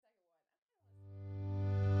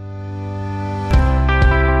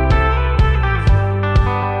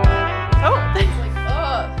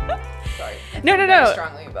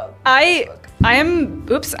I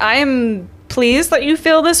am pleased that you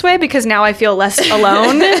feel this way because now I feel less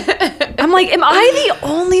alone. I'm like, am I the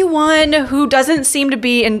only one who doesn't seem to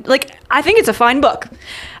be in, like, I think it's a fine book.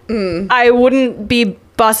 I wouldn't be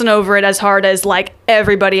bussing over it as hard as like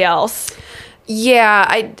everybody else. Yeah,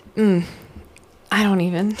 I don't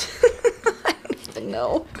even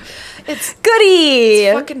know. It's Goody.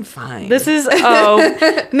 It's fucking fine. This is,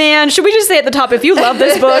 oh man, should we just say at the top, if you love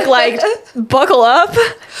this book, like, buckle up?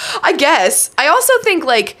 I guess. I also think,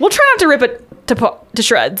 like, We'll try not to rip it to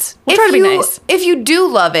shreds. We'll try to be nice. If you do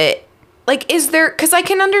love it, like, is there, because I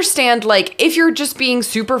can understand, like, if you're just being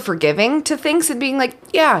super forgiving to things and being like,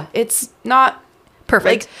 yeah, it's not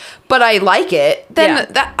Perfect. like, but I like it, then Yeah.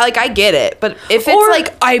 that, like, I get it. But if it's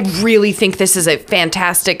like, I really think this is a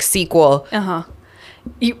fantastic sequel.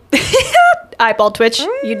 You eyeball twitch.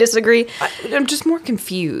 You disagree? I'm just more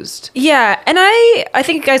confused. Yeah, and I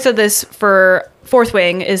think I said this for Fourth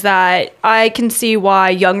Wing, is that I can see why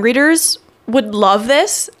young readers would love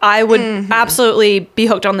this. I would absolutely be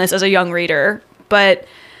hooked on this as a young reader, but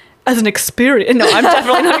as an experience, no, I'm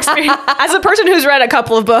definitely not experienced. As a person who's read a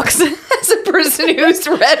couple of books. As a person who's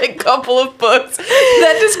read a couple of books,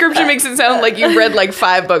 that description makes it sound like you've read like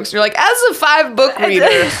 5 books. You're like, as a 5-book reader,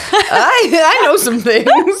 I know some things.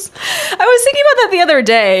 I was thinking about that the other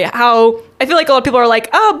day, how I feel like a lot of people are like,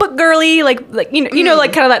 oh, book girly, like you know,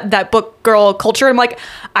 like kind of that book girl culture. I'm like,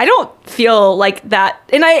 I don't feel like that,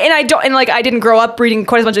 and I don't, and like I didn't grow up reading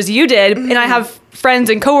quite as much as you did, and I have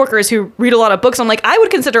friends and coworkers who read a lot of books. I'm like, I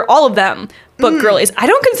would consider all of them book girlies. I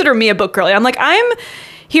don't consider me a book girly. I'm like, I'm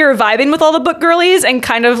here vibing with all the book girlies and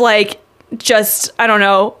kind of like just, I don't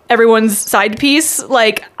know, everyone's side piece.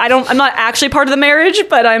 Like, I'm not actually part of the marriage,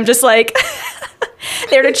 but I'm just like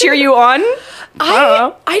there to cheer you on.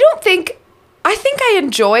 I think I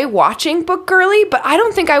enjoy watching book girly, but I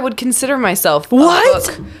don't think I would consider myself a What?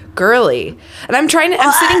 book girly. And I'm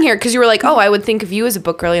sitting here because you were like, oh, I would think of you as a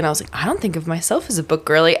book girly. And I was like, I don't think of myself as a book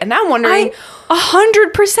girly. And now I'm wondering,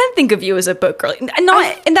 I 100% think of you as a book girly.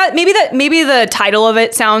 Maybe the title of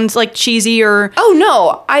it sounds like cheesy or. oh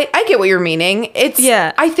no, I get what you're meaning.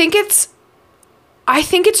 Yeah. I think it's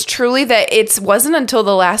truly that it wasn't until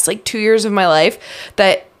the last like 2 years of my life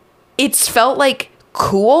that it's felt like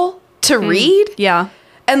cool to read. Yeah.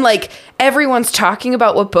 And like everyone's talking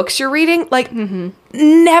about what books you're reading. Like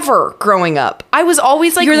never growing up. I was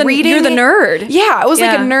always like reading. You're the nerd. Yeah, I was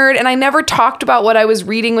like a Yeah. nerd, and I never talked about what I was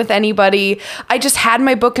reading with anybody. I just had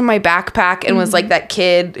my book in my backpack and was like that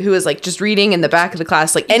kid who was like just reading in the back of the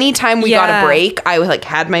class. Like anytime we got a break, I was like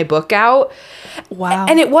had my book out. Wow.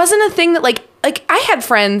 And it wasn't a thing that like I had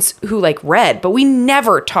friends who like read, but we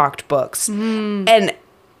never talked books. And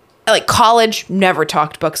like college, never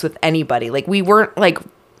talked books with anybody. Like we weren't like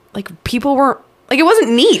people weren't like, it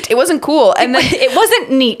wasn't neat. It wasn't cool. And then it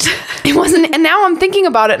wasn't neat. it wasn't. And now I'm thinking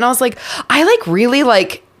about it and I was like, I like really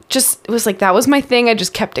like just, it was like, that was my thing. I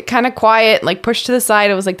just kept it kind of quiet, like pushed to the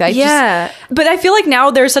side. It was like that. But I feel like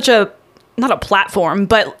now there's such a, not a platform,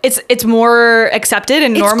 but it's more accepted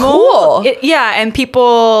and normal. Cool. And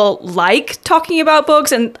people like talking about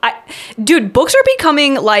books, and dude, books are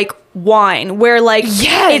becoming like wine, where like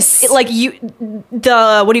it's like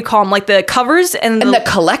the what do you call them, like the covers and the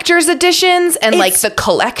collector's editions and like the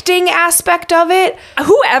collecting aspect of it.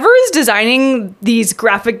 Whoever is designing these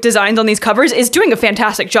graphic designs on these covers is doing a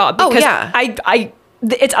fantastic job, because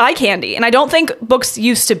it's eye candy, and I don't think books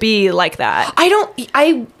used to be like that.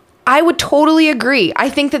 I would totally agree. I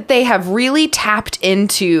think that they have really tapped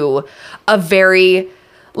into a very,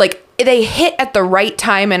 like, they hit at the right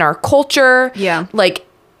time in our culture. Yeah. Like,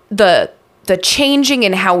 the changing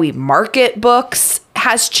in how we market books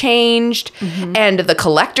has changed, and the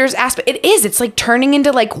collector's aspect. It's like turning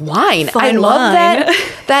into like wine. I love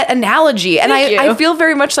that analogy. And I feel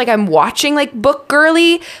very much like I'm watching like book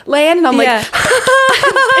girly land, and I'm like,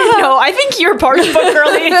 no, I think you're part of book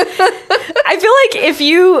girly. I feel like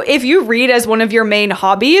if you read as one of your main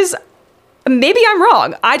hobbies, maybe I'm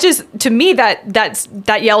wrong. To me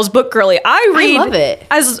that yells book girly. I love it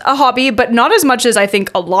as a hobby, but not as much as I think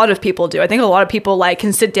a lot of people do. I think a lot of people like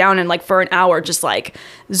can sit down and like for an hour just like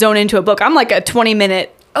zone into a book. I'm like a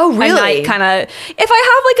 20-minute a night kind of. If I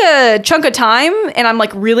have like a chunk of time and I'm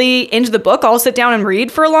like really into the book, I'll sit down and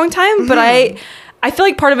read for a long time. But I feel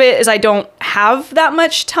like part of it is I don't have that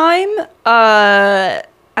much time. I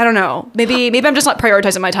don't know. Maybe I'm just not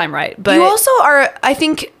prioritizing my time right. But you also are, I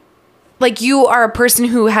think, like you are a person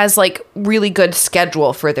who has like really good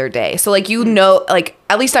schedule for their day. So like, you know, like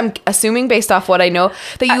at least I'm assuming based off what I know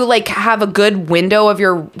that you like have a good window of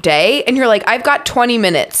your day and you're like, I've got 20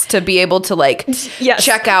 minutes to be able to like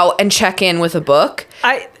check out and check in with a book.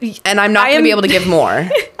 And I'm not going to be able to give more.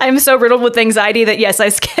 I'm so riddled with anxiety that yes, I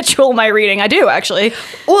schedule my reading. I do actually.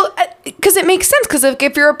 Well, because it makes sense. Because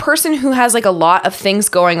if you're a person who has like a lot of things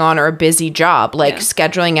going on or a busy job, like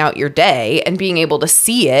scheduling out your day and being able to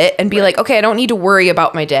see it and be like, okay, I don't need to worry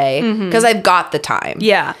about my day because I've got the time.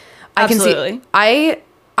 Yeah, absolutely. I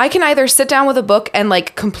can either sit down with a book and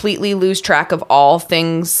like completely lose track of all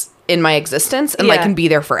things in my existence and like can be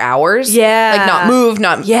there for hours. Yeah. Like not move,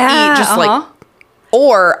 not eat, just like,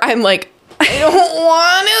 or I'm like, I don't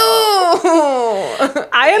want to.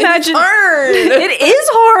 I imagine it's hard. It is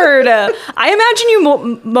hard. I imagine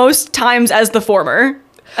you most times as the former,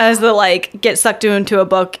 as the like get sucked into a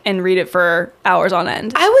book and read it for hours on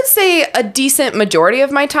end. I would say a decent majority of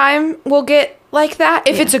my time will get like that.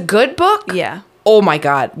 If it's a good book, oh my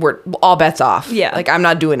God, we're all bets off. Yeah, like I'm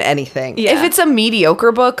not doing anything. Yeah. If it's a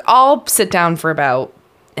mediocre book, I'll sit down for about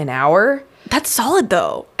an hour. That's solid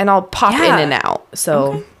though, and I'll pop in and out.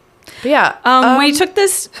 So. But yeah, we took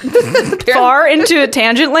this far into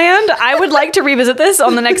tangent land. I would like to revisit this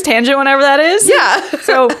on the next tangent, whenever that is. Yeah.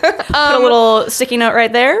 So put a little sticky note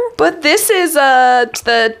right there. But this is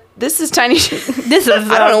this is Tiny. This is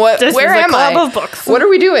I don't know what. Where am I? Club of books. What are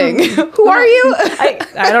we doing? Who are you?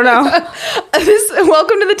 I don't know.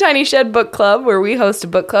 Welcome to the Tiny Shed Book Club, where we host a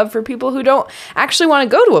book club for people who don't actually want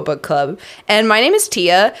to go to a book club. And my name is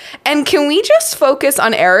Tia. And can we just focus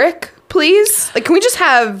on Eric, please? Like, can we just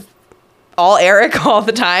have all Eric all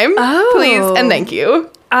the time, please, and thank you.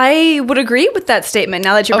 I would agree with that statement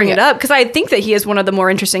now that you bring it up, because I think that he is one of the more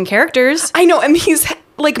interesting characters. I know, and he's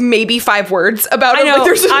like maybe 5 words about him. I know.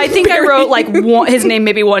 Like, I think I wrote like his name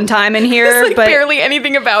maybe one time in here, there's, like, but barely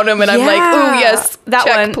anything about him, and I'm like, oh yes, that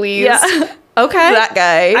check, one, please. Yeah. Okay, that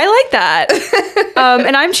guy. I like that.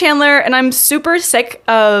 And I'm Chandler, and I'm super sick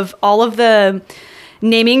of all of the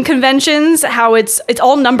naming conventions, how it's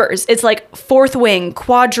all numbers. It's like fourth wing,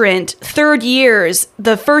 quadrant, third years,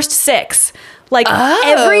 the first 6. Like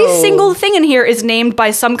every single thing in here is named by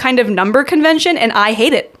some kind of number convention, and I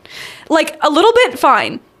hate it. Like a little bit,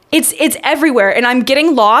 fine. It's everywhere, and I'm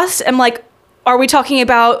getting lost. I'm like, are we talking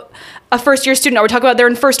about a first year student? Are we talking about they're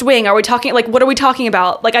in first wing? Are we talking like what are we talking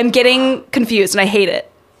about? Like I'm getting confused, and I hate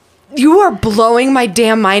it. You are blowing my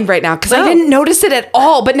damn mind right now because I didn't notice it at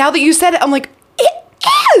all. But now that you said it, I'm like,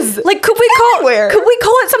 is like could we call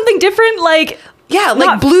it something different, like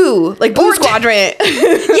blue quadrant.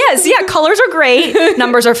 Yes, colors are great,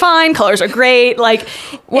 numbers are fine, colors are great. Like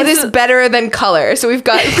what is better than color? So we've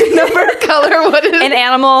got number, color, what is an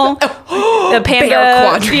animal, a panda,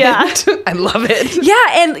 bear quadrant. I love it.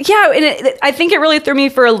 And I think it really threw me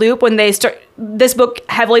for a loop when they start. This book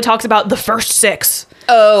heavily talks about the first 6,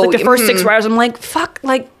 like the first 6 writers. I'm like, fuck,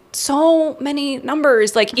 like so many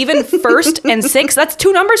numbers, like even first and 6, that's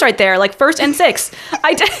 2 numbers right there, like first and 6.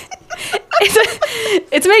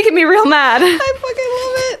 It's making me real mad. I fucking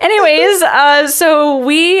love it. Anyways, so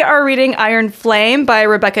we are reading Iron Flame by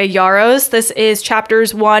Rebecca Yarros. This is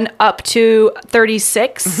chapters 1 up to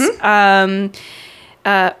 36. I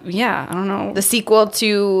don't know. The sequel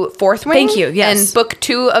to Fourth Wing. Thank you, yes. And book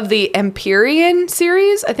 2 of the Empyrean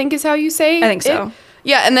series, I think is how you say it. I think so.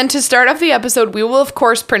 Yeah, and then to start off the episode, we will, of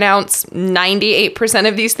course, pronounce 98%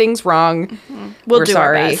 of these things wrong. Mm-hmm. We're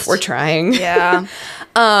sorry. Our best. We're trying. Yeah.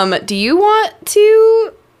 Do you want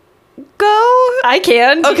to go? I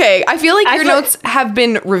can. Okay, I feel like your notes have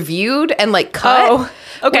been reviewed and, like, cut. Oh,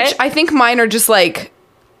 okay. Which I think mine are just, like,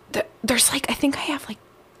 there's, like, I think I have, like,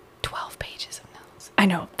 12 pages of notes. I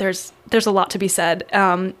know. There's a lot to be said.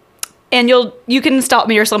 And you can stop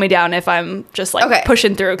me or slow me down if I'm just like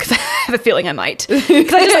pushing through, because I have a feeling I might. Because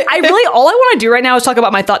I really all I want to do right now is talk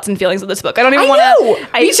about my thoughts and feelings of this book. I don't even want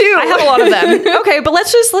to. Me too. I have a lot of them. Okay, but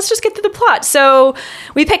let's just get to the plot. So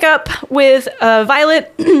we pick up with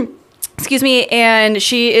Violet. Excuse me, and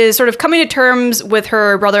she is sort of coming to terms with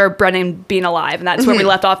her brother Brennan being alive, and that's where we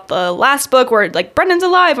left off the last book, where like Brennan's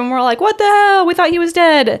alive, and we're like, what the hell? We thought he was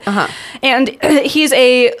dead. And he's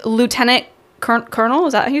a lieutenant. Colonel?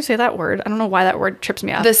 Is that how you say that word? I don't know why that word trips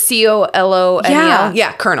me up. The Colonel.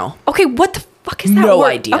 Yeah, Colonel. Okay, what the fuck is that word? No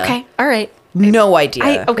idea. Okay, all right. No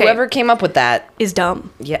idea. Whoever came up with that is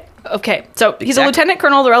dumb. Yeah. Okay, so he's a lieutenant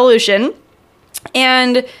colonel of the Revolution,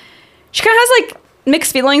 and she kind of has like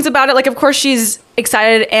mixed feelings about it. Like, of course, she's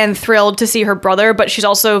excited and thrilled to see her brother, but she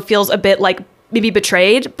also feels a bit like maybe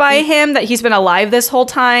betrayed by him, that he's been alive this whole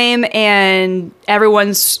time, and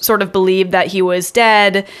everyone's sort of believed that he was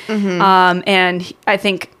dead. And I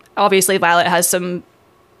think obviously Violet has some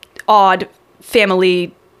odd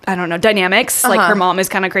family, I don't know, dynamics. Like her mom is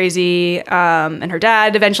kind of crazy, and her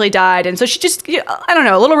dad eventually died. And so she just, I don't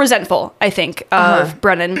know, a little resentful, I think, of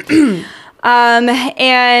Brennan.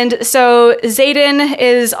 And so Xaden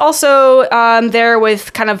is also there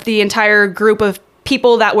with kind of the entire group of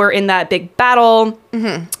people that were in that big battle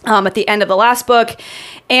at the end of the last book.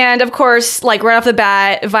 And of course, like right off the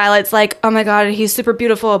bat, Violet's like, oh my God, he's super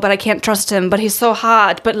beautiful, but I can't trust him. But he's so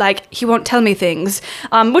hot, but like he won't tell me things,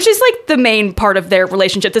 which is like the main part of their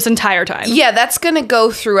relationship this entire time. Yeah, that's going to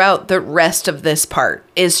go throughout the rest of this part.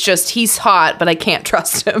 It's just he's hot, but I can't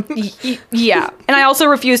trust him. Yeah. And I also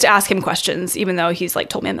refuse to ask him questions, even though he's like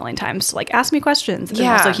told me a million times, like, ask me questions. And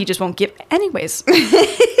also he just won't give. Anyways.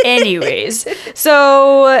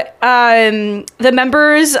 So the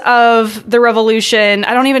members of the revolution,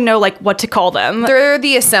 I don't even know like what to call them. They're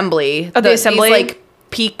the assembly. Oh, the assembly?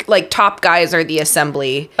 These, like top guys are the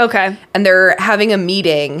assembly. Okay. And they're having a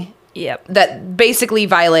meeting. Yep. That basically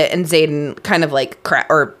Violet and Xaden kind of like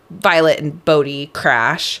or Violet and Bodhi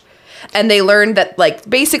crash. And they learned that like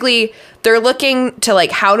basically they're looking to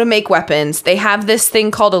like how to make weapons. They have this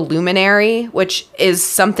thing called a luminary, which is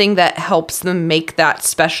something that helps them make that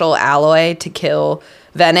special alloy to kill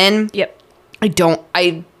venom. Yep.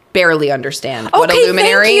 I barely understand what a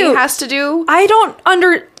luminary has to do. I don't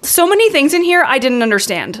so many things in here I didn't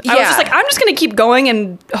understand. I was just like, I'm just going to keep going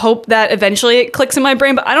and hope that eventually it clicks in my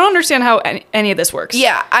brain, but I don't understand how any of this works.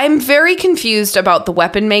 Yeah, I'm very confused about the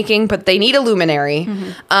weapon making, but they need a luminary.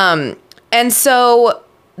 And so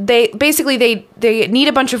they need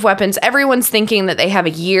a bunch of weapons. Everyone's thinking that they have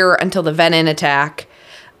a year until the venom attack.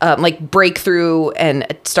 Like break through and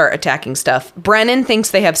start attacking stuff. Brennan thinks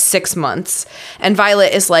they have 6 months. And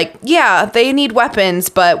Violet is like, yeah, they need weapons,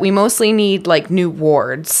 but we mostly need like new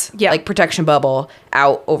wards. Yeah. Like protection bubble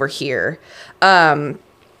out over here.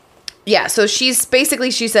 Yeah, so she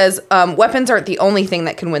says, weapons aren't the only thing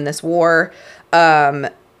that can win this war. Oh,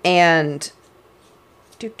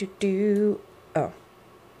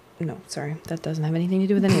 no, sorry. That doesn't have anything to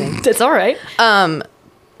do with anything. That's all right.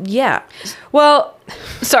 Yeah. Well,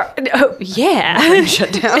 sorry. Oh, yeah.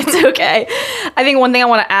 Shut down. It's okay. I think one thing I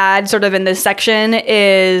want to add sort of in this section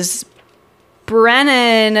is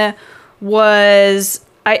Brennan was,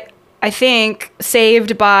 I think,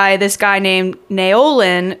 saved by this guy named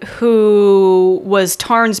Naolin, who was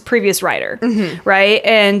Tarn's previous writer, right?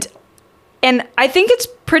 And I think it's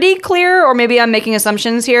pretty clear, or maybe I'm making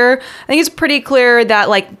assumptions here. I think it's pretty clear that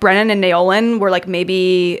like Brennan and Naolin were like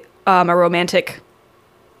maybe a romantic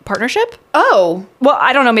partnership. Oh. Well,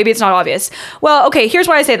 I don't know. Maybe it's not obvious. Well, okay, here's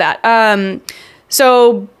why I say that.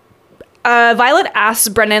 So Violet asks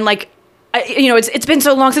Brennan, like, it's been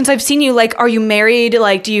so long since I've seen you. Like, are you married?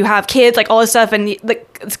 Like, do you have kids? Like, all this stuff. And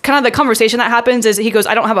it's kind of the conversation that happens is he goes,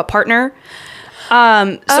 I don't have a partner.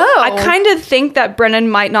 I kind of think that Brennan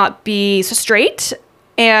might not be straight.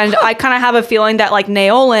 And I kind of have a feeling that, like,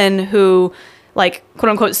 Naolin, who, like, quote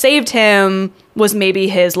unquote, saved him, was maybe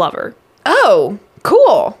his lover. Oh,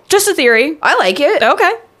 cool. Just a theory. I like it.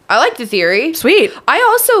 Okay. I like the theory. Sweet. I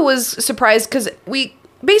also was surprised because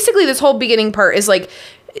basically this whole beginning part is like,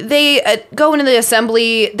 they go into the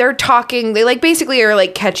assembly, they're talking, they like basically are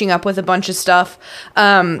like catching up with a bunch of stuff.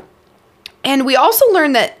 And we also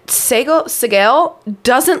learned that Sigel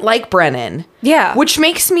doesn't like Brennan. Yeah. Which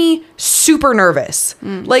makes me super nervous.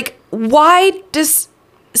 Like, why does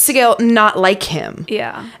Sigel not like him?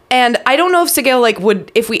 Yeah. And I don't know if Sigel like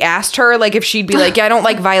would, if we asked her, like if she'd be like, yeah, I don't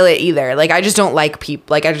like Violet either. Like, I just don't like people.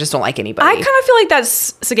 Like, I just don't like anybody. I kind of feel like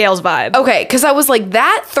that's Sigel's vibe. Okay. Cause I was like,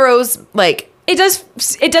 that throws like. It does.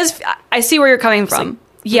 I see where you're coming from. Like,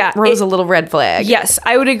 yeah. Rose a little red flag. Yes,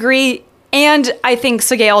 I would agree. And I think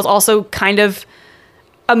Sigel is also kind of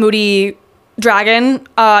a moody dragon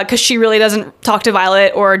because she really doesn't talk to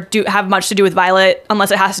Violet or have much to do with Violet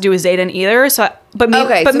unless it has to do with Xaden either. So, but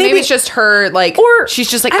maybe it's just her, like, or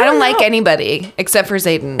she's just like, I don't like anybody except for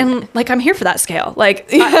Xaden. And like, I'm here for that scale.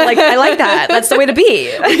 Like, I like that. That's the way to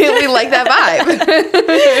be. We like that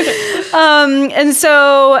vibe. And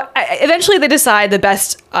so eventually they decide the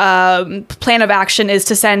best plan of action is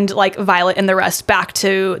to send like Violet and the rest back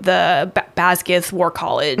to the Basgith War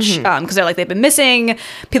College because they're like, they've been missing.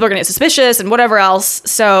 People are going to get suspicious and whatever else.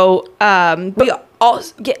 So we all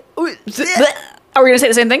get. Are we going to say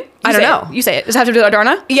the same thing? I don't know. You say it. Does it have to do with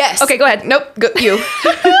Adarna? Yes. Okay, go ahead. Nope. You.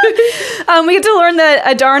 We get to learn that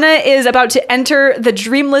Adarna is about to enter the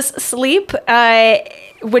dreamless sleep,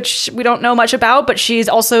 which we don't know much about, but she's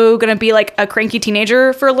also going to be like a cranky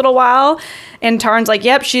teenager for a little while. And Tarn's like,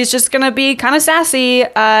 yep, she's just going to be kind of sassy.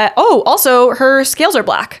 Also, her scales are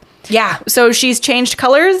black. Yeah. So she's changed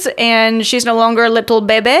colors and she's no longer a little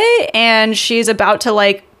baby, and she's about to,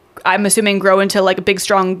 like, I'm assuming, grow into like a big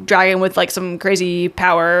strong dragon with like some crazy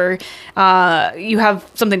power. You have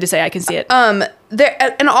something to say, I can see it.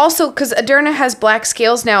 There, and also because Aderna has black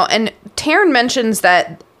scales now, and Taryn mentions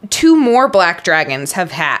that 2 more black dragons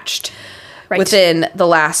have hatched within the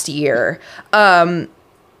last year.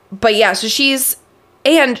 But yeah, so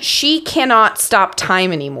she cannot stop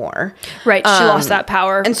time anymore. Right, she lost that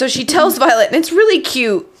power. And so she tells Violet, and it's really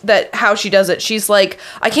cute that how she does it. She's like,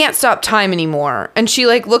 I can't stop time anymore. And she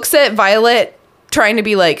like looks at Violet trying to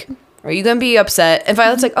be like, are you going to be upset? And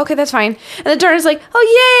Violet's like, okay, that's fine. And then Aderna's like,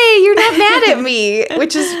 oh, yay, you're not mad at me.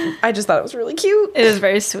 Which is, I just thought it was really cute. It is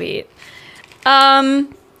very sweet.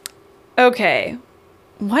 Okay.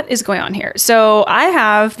 What is going on here? So I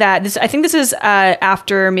have that. I think this is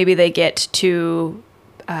after maybe they get to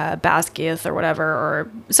Basgiath or whatever, or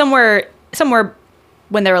somewhere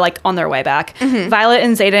when they're like on their way back. Violet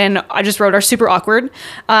and Xaden, I just wrote, are super awkward.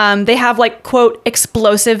 They have like, quote,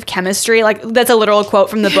 explosive chemistry. Like, that's a literal quote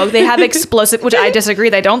from the book. They have explosive, which I disagree.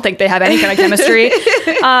 They don't think they have any kind of chemistry.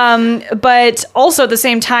 But also at the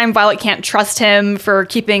same time, Violet can't trust him for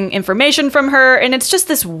keeping information from her. And it's just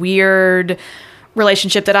this weird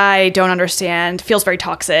relationship that I don't understand. Feels very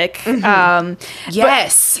toxic.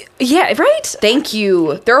 Yes. Yeah, right? Thank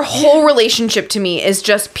you. Their whole relationship to me is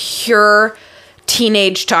just pure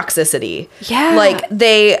teenage toxicity. Yeah. Like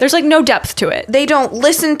there's like no depth to it. They don't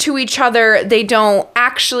listen to each other. They don't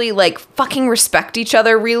actually like fucking respect each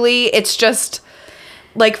other, really. It's just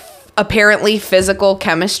like apparently physical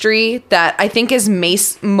chemistry that I think is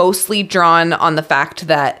mostly drawn on the fact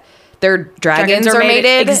that their dragons are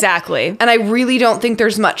mated. Exactly. And I really don't think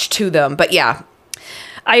there's much to them. But yeah.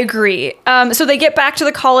 I agree. So they get back to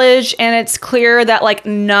the college, and it's clear that like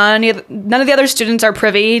none of the other students are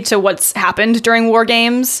privy to what's happened during war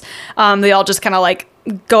games. They all just kind of like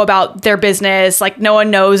go about their business. Like no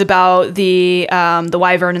one knows about the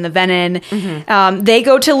wyvern and the venom. They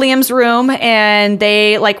go to Liam's room, and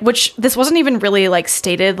they like, which this wasn't even really like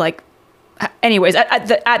stated like. Anyways,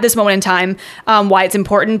 at this moment in time, why it's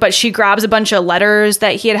important, but she grabs a bunch of letters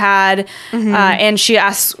that he had, and she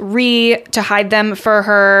asks Rhi to hide them for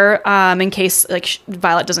her in case like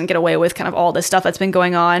Violet doesn't get away with kind of all this stuff that's been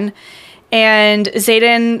going on. And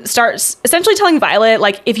Xaden starts essentially telling Violet,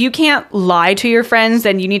 like, if you can't lie to your friends,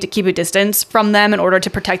 then you need to keep a distance from them in order to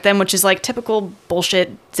protect them, which is like typical bullshit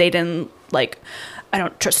Xaden, like, I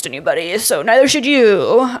don't trust anybody, so neither should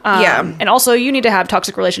you. And also, you need to have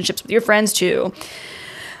toxic relationships with your friends, too.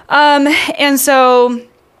 And so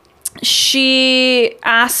she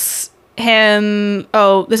asks him,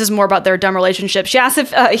 this is more about their dumb relationship. She asks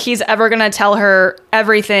if he's ever going to tell her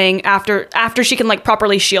everything after she can, like,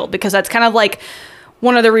 properly shield, because that's kind of, like,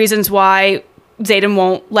 one of the reasons why Xaden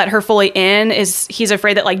won't let her fully in is he's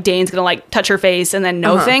afraid that like Dane's gonna like touch her face and then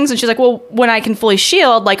know things. And she's like, well, when I can fully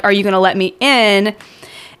shield, like, are you gonna let me in?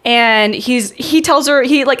 And he tells her,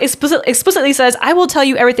 he like explicitly says, I will tell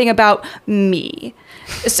you everything about me.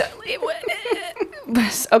 So,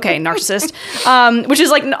 okay, narcissist. Which is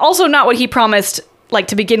like also not what he promised like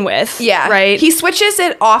to begin with. Yeah. Right. He switches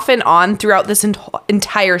it off and on throughout this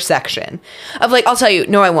entire section of like, I'll tell you,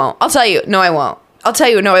 no, I won't. I'll tell you, no, I won't. I'll tell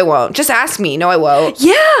you, no, I won't. Just ask me. No, I won't.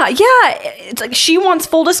 Yeah. It's like she wants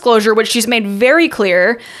full disclosure, which she's made very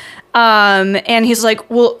clear. And he's like,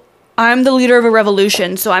 well, I'm the leader of a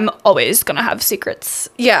revolution, so I'm always going to have secrets.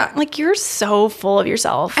 Yeah. Like, you're so full of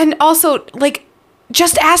yourself. And also, like,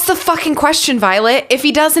 just ask the fucking question, Violet. If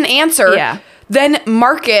he doesn't answer, then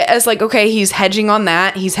mark it as like, okay, he's hedging on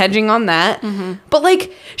that. He's hedging on that. But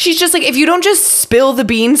like, she's just like, if you don't just spill the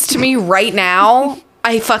beans to me right now...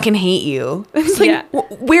 I fucking hate you. It's like,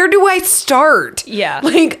 where do I start? Yeah.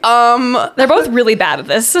 Like, they're both really bad at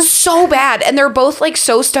this. So bad. And they're both like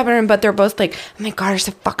so stubborn, but they're both like, oh my God, you're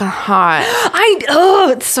so fucking hot.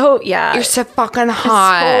 It's so, yeah. You're so fucking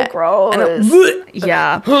hot. It's so gross.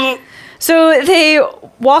 Yeah. So they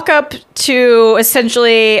walk up to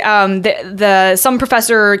essentially some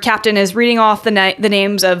professor captain is reading off the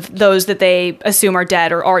names of those that they assume are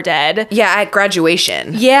dead or are dead. Yeah, at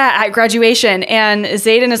graduation. Yeah, at graduation. And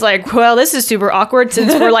Xaden is like, well, this is super awkward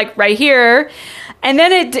since we're like right here. And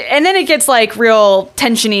then it gets like real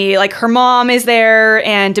tensiony. Like her mom is there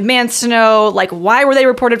and demands to know like why were they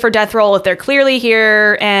reported for death roll if they're clearly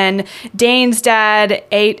here. And Dane's dad,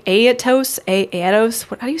 Aetos.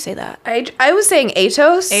 How do you say that? I was saying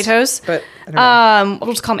Aetos. But I don't know.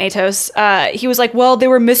 We'll just call him Aetos. He was like, well, they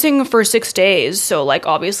were missing for 6 days, so like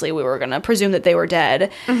obviously we were gonna presume that they were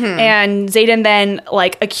dead. And Xaden then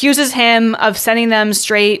like accuses him of sending them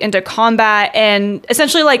straight into combat and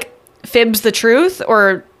essentially like fibs the truth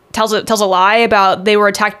or tells a lie about they were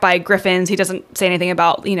attacked by griffins. He doesn't say anything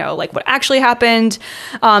about, you know, like what actually happened,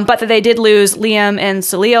 but that they did lose Liam and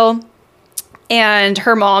Salil. And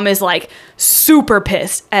her mom is like super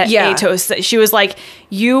pissed at Atos. She was like,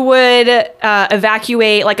 you would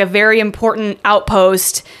evacuate like a very important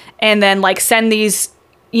outpost and then like send these,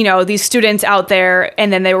 you know, these students out there,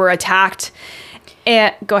 and then they were attacked.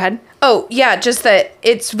 And go ahead. Oh, yeah, just that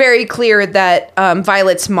it's very clear that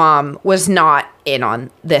Violet's mom was not in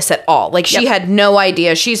on this at all. Like, she had no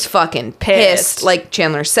idea. She's fucking pissed, like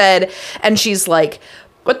Chandler said. And she's like,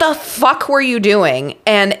 what the fuck were you doing?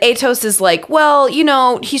 And Atos is like, well, you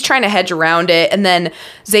know, he's trying to hedge around it. And then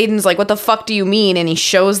Xaden's like, what the fuck do you mean? And he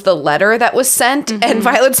shows the letter that was sent. And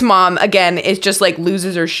Violet's mom, again, is just like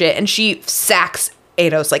loses her shit. And she sacks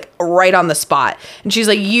Atos like right on the spot. And she's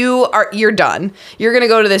like, you're done. You're going to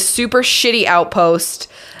go to this super shitty outpost.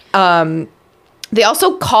 They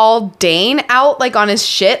also call Dane out like on his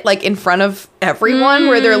shit, like in front of everyone,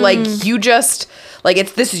 where they're like, you just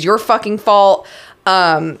like, this is your fucking fault.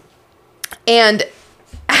 And when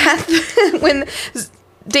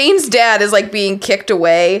Dane's dad is like being kicked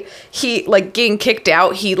away, he like getting kicked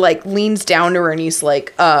out, he like leans down to her and he's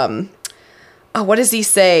like, what does he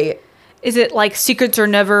say? Is it like secrets are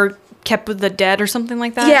never kept with the dead or something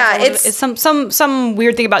like that? Yeah, it's some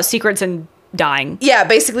weird thing about secrets and dying. Yeah,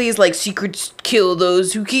 basically he's like, secrets kill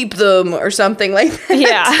those who keep them or something like that.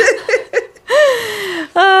 Yeah.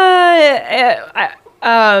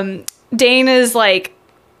 Dane is like,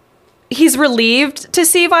 he's relieved to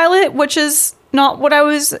see Violet, which is not what I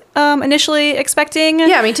was initially expecting.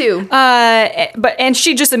 Yeah, me too. And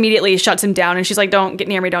she just immediately shuts him down, and she's like, don't get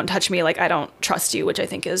near me, don't touch me, like, I don't trust you, which I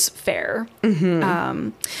think is fair.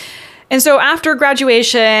 And so after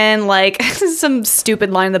graduation, like, some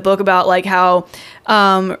stupid line in the book about like how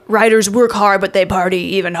writers work hard but they party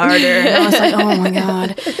even harder. And I was like, oh my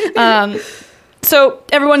God. So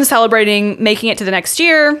everyone's celebrating making it to the next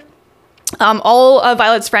year. All of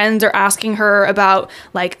Violet's friends are asking her about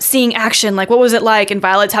like seeing action, like what was it like? And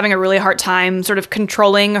Violet's having a really hard time sort of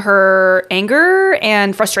controlling her anger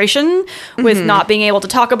and frustration with not being able to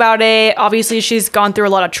talk about it. Obviously, she's gone through a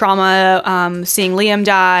lot of trauma, seeing Liam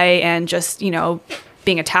die and just, you know,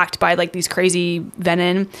 being attacked by like these crazy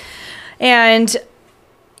venom. And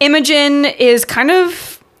Imogen is kind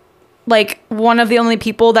of like one of the only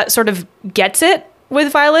people that sort of gets it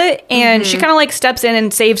with Violet, and she kind of like steps in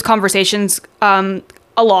and saves conversations a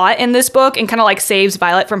lot in this book, and kind of like saves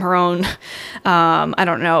Violet from her own I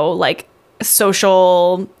don't know, like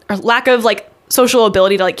social or lack of like social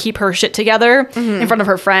ability to like keep her shit together in front of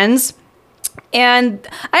her friends. And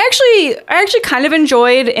I actually kind of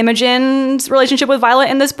enjoyed Imogen's relationship with Violet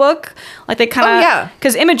in this book. Like they kind of,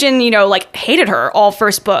 because Imogen, you know, like hated her all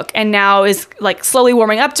first book, and now is like slowly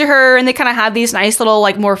warming up to her, and they kind of had these nice little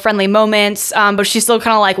like more friendly moments. But she's still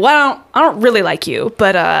kind of like, well, I don't really like you,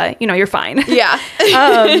 but you know, you're fine. Yeah.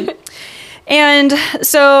 And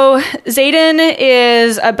so Xaden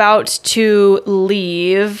is about to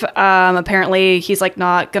leave. Apparently he's like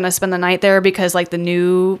not gonna spend the night there because like the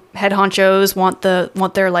new head honchos want their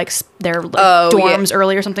dorms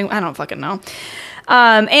early or something. I don't fucking know.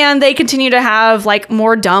 And they continue to have like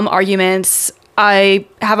more dumb arguments. I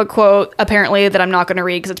have a quote apparently that I'm not going to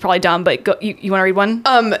read because it's probably dumb, but you want to read one?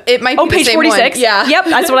 It might be page the same 46. One. Yeah. Yep,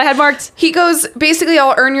 that's what I had marked. He goes, basically,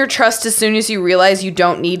 I'll earn your trust as soon as you realize you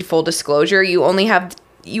don't need full disclosure. You only have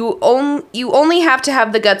to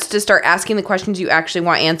have the guts to start asking the questions you actually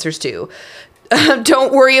want answers to.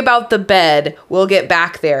 Don't worry about the bed. We'll get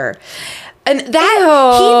back there. And that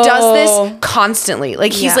he does this constantly.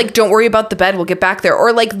 Like he's like, don't worry about the bed, we'll get back there.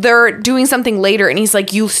 Or like they're doing something later and he's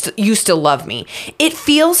like, you still love me. It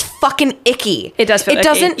feels fucking icky. It does feel icky. It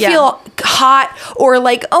doesn't feel hot or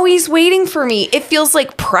like, oh, he's waiting for me. It feels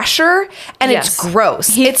like pressure and it's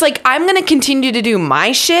gross. It's like, I'm going to continue to do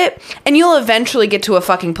my shit and you'll eventually get to a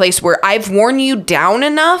fucking place where I've worn you down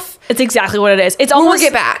enough. It's exactly what it is. It's almost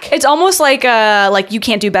we'll get back. It's almost like you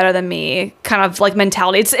can't do better than me kind of like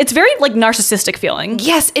mentality. It's very like narcissistic feeling.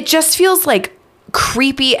 Yes, it just feels like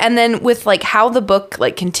creepy. And then with like how the book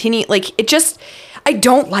like continue, like it just, I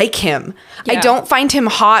don't like him. Yeah. I don't find him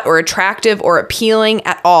hot or attractive or appealing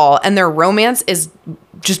at all. And their romance is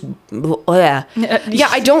just, yeah,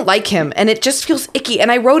 I don't like him. And it just feels icky.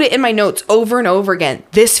 And I wrote it in my notes over and over again.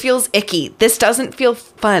 This feels icky. This doesn't feel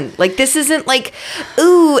fun. Like this isn't like,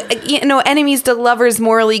 ooh, you know, enemies to lovers,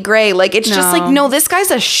 morally gray. Like it's just like, no, this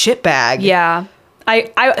guy's a shitbag. Yeah.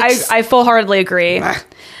 I full-heartedly agree.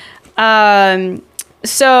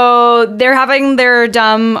 So they're having their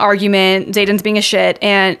dumb argument. Xaden's being a shit,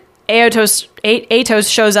 and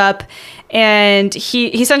Atos shows up And he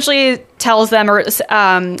essentially tells them or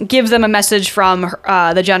gives them a message from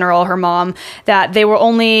the general, her mom, that they will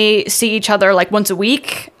only see each other like once a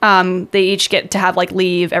week. They each get to have like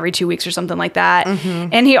leave every 2 weeks or something like that.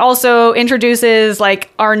 And he also introduces like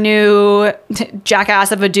our new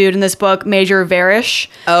jackass of a dude in this book, Major Varish.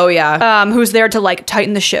 Oh yeah. Who's there to like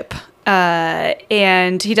tighten the ship.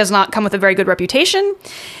 And he does not come with a very good reputation.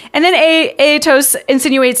 And then Aetos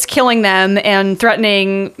insinuates killing them and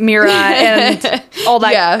threatening Mira and all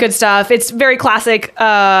that good stuff. It's very classic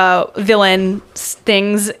villain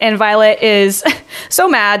things. And Violet is so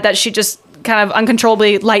mad that she just kind of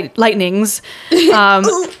uncontrollably lightnings. Yeah.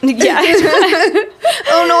 Oh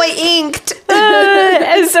no, I inked.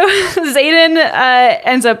 And so Xaden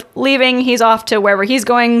ends up leaving. He's off to wherever he's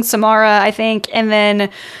going, Samara, I think. And then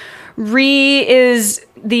Ree is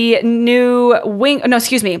the new wing. No,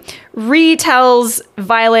 excuse me. Ree tells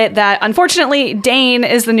Violet that unfortunately Dane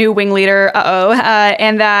is the new wing leader.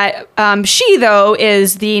 And that she though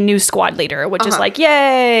is the new squad leader, which is like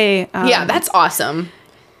yay. Yeah, that's awesome.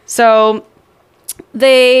 So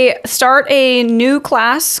they start a new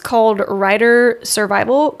class called Rider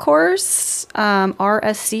Survival Course,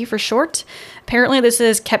 RSC for short. Apparently this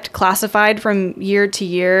is kept classified from year to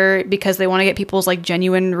year because they want to get people's like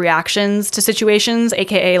genuine reactions to situations,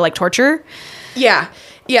 aka like torture. Yeah.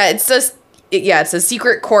 It's a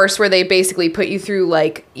secret course where they basically put you through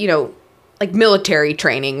like, you know, like military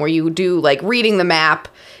training where you do like reading the map,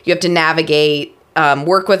 you have to navigate,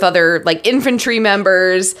 work with other like infantry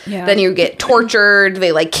members. Yeah. Then you get tortured.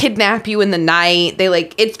 They like kidnap you in the night. They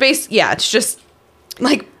like, it's just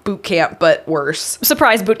like boot camp, but worse.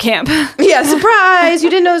 Surprise boot camp. Yeah, surprise! You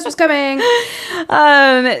didn't know this was coming.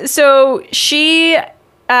 So she,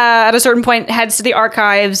 at a certain point, heads to the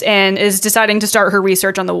archives and is deciding to start her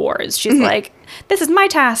research on the wars. She's like, this is my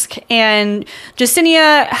task. And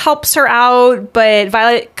Justinia helps her out, but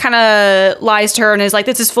Violet kind of lies to her and is like,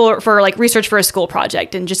 this is for like research for a school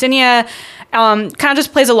project. And Justinia kind of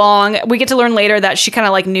just plays along. We get to learn later that she kind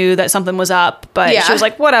of like knew that something was up, but she was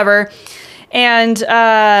like, whatever. And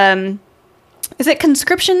is it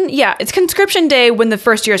conscription? Yeah, it's conscription day when the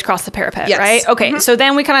first years cross the parapet, right? Okay, so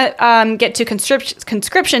then we kind of get to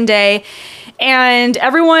conscription day, and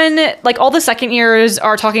everyone, like all the second years,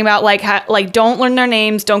 are talking about like don't learn their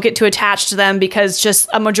names, don't get too attached to them because just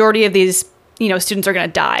a majority of these students are gonna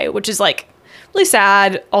die, which is like really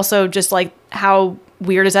sad. Also, just like how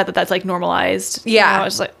weird is that's like normalized. Yeah.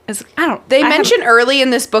 It's like, I don't. They mention early in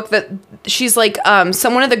this book that she's like,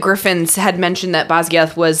 someone of the Griffins had mentioned that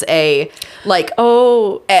Basgiath was a like,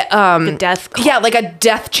 the death. Yeah, like a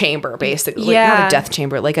death chamber, basically. Yeah. Not a death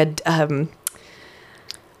chamber, like a,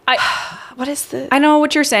 what is the? I know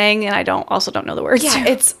what you're saying, and I don't know the words. Yeah,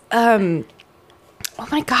 it's, oh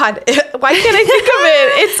my God. Why can't I think of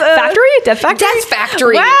it? It's a factory? Death factory? Death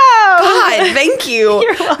factory. Wow. God, thank you.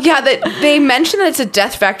 You're welcome. Yeah, that they mentioned that it's a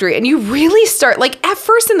death factory, and you really start like at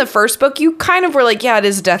first in the first book, you kind of were like, yeah, it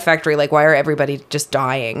is a death factory. Like, why are everybody just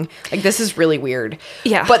dying? Like, this is really weird.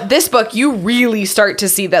 Yeah. But this book, you really start to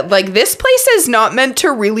see that like this place is not meant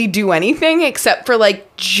to really do anything except for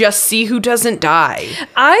like just see who doesn't die.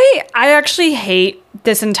 I actually hate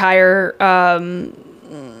this entire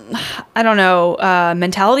I don't know,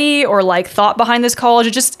 mentality or like thought behind this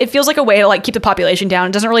college. It feels like a way to like keep the population down.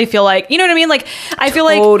 It doesn't really feel like, you know what I mean? Like, I feel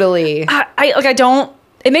totally.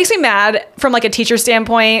 It makes me mad from like a teacher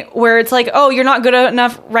standpoint where it's like, oh, you're not good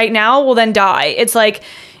enough right now. Well, then die. It's like,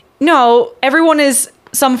 no, everyone is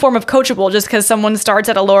some form of coachable. Just because someone starts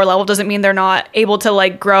at a lower level doesn't mean they're not able to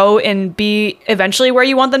like grow and be eventually where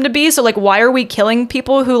you want them to be. So like, why are we killing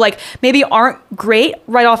people who like maybe aren't great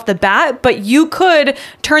right off the bat, but you could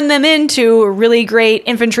turn them into really great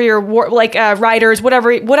infantry or riders,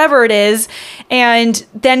 whatever it is, and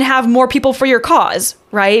then have more people for your cause,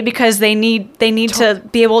 right? Because they need to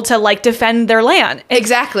be able to like defend their land.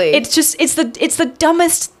 Exactly. It's the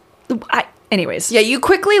dumbest. Anyways. Yeah, you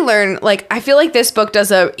quickly learn, like, I feel like this book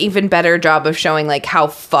does a even better job of showing, like, how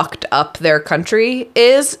fucked up their country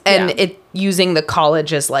is, and it using the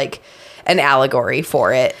college as, like, an allegory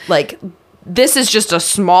for it. Like, this is just a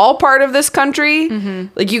small part of this country. Mm-hmm.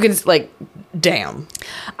 Like, you can, like, damn.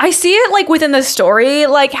 I see it, like, within the story,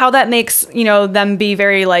 like, how that makes, them be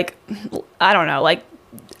very, like, I don't know, like,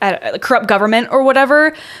 a corrupt government or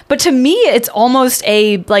whatever. But to me, it's almost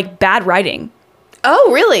a, like, bad writing.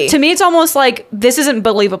 Oh, really? To me, it's almost like this isn't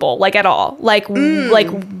believable, like at all. Like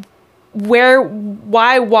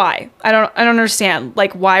why? I don't understand.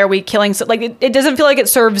 Like, why are we killing? So, like, it doesn't feel like it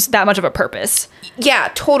serves that much of a purpose.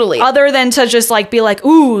 Yeah, totally. Other than to just like be like,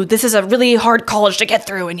 ooh, this is a really hard college to get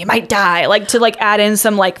through and you might die. Like to like add in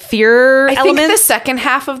some like fear I elements. think the second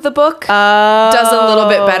half of the book does a little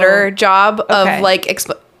bit better job of like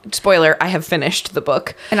spoiler, I have finished the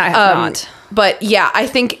book. And I have not. But yeah, I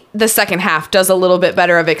think the second half does a little bit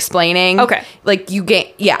better of explaining. Okay. Like you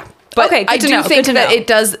gain, yeah. But okay, I do think that it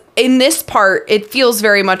does, in this part, it feels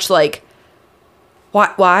very much like,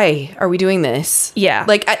 why are we doing this? Yeah.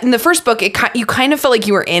 Like in the first book, you kind of felt like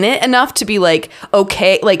you were in it enough to be like,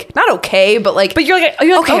 okay, like not okay, but like, But you're like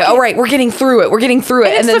okay, all right, we're getting through it.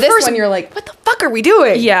 And then this one, you're like, what the fuck are we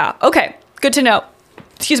doing? Yeah. Okay. Good to know.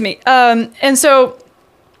 Excuse me. And so,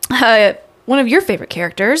 one of your favorite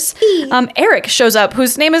characters, Eric, shows up,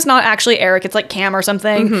 whose name is not actually Eric, it's like Cam or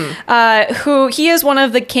something, who he is one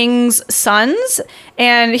of the king's sons.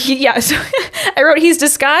 And so I wrote, he's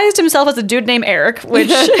disguised himself as a dude named Eric, which,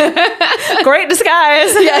 great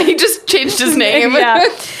disguise. Yeah, he just changed his name. Yeah.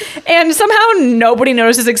 And somehow nobody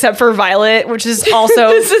notices except for Violet, which is also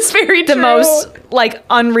this is very the most like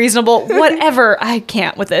unreasonable, whatever. I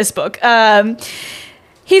can't with this book.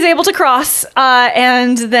 He's able to cross,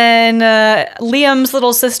 and then Liam's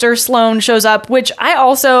little sister Sloane shows up, which I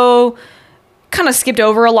also kind of skipped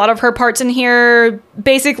over a lot of her parts in here.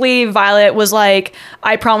 Basically, Violet was like,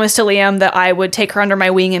 I promised to Liam that I would take her under my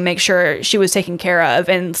wing and make sure she was taken care of.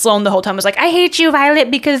 And Sloane the whole time was like, I hate you, Violet,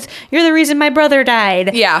 because you're the reason my brother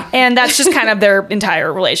died. Yeah. And that's just kind of their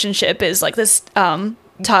entire relationship is like this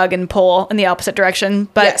tug and pull in the opposite direction.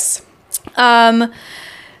 But yes.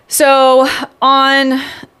 So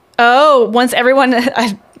once everyone,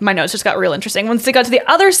 my notes just got real interesting. Once they got to the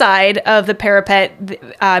other side of the parapet,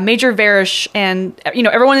 Major Varish and,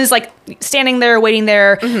 everyone is like standing there, waiting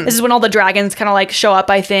there. Mm-hmm. This is when all the dragons kind of like show up,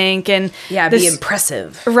 I think. And be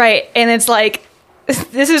impressive. Right. And it's like,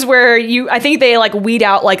 this is where I think they like weed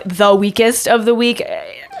out like the weakest of the weak.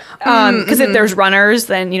 Because if there's runners,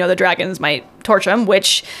 then, the dragons might torch them,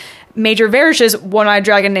 which Major Varish's one-eyed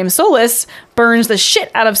dragon named Solus burns the shit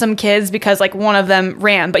out of some kids because like one of them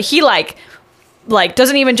ran, but he like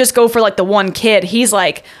doesn't even just go for like the one kid. He's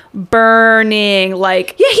like burning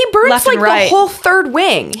like he burns left like and right. The whole third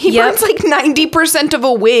wing. He burns like 90% of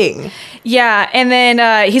a wing. Yeah, and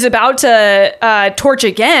then he's about to torch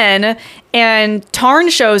again, and Tarn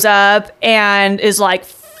shows up and is like,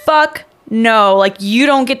 fuck no, like you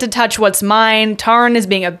don't get to touch what's mine. Tarn is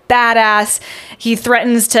being a badass. He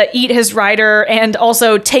threatens to eat his rider and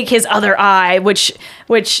also take his other eye, which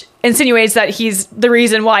insinuates that he's the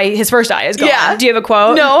reason why his first eye is gone. Yeah. Do you have a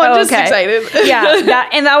quote? No, I'm just excited. Yeah,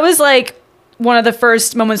 that was like one of the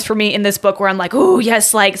first moments for me in this book where I'm like, ooh,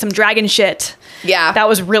 yes, like some dragon shit. Yeah. That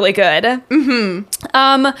was really good.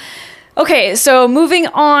 Mm-hmm. Okay, so moving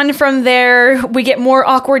on from there, we get more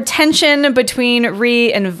awkward tension between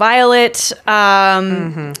Rhee and Violet,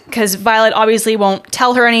 because Violet obviously won't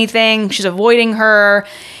tell her anything. She's avoiding her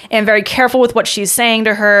and very careful with what she's saying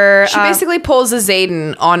to her. She basically pulls a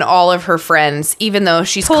Xaden on all of her friends, even though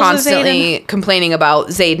she's constantly complaining about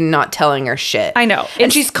Xaden not telling her shit. I know.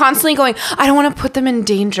 And she's constantly going, I don't want to put them in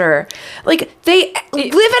danger. Like, they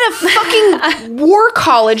live at a fucking war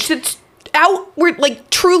college that's we're like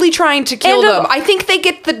truly trying to kill them. I think they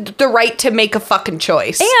get the right to make a fucking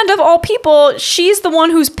choice. And of all people, she's the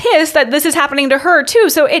one who's pissed that this is happening to her too.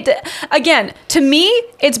 So again, to me,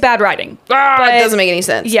 it's bad writing. It doesn't make any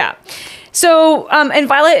sense. Yeah. So, and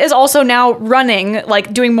Violet is also now running,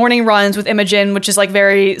 like doing morning runs with Imogen, which is like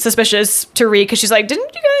very suspicious to Rhee because she's like,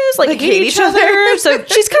 didn't you guys like hate each other? So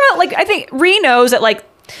she's kind of like, I think Rhee knows that like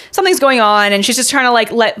something's going on and she's just trying to like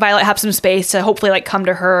let Violet have some space to hopefully like come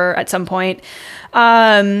to her at some point.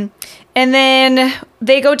 And then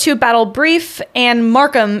they go to Battle Brief and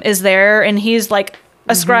Markham is there and he's like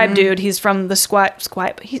a scribe dude. He's from the scribe.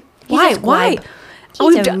 Why?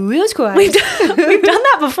 We've done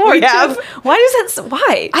that before. We have. Why does that?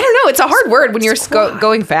 Why? I don't know. It's a hard word when you're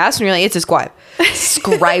going fast and you're like, it's a scribe.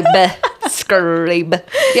 Scribe.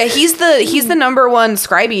 Yeah, he's the number one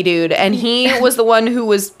scribey dude, and he was the one who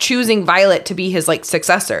was choosing Violet to be his like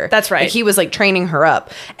successor. That's right. Like, he was like training her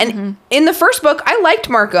up. And in the first book, I liked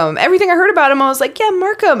Markham. Everything I heard about him, I was like, yeah,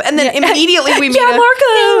 Markham. And then immediately we meet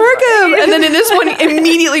Markham. And then in this one,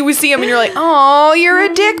 immediately we see him, and you're like, oh, you're a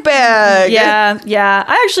dickbag. Yeah.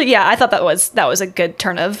 I thought that was a good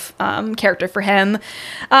turn of character for him.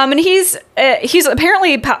 And he's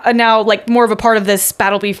apparently now like more of a part of this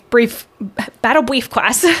Battle Brief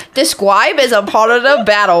class. Yes. The scribe is a part of the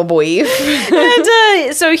battle, boy.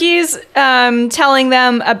 And so he's telling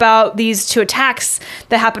them about these 2 attacks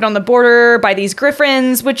that happened on the border by these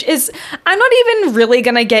griffins, which is, I'm not even really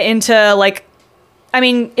going to get into, like, I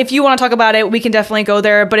mean, if you want to talk about it, we can definitely go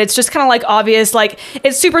there, but it's just kind of like obvious, like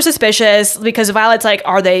it's super suspicious because Violet's like,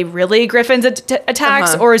 are they really griffins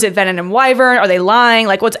attacks or is it Venom and Wyvern? Are they lying?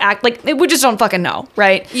 Like we just don't fucking know,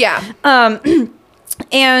 right? Yeah.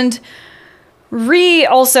 And Rhee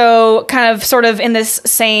also kind of sort of in this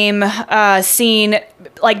same scene,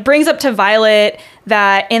 like brings up to Violet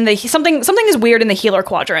that in the something is weird in the healer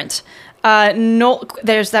quadrant.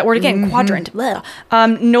 There's that word again, quadrant.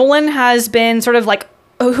 Nolan has been sort of like,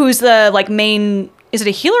 who's the like main, is it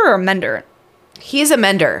a healer or a mender? He's a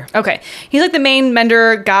mender. Okay. He's like the main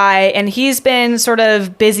mender guy, and he's been sort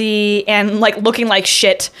of busy and like looking like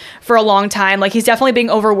shit for a long time. Like he's definitely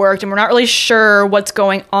being overworked and we're not really sure what's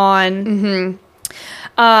going on.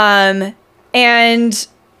 And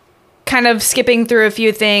kind of skipping through a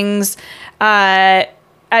few things, they're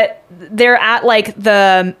at like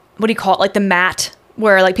the, what do you call it? Like the mat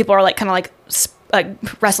where like people are like kind of like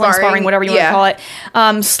wrestling, sparring, whatever you want to call it.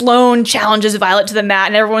 Sloane challenges Violet to the mat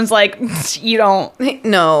and everyone's like, you don't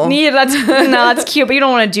that's cute, but you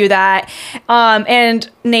don't want to do that. And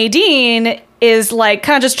Nadine is like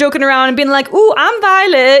kind of just joking around and being like, ooh, I'm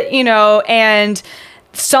Violet, you know, and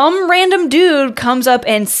some random dude comes up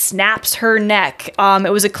and snaps her neck.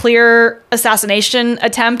 It was a clear assassination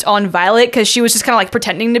attempt on Violet because she was just kind of like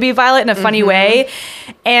pretending to be Violet in a funny way.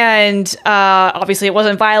 And obviously it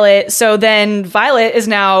wasn't Violet. So then Violet is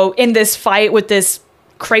now in this fight with this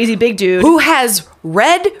crazy big dude who has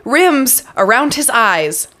red rims around his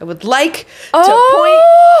eyes. I would like to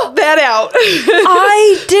point that out.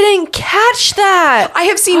 I didn't catch that. I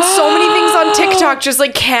have seen so many things on TikTok just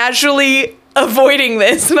like casually avoiding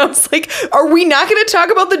this, and I was like, are we not going to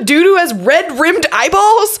talk about the dude who has red rimmed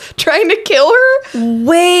eyeballs trying to kill her?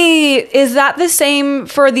 Wait, is that the same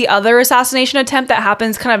for the other assassination attempt that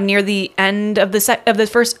happens kind of near the end of the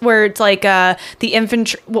first, where it's like the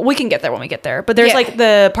infantry, well, we can get there when we get there, but there's like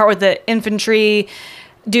the part where the infantry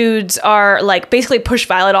dudes are like basically push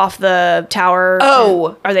Violet off the tower.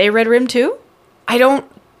 Are they red rimmed too? I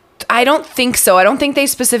don't think so. I don't think they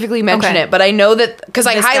specifically mention it, but I know that because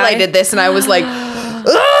I highlighted this and I was like,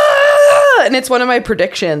 ah! And it's one of my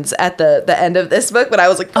predictions at the end of this book, but I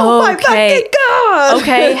was like, oh my fucking God.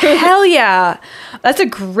 Okay. Hell yeah. That's a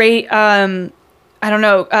great, I don't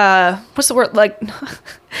know, what's the word? Like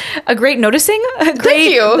a great noticing?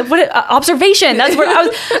 Thank you. Observation. That's what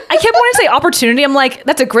I kept wanting to say opportunity. I'm like,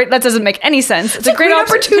 that doesn't make any sense. It's a great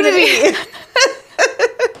opportunity.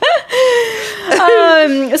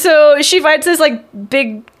 So she fights this like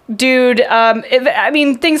big dude.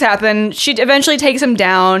 Things happen. She eventually takes him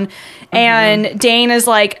down, and Dane is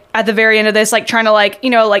like at the very end of this, like trying to like, you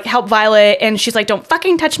know, like help Violet, and she's like, don't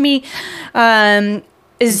fucking touch me. Xaden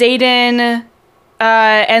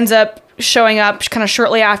ends up showing up kind of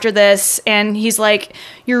shortly after this, and he's like,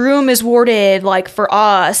 your room is warded like for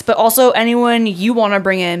us, but also anyone you want to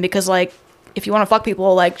bring in, because like if you want to fuck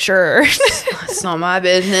people, like, sure. It's not my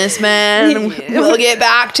business, man. We'll get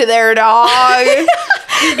back to their dog.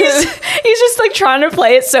 He's just like trying to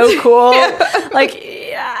play it so cool. Yeah. Like,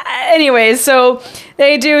 anyways, so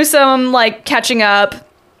they do some like catching up.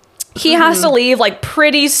 He has to leave like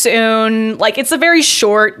pretty soon. Like, it's a very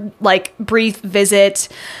short, like brief visit.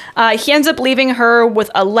 He ends up leaving her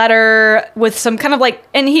with a letter with some kind of like,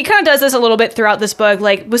 and he kind of does this a little bit throughout this book,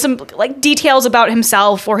 like with some like details about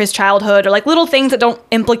himself or his childhood, or like little things that don't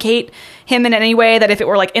implicate him in any way, that if it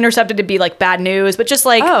were like intercepted it'd be like bad news, but just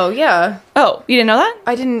like, oh yeah, oh, you didn't know that?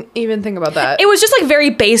 I didn't even think about that. It was just like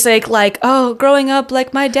very basic, like, oh, growing up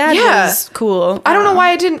like my dad was cool. I don't know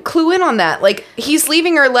why I didn't clue in on that. Like, he's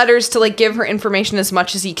leaving her letters to like give her information as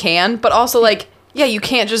much as he can, but also like, yeah, you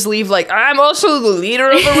can't just leave like, I'm also the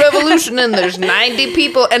leader of a revolution and there's 90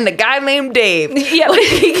 people and a guy named Dave. Yeah, like,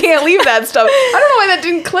 he can't leave that stuff. I don't know why that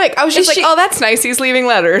didn't click. I was just oh, that's nice. He's leaving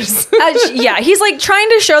letters. Yeah, he's like trying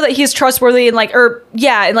to show that he's trustworthy and like,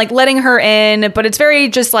 and like letting her in, but it's very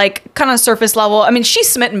just like kind of surface level. I mean, she's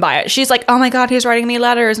smitten by it. She's like, oh my God, he's writing me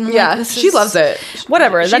letters. And yeah, like, she loves it.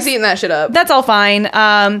 Whatever. She's eating that shit up. That's all fine.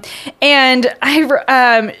 And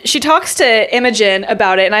she talks to Imogen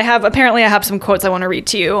about it, and I have some quotes I want to read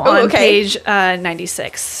to you on page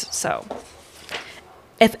 96. So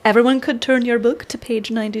if everyone could turn your book to page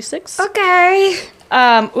 96. Okay.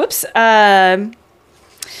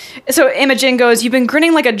 So Imogen goes, you've been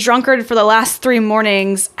grinning like a drunkard for the last 3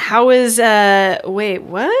 mornings. How is wait,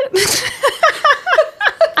 what?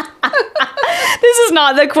 This is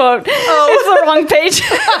not the quote. Oh. It's the wrong page.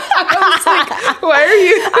 I was like, why are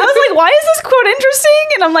you? I was like, why is this quote interesting?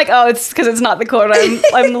 And I'm like, oh, it's because it's not the quote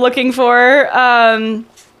I'm looking for.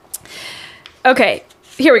 Okay.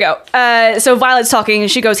 Here we go. So Violet's talking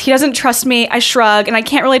and she goes, he doesn't trust me. I shrug and I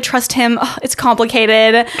can't really trust him. Oh, it's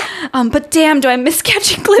complicated. But damn, do I miss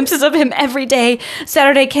catching glimpses of him every day.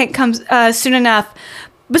 Saturday can't come soon enough.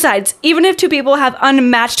 Besides, even if two people have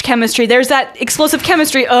unmatched chemistry, there's that explosive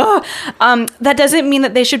chemistry. That doesn't mean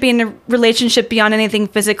that they should be in a relationship beyond anything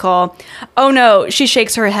physical. Oh no, she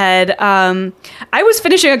shakes her head. I was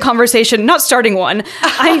finishing a conversation, not starting one.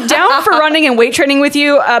 I'm down for running and weight training with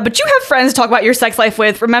you, but you have friends to talk about your sex life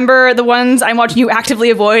with. Remember the ones I'm watching you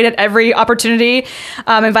actively avoid at every opportunity?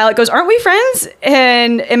 And Violet goes, aren't we friends?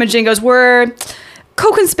 And Imogen goes, we're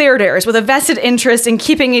co-conspirators with a vested interest in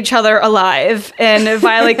keeping each other alive. And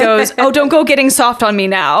Violet goes, oh, don't go getting soft on me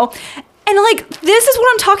now. And like, this is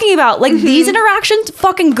what I'm talking about. Like, these interactions,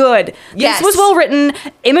 fucking good. Yes. This was well written.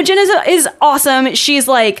 Imogen is awesome. She's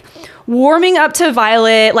like warming up to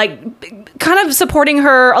Violet, like kind of supporting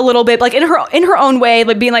her a little bit, like in her own way,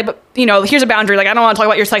 like being like, you know, here's a boundary. Like, I don't want to talk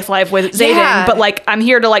about your sex life with Xaden, but like, I'm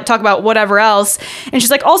here to like talk about whatever else. And she's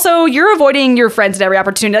like, also, you're avoiding your friends at every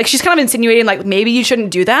opportunity. Like, she's kind of insinuating like, maybe you shouldn't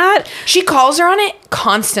do that. She calls her on it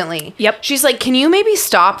constantly. Yep. She's like, can you maybe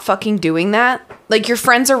stop fucking doing that? Like, your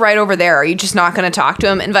friends are right over there. Are you just not going to talk to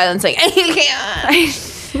them? And Violet's like, I can't.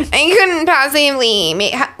 I couldn't possibly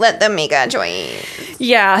let them make a choice.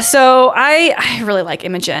 Yeah, so I really like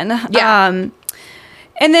Imogen. Yeah.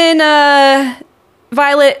 And then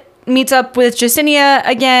Violet meets up with Jesinia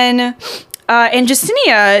again. And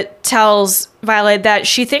Jesinia tells Violet that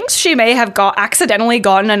she thinks she may have accidentally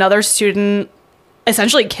gotten another student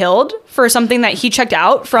essentially killed for something that he checked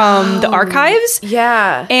out from the archives.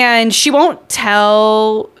 Yeah. And she won't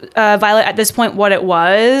tell Violet at this point what it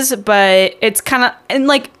was, but it's kind of, and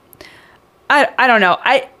like, I don't know.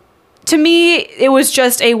 To me, it was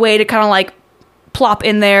just a way to kind of like plop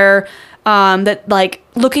in there that like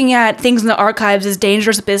looking at things in the archives is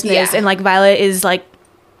dangerous business. And like Violet is like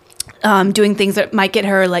doing things that might get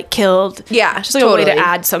her like killed. Yeah. Just like a way to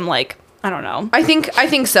add some like, I don't know. I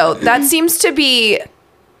think so. That seems to be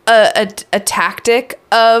a tactic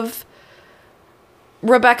of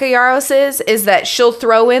Rebecca Yarros's, is that she'll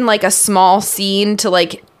throw in like a small scene to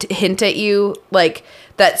like hint at you like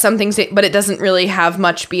that something's, but it doesn't really have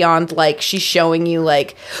much beyond like she's showing you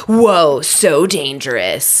like, whoa, so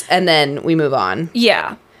dangerous, and then we move on.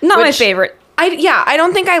 Yeah, not my favorite. I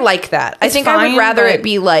don't think I like that. I think I would rather it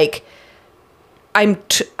be like I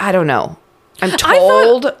don't know. I'm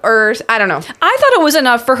told, or I don't know. I thought it was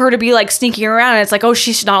enough for her to be like sneaking around. And it's like, oh,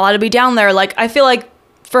 she's not allowed to be down there. Like, I feel like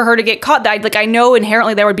for her to get caught, that like I know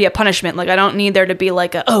inherently there would be a punishment. Like, I don't need there to be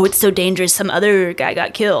like, oh, it's so dangerous, some other guy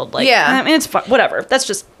got killed. Like, yeah, I mean, it's fun. Whatever.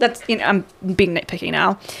 That's you know, I'm being nitpicky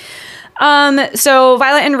now. So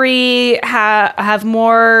Violet and Rhee have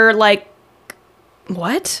more like,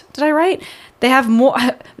 what did I write? They have more.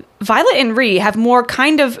 Violet and Rhee have more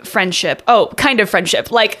kind of friendship. Oh, kind of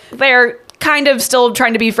friendship. Like, they're kind of still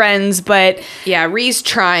trying to be friends, but yeah, Rhee's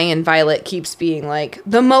trying and Violet keeps being like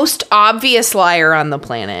the most obvious liar on the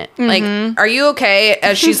planet. Like, are you okay?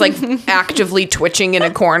 As she's like actively twitching in a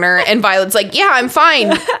corner, and Violet's like, yeah, I'm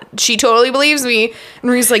fine. She totally believes me. And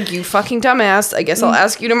Rhee's like, you fucking dumbass. I guess I'll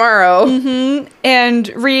ask you tomorrow. And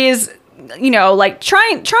Rhee's, you know, like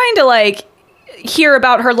trying to like hear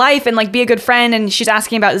about her life and like be a good friend, and she's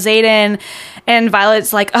asking about Xaden, and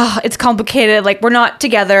Violet's like, oh, it's complicated, like we're not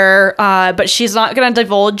together, but she's not gonna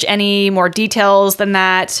divulge any more details than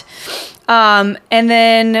that. And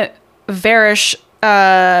then Varish,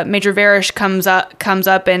 Major Varish comes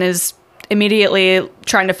up and is immediately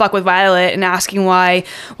trying to fuck with Violet and asking why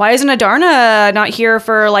isn't Adarna not here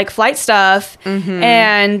for like flight stuff.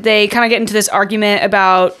 And they kind of get into this argument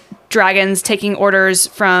about dragons taking orders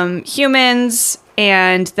from humans,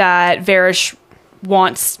 and that Varish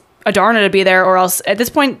wants Adarna to be there, or else at this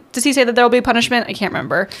point, does he say that there will be punishment? I can't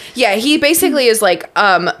remember. Yeah, he basically is like,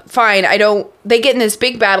 fine, they get in this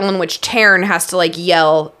big battle in which Taryn has to like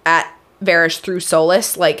yell at Varish through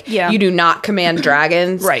Solus, like, you do not command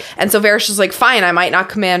dragons. Right. And so Varish is like, fine, I might not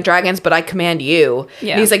command dragons, but I command you.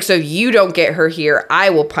 Yeah. And he's like, so you don't get her here,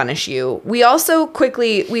 I will punish you. We also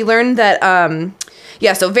we learned that,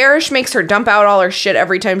 so Varish makes her dump out all her shit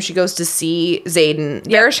every time she goes to see Xaden.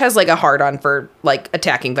 Yep. Varish has like a hard-on for like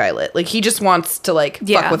attacking Violet. Like, he just wants to like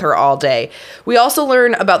fuck with her all day. We also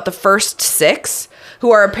learn about the first 6,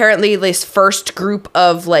 who are apparently this first group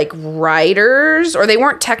of like riders, or they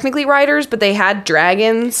weren't technically riders, but they had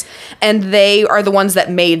dragons, and they are the ones that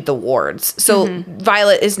made the wards. So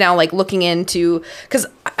Violet is now like looking into, because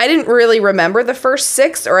I didn't really remember the first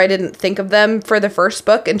 6, or I didn't think of them for the first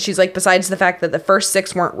book, and she's like, besides the fact that the first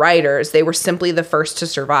 6 weren't riders, they were simply the first to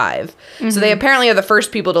survive. So they apparently are the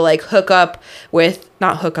first people to like hook up with,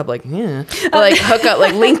 not hook up like, yeah, but like hook up,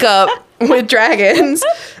 like link up with dragons.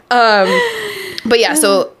 But yeah,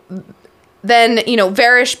 so then, you know,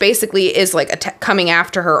 Varish basically is like coming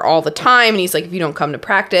after her all the time. And he's like, if you don't come to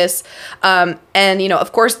practice. And, you know,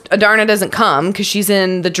 of course, Adarna doesn't come because she's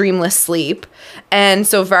in the dreamless sleep. And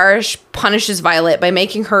so Varish punishes Violet by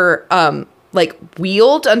making her like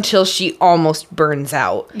wield until she almost burns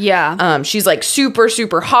out. Yeah. She's like super,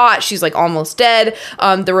 super hot. She's like almost dead.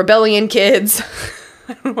 The Rebellion kids.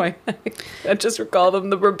 I don't know why I just recall them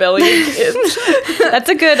the Rebellion Kids. That's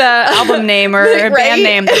a good album name or Right? band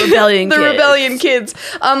name, the Rebellion The Kids. Rebellion Kids.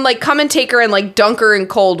 Like come and take her and like dunk her in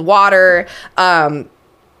cold water. And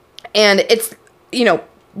it's, you know,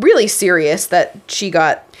 really serious that she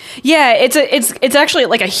got. Yeah, it's actually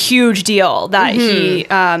like a huge deal that he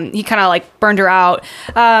kind of like burned her out,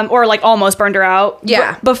 or like almost burned her out.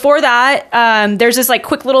 Yeah. Before that, there's this like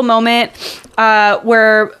quick little moment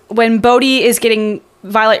where when Bodhi is getting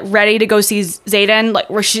Violet ready to go see Xaden, like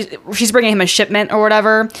where she's bringing him a shipment or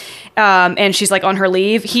whatever, and she's like on her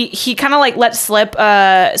leave. He kind of like let slip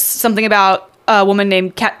something about a woman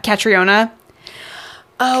named Catriona.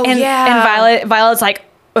 Oh, And yeah. Violet's like,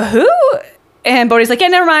 who? And Bodhi's like, yeah,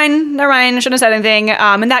 never mind. Shouldn't have said anything.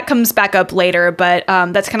 And that comes back up later, but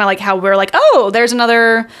that's kind of like how we're like, oh, there's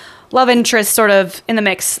another love interest sort of in the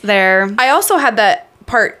mix there. I also had that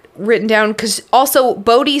part written down because also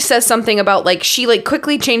Bodhi says something about like she like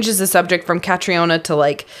quickly changes the subject from Catriona to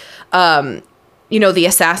like you know, the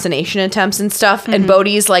assassination attempts and stuff. And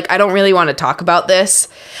Bodhi's like, I don't really want to talk about this.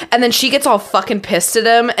 And then she gets all fucking pissed at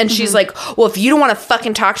him. And she's like, well, if you don't want to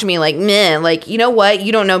fucking talk to me, like, meh, like, you know what?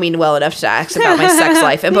 You don't know me well enough to ask about my sex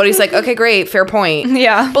life. And Bodhi's like, okay, great. Fair point.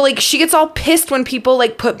 Yeah. But like, she gets all pissed when people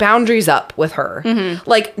like put boundaries up with her.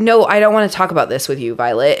 Like, no, I don't want to talk about this with you,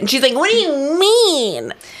 Violet. And she's like, what do you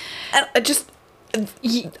mean? And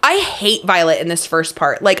I hate Violet in this first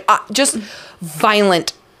part. Like, just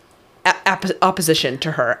violent opposition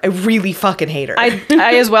to her. I really fucking hate her.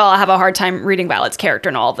 I as well have a hard time reading Violet's character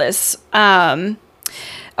in all of this.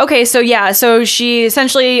 Okay, so yeah, so she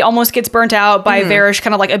essentially almost gets burnt out by Varish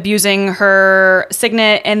kind of like abusing her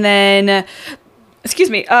signet, and then, excuse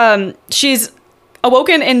me, she's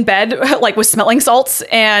awoken in bed like with smelling salts,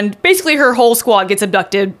 and basically her whole squad gets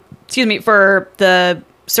abducted, for the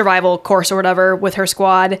survival course or whatever with her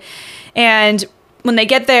squad. And when they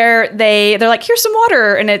get there, they're like, here's some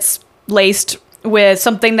water, and it's laced with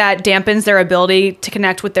something that dampens their ability to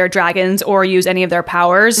connect with their dragons or use any of their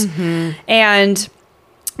powers. And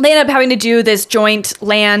they end up having to do this joint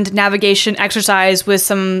land navigation exercise with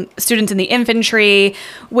some students in the infantry,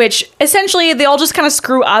 which essentially they all just kind of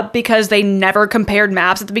screw up because they never compared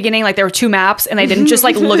maps at the beginning. Like there were 2 maps and they didn't just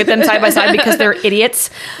like look at them side by side because they're idiots.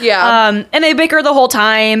 Yeah. And they bicker the whole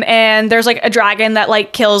time. And there's like a dragon that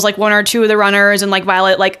like kills like 1 or 2 of the runners, and like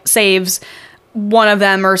Violet like saves one of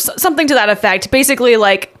them or something to that effect. Basically,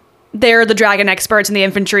 like they're the dragon experts and the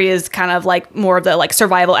infantry is kind of like more of the like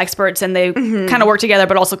survival experts, and they kind of work together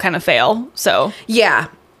but also kind of fail. So yeah,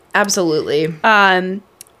 absolutely.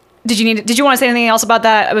 did you want to say anything else about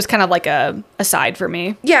that? It was kind of like a aside for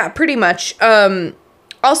me. Yeah, pretty much.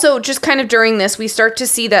 Also, just kind of during this, we start to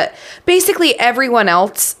see that basically everyone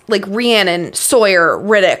else, like Rhiannon, Sawyer,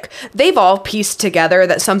 Riddick, they've all pieced together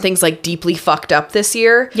that something's like deeply fucked up this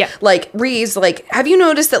year. Yeah. Like Rhee's like, have you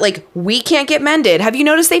noticed that like we can't get mended? Have you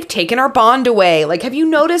noticed they've taken our bond away? Like, have you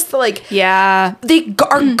noticed that like Yeah. they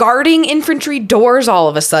are guarding infantry doors all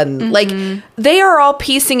of a sudden? Like they are all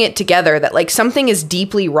piecing it together that like something is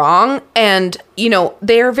deeply wrong. And, you know,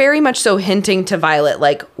 they are very much so hinting to Violet,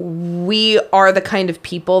 like we are the kind of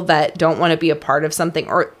people that don't want to be a part of something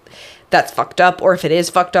or that's fucked up, or if it is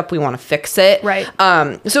fucked up, we want to fix it. Right.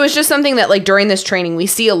 So it's just something that like during this training, we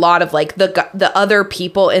see a lot of like the other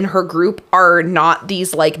people in her group are not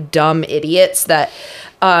these like dumb idiots that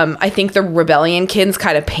I think the Rebellion kids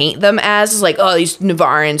kind of paint them as like, oh, these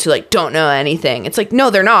Navarans who like don't know anything. It's like, no,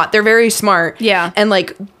 they're not. They're very smart. Yeah. And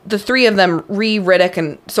like the 3 of them, Rhee, Riddick,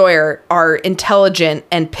 and Sawyer, are intelligent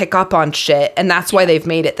and pick up on shit. And that's why they've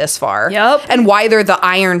made it this far. Yep. And why they're the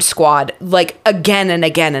Iron Squad like again and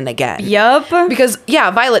again and again. Yep. Because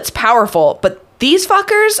yeah, Violet's powerful, but these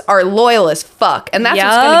fuckers are loyal as fuck. And that's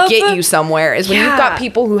what's going to get you somewhere is when you've got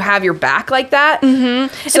people who have your back like that.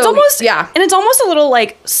 Mm-hmm. So, it's almost, and it's almost a little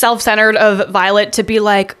like self-centered of Violet to be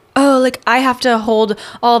like, oh, like I have to hold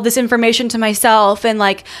all of this information to myself, and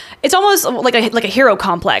like it's almost like a hero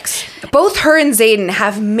complex. Both her and Xaden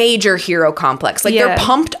have major hero complex. Like they're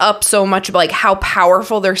pumped up so much about like how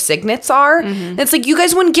powerful their signets are. And it's like you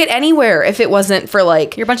guys wouldn't get anywhere if it wasn't for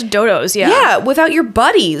like you're a bunch of dodos. Yeah, without your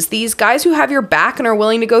buddies, these guys who have your back and are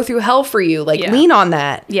willing to go through hell for you. Like lean on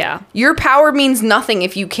that. Yeah, your power means nothing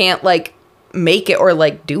if you can't like make it or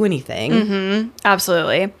like do anything.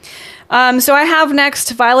 Absolutely. So I have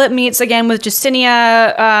next, Violet meets again with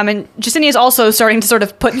Justinia, and Justinia is also starting to sort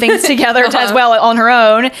of put things together as well on her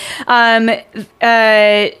own. Why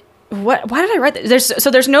did I write this?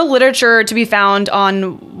 There's no literature to be found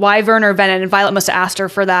on Wyvern or Venom, and Violet must have asked her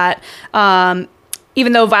for that.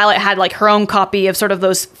 Even though Violet had like her own copy of sort of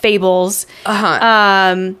those fables.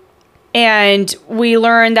 And we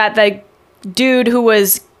learned that the dude who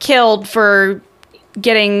was killed for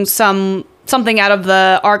getting something out of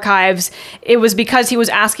the archives, it was because he was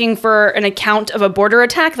asking for an account of a border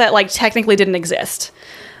attack that like technically didn't exist.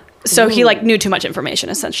 So he like knew too much information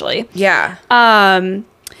essentially. Yeah. And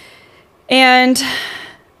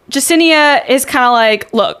Justinia is kind of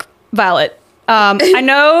like, look, Violet, I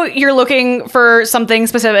know you're looking for something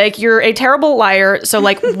specific. You're a terrible liar. So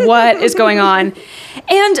like, what is going on?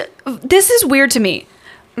 And this is weird to me.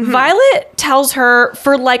 Violet tells her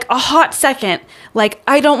for like a hot second, like,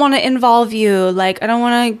 I don't want to involve you. Like, I don't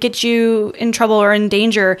want to get you in trouble or in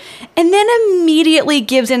danger. And then immediately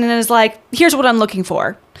gives in and is like, here's what I'm looking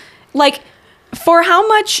for. Like, for how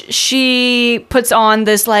much she puts on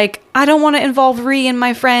this, like, I don't want to involve Rhi and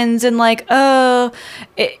my friends. And like,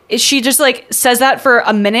 she just like says that for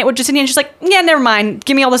a minute with Justinia. And she's like, yeah, never mind.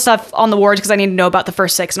 Give me all the stuff on the wards because I need to know about the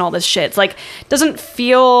first 6 and all this shit. It's like, it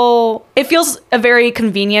feels very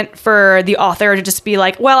convenient for the author to just be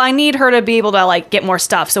like, well, I need her to be able to like get more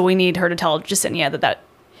stuff. So we need her to tell Justinia that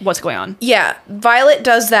what's going on. Yeah, Violet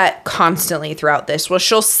does that constantly throughout this. Well,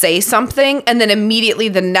 she'll say something and then immediately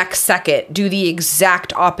the next second do the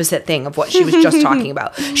exact opposite thing of what she was just talking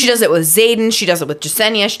about. She does it with Xaden, she does it with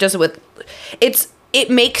Justinia, she does it with... It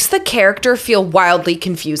makes the character feel wildly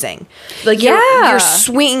confusing. Like you're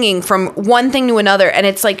swinging from one thing to another, and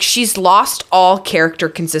it's like she's lost all character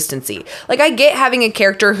consistency. Like I get having a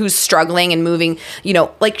character who's struggling and moving, you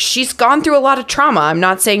know, like she's gone through a lot of trauma. I'm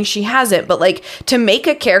not saying she hasn't, but like to make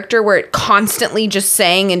a character where it constantly just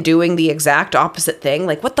saying and doing the exact opposite thing,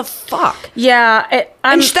 like what the fuck? Yeah,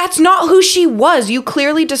 and that's not who she was. You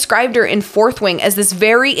clearly described her in Fourth Wing as this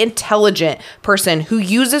very intelligent person who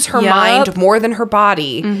uses her mind more than her body.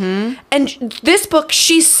 And this book,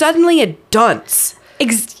 she's suddenly a dunce.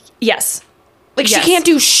 Yes. Like she can't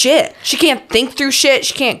do shit. She can't think through shit.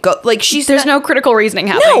 She can't go. Like there's no critical reasoning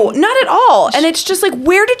happening. No, not at all. And it's just like,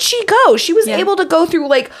 where did she go? She was able to go through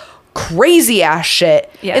like crazy ass shit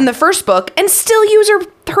in the first book and still use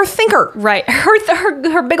her thinker. Right.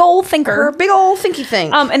 Her big old thinker. Her big old thinky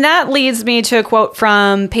thing. And that leads me to a quote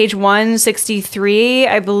from page 163.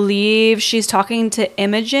 I believe she's talking to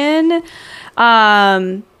Imogen.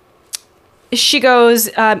 She goes,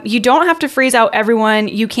 you don't have to freeze out everyone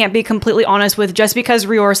you can't be completely honest with just because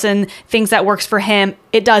Riorson thinks that works for him.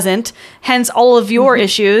 It doesn't. Hence all of your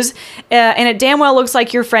issues. And it damn well looks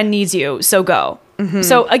like your friend needs you. So go.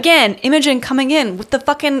 So again, Imogen coming in with the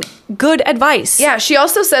fucking good advice. Yeah, she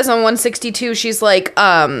also says on 162, she's like,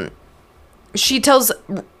 she tells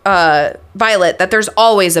Violet that there's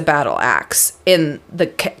always a battle axe in the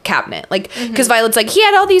cabinet. Like, because Violet's like, he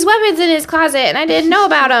had all these weapons in his closet and I didn't know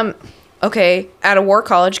about them. Okay, at a war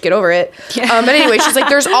college, get over it. But anyway, she's like,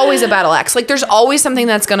 there's always a battle axe. Like, there's always something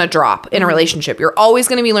that's going to drop in a relationship. You're always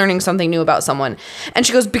going to be learning something new about someone. And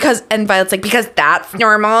she goes, and Violet's like, because that's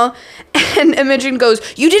normal. And Imogen goes,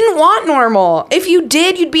 you didn't want normal. If you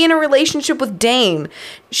did, you'd be in a relationship with Dane.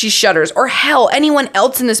 She shudders. Or hell, anyone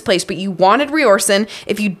else in this place. But you wanted Riorson.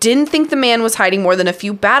 If you didn't think the man was hiding more than a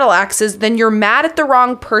few battle axes, then you're mad at the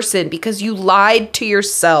wrong person because you lied to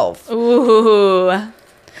yourself. Ooh.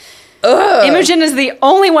 Ugh. Imogen is the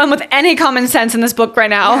only one with any common sense in this book right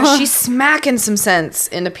now. Yeah, she's smacking some sense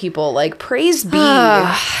into people. Like, praise be.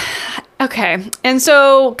 Okay. And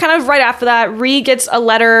so kind of right after that, Rhi gets a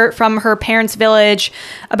letter from her parents' village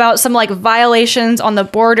about some like violations on the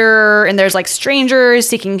border. And there's like strangers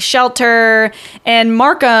seeking shelter. And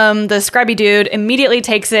Markham, the scribey dude, immediately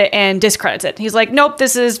takes it and discredits it. He's like, nope,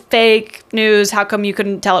 this is fake news. How come you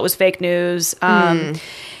couldn't tell it was fake news?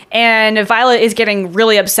 And Violet is getting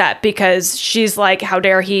really upset because she's like, how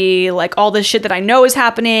dare he, like, all this shit that I know is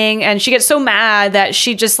happening. And she gets so mad that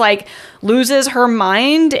she just like loses her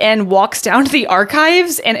mind and walks down to the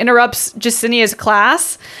archives and interrupts Jasinia's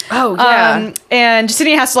class. Oh, yeah. And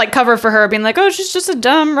Jasinia has to like cover for her, being like, oh, she's just a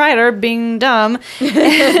dumb writer being dumb.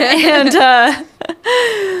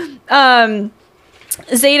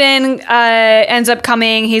 Xaden ends up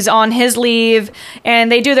coming. He's on his leave,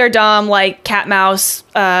 and they do their dumb like cat mouse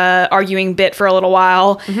arguing bit for a little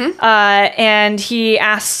while. And he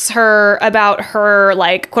asks her about her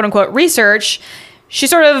like quote unquote research. She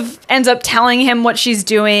sort of ends up telling him what she's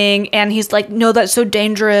doing, and he's like, no, that's so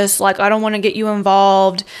dangerous. Like, I don't want to get you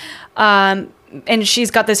involved. And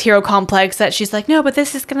she's got this hero complex that she's like, no, but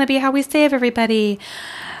this is going to be how we save everybody.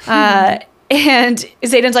 And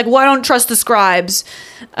Xaden's like, well, I don't trust the scribes.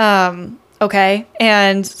 Okay.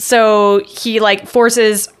 And so he like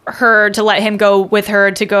forces her to let him go with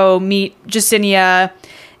her to go meet Jasinia.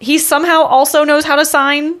 He somehow also knows how to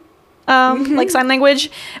sign, like sign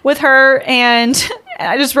language with her. And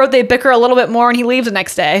I just wrote they bicker a little bit more and he leaves the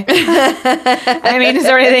next day. I mean, is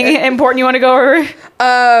there anything important you want to go over?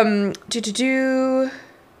 And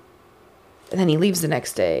then he leaves the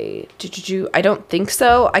next day. I don't think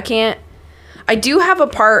so. I do have a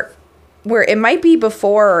part where it might be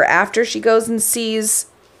before or after she goes and sees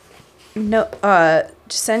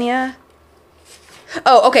Jasenia.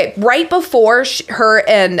 Oh, okay. Right before her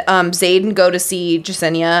and Xaden go to see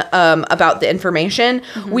Jasenia about the information,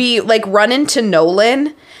 we like run into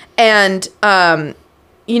Nolan, and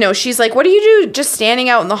you know, she's like, "What do you do just standing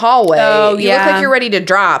out in the hallway? Oh, you look like you're ready to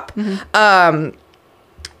drop."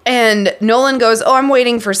 And Nolan goes, oh, I'm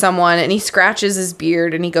waiting for someone. And he scratches his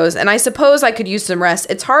beard and he goes, and I suppose I could use some rest.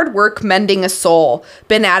 It's hard work mending a soul.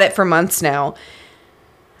 Been at it for months now.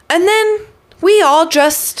 And then we all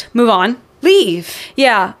just move on. Leave.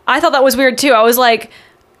 Yeah, I thought that was weird too. I was like,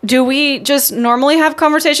 do we just normally have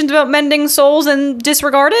conversations about mending souls and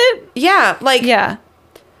disregard it? Yeah, like, yeah.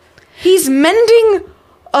 He's mending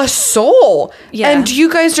a soul. Yeah. And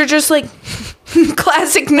you guys are just like,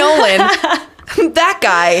 classic Nolan. That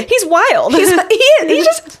guy. He's wild. He's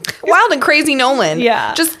just wild and crazy Nolan.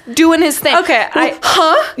 Yeah. Just doing his thing. Okay.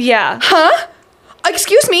 Yeah. Huh?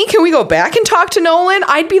 Excuse me, can we go back and talk to Nolan?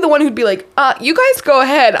 I'd be the one who'd be like, you guys go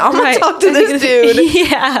ahead. I'm going to talk to this dude.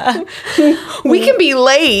 Yeah. We can be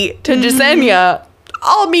late to Jasenia.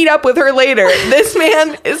 I'll meet up with her later. This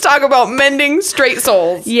man is talking about mending straight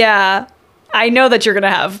souls. Yeah. I know that you're going to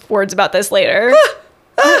have words about this later.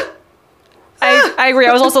 I agree.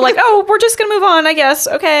 I was also like, oh, we're just going to move on, I guess.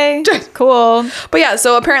 Okay, cool. But yeah,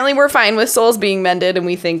 so apparently we're fine with souls being mended and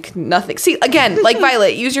we think nothing. See, again, like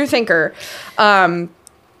Violet, use your thinker. But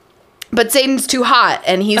Xaden's too hot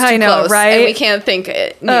and he's too close. Right? And we can't think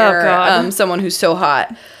near someone who's so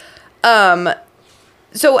hot.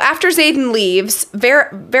 So after Xaden leaves,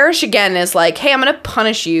 Varish again is like, hey, I'm going to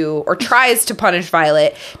punish you, or tries to punish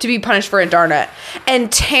Violet to be punished for Adarna.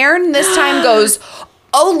 And Taryn this time goes,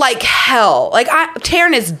 oh, like hell. Like,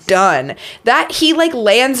 Taryn is done. That he, like,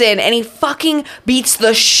 lands in and he fucking beats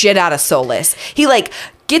the shit out of Solas. He, like,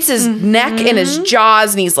 gets his neck in his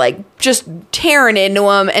jaws and he's, like, just tearing into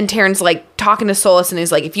him. And Taryn's, like, talking to Solas and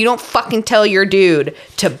he's like, if you don't fucking tell your dude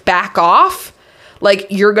to back off, like,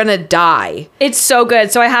 you're gonna die. It's so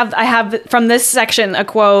good. So I have from this section a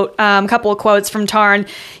quote, a couple of quotes from Tarn.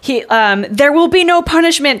 There will be no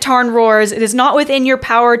punishment, Tarn roars. It is not within your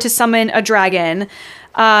power to summon a dragon.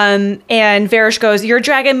 And Varish goes, your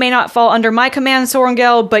dragon may not fall under my command,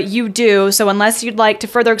 Sorengel, but you do. So unless you'd like to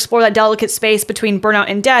further explore that delicate space between burnout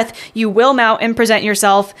and death, you will mount and present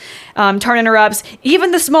yourself. Tarn interrupts,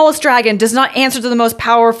 even the smallest dragon does not answer to the most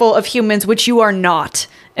powerful of humans, which you are not,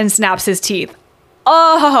 and snaps his teeth.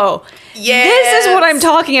 Oh, yes. This is what I'm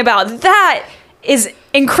talking about. That is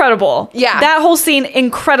incredible. Yeah. That whole scene,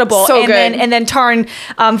 incredible. So good. And then Tarn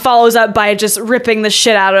follows up by just ripping the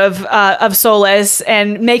shit out of Solas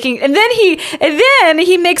and then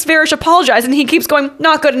he makes Varish apologize and he keeps going,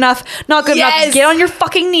 not good enough, not good enough. Get on your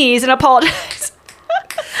fucking knees and apologize.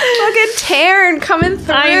 Fucking Tarn coming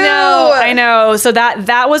through. I know. So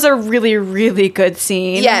that was a really, really good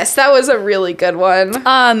scene. Yes, that was a really good one.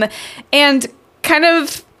 And kind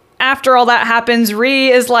of after all that happens, Rhi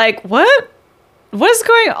is like, what is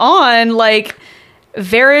going on? Like,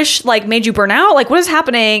 Varish, like, made you burn out? Like, what is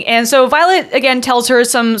happening? And so Violet, again, tells her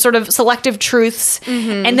some sort of selective truths.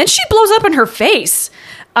 And then she blows up in her face.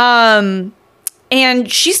 And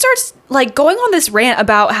she starts, like, going on this rant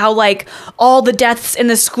about how, like, all the deaths in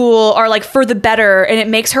the school are, like, for the better. And it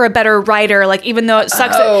makes her a better writer. Like, even though it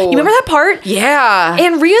sucks. You remember that part? Yeah.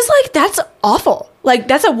 And Rhea's like, that's awful. like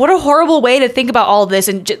what a horrible way to think about all of this.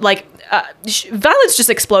 And like Violet's just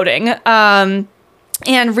exploding. And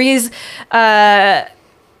Rhee's Violet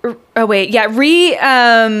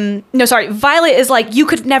is like, you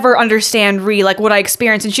could never understand Rhee, like what I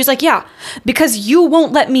experienced. And she's like, yeah, because you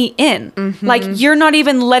won't let me in. Like, you're not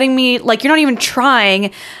even letting me, like, you're not even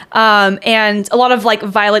trying. And a lot of like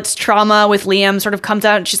Violet's trauma with Liam sort of comes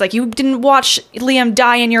out, and she's like, you didn't watch Liam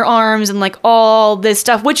die in your arms and like all this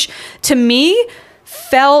stuff, which to me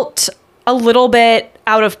felt a little bit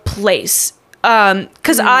out of place.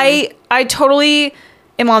 Cause I totally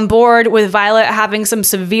am on board with Violet having some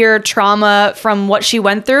severe trauma from what she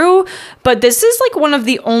went through, but this is like one of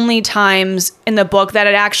the only times in the book that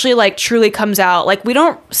it actually like truly comes out. Like, we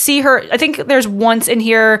don't see her. I think there's once in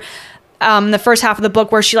here, the first half of the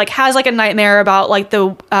book, where she like has like a nightmare about like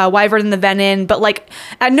the wyvern and the venom, but like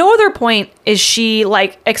at no other point is she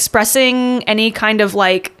like expressing any kind of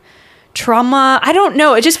like trauma. I don't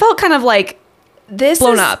know. It just felt kind of like this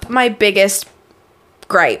blown is up. My biggest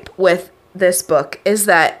gripe with this book is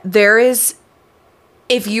that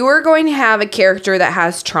if you are going to have a character that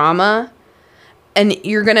has trauma, and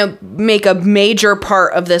you're going to make a major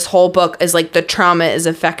part of this whole book is like the trauma is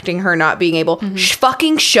affecting her not being able,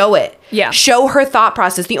 fucking show it. Yeah. Show her thought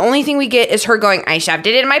process. The only thing we get is her going, I shoved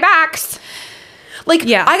it in my box. Like,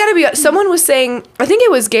 yeah. I gotta be, someone was saying, I think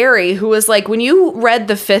it was Gary, who was like, when you read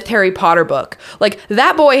the 5th Harry Potter book, like,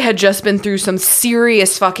 that boy had just been through some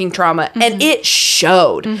serious fucking trauma, and it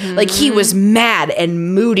showed. Like, he was mad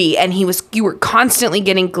and moody, and you were constantly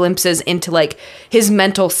getting glimpses into, like, his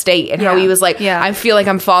mental state, and how he was like, I feel like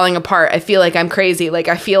I'm falling apart, I feel like I'm crazy, like,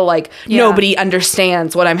 I feel like nobody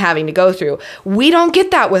understands what I'm having to go through. We don't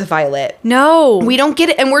get that with Violet. No. We don't get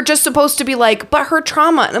it, and we're just supposed to be like, but her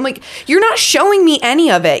trauma, and I'm like, you're not showing me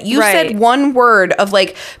any of it. You said one word of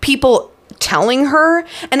like people telling her,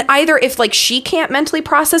 and either if like she can't mentally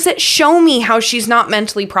process it, show me how she's not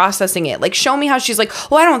mentally processing it. Like, show me how she's like,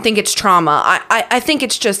 well, I don't think it's trauma. I think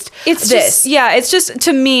it's just this. It's just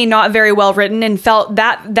to me not very well written, and felt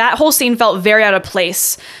that whole scene felt very out of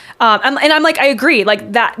place. And I'm like, I agree.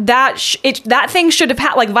 Like that thing should have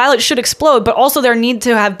had, like, Violet should explode, but also there need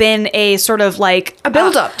to have been a sort of like a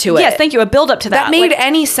build up to it. Yes, thank you. A build up to that. That made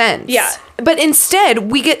any sense. Yeah. But instead,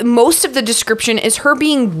 we get most of the description is her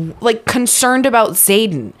being like concerned about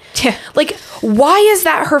Xaden. Yeah. Like, why is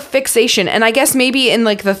that her fixation? And I guess maybe in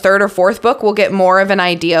like the 3rd or 4th book, we'll get more of an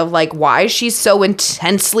idea of like why she's so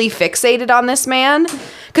intensely fixated on this man.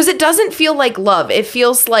 Because it doesn't feel like love. It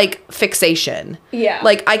feels like fixation. Yeah.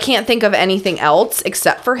 Like, I can't think of anything else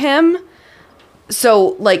except for him.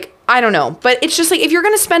 So, like, I don't know. But it's just like, if you're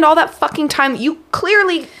going to spend all that fucking time, you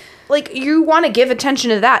clearly, like, you want to give attention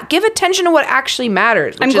to that. Give attention to what actually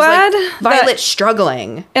matters. Which I'm glad is, like, Violet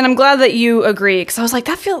struggling. And I'm glad that you agree, because I was like,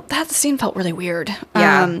 that scene felt really weird.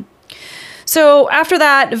 Yeah. So after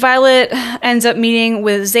that, Violet ends up meeting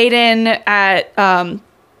with Xaden at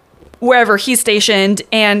wherever he's stationed,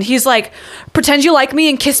 and he's like, pretend you like me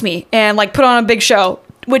and kiss me and like put on a big show.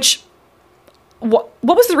 Which, what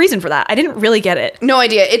was the reason for that? I didn't really get it. No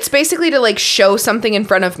idea. It's basically to like show something in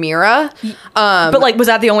front of Mira. But like, was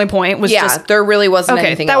that the only point? There really wasn't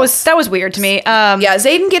anything else. That was weird to me.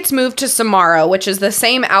 Xaden gets moved to Samara, which is the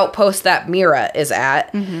same outpost that Mira is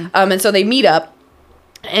at. And so they meet up,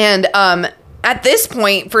 and at this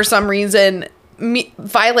point, for some reason,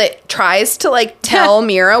 Violet tries to like tell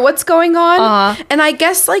Mira what's going on, and I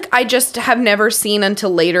guess like I just have never seen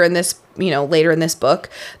until later in this book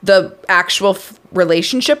the actual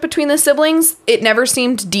relationship between the siblings. It never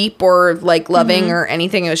seemed deep or like loving or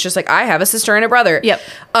anything. It was just like, I have a sister and a brother. Yep.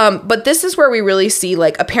 But this is where we really see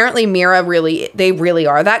like, apparently Mira they really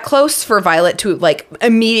are that close for Violet to like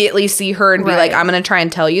immediately see her and be like, I'm gonna try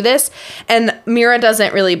and tell you this. And Mira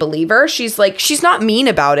doesn't really believe her. She's like, she's not mean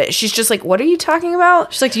about it. She's just like, what are you talking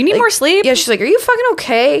about? She's like, do you need more sleep? Yeah, she's like, are you fucking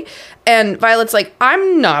okay? And Violet's like,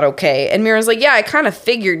 I'm not okay. And Mira's like, yeah, I kind of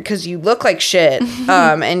figured because you look like shit.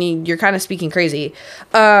 And you're kind of speaking crazy.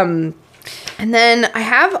 And then I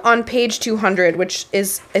have on page 200, which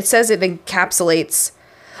is, it says it encapsulates.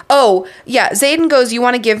 Oh, yeah. Xaden goes, you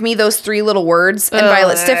want to give me those 3 little words? And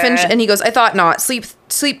Violet stiffens, and he goes, I thought not. Sleep,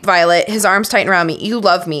 Violet. His arms tighten around me. You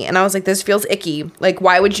love me. And I was like, this feels icky. Like,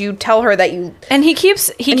 why would you tell her that you... And he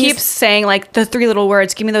keeps saying, like, the 3 little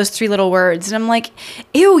words. Give me those 3 little words. And I'm like,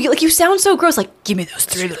 ew, you sound so gross. Like, give me those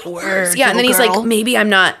 3 little words. Yeah, and then he's like, maybe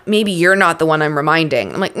you're not the one I'm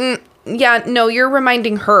reminding. I'm like, yeah, no, you're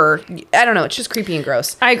reminding her. I don't know. It's just creepy and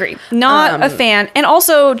gross. I agree. Not a fan. And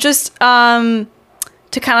also just...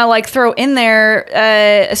 to kind of like throw in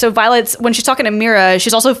there. So Violet's, when she's talking to Mira,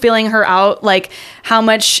 she's also feeling her out. Like, how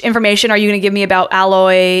much information are you going to give me about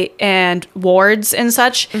Alloy and wards and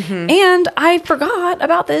such? And I forgot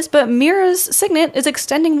about this, but Mira's signet is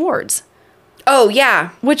extending wards. Oh, yeah.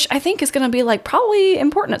 Which I think is going to be like probably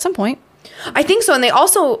important at some point. I think so. And they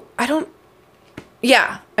also,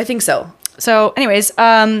 yeah, I think so. So anyways,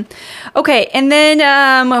 okay. And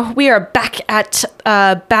then we are back at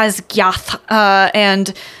Basgiath,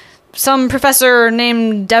 and some professor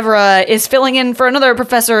named Devra is filling in for another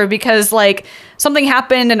professor because like something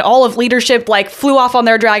happened and all of leadership like flew off on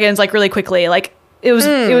their dragons like really quickly. Like it was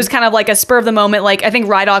kind of like a spur of the moment. Like I think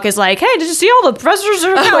Rydok is like, hey, did you see all the professors? They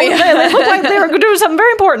look like they were going to do something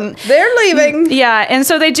very important. They're leaving. Yeah. And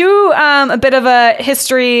so they do a bit of a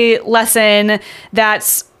history lesson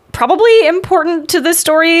that's probably important to this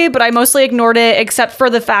story, but I mostly ignored it, except for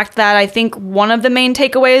the fact that I think one of the main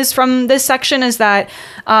takeaways from this section is that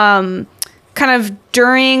kind of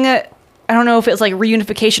during, I don't know if it was like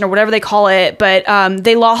reunification or whatever they call it, but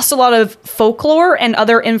they lost a lot of folklore and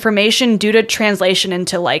other information due to translation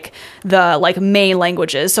into like the like May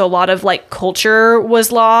languages. So a lot of like culture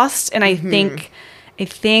was lost, and I think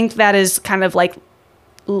that is kind of like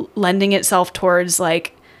lending itself towards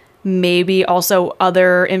like maybe also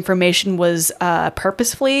other information was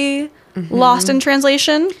purposefully lost in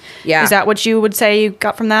translation. Yeah. Is that what you would say you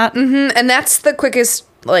got from that? And that's the quickest,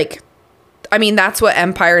 like, I mean, that's what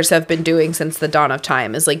empires have been doing since the dawn of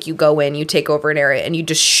time, is like you go in, you take over an area, and you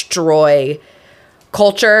destroy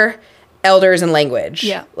culture, elders, and language.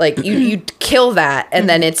 Yeah. Like you kill that, and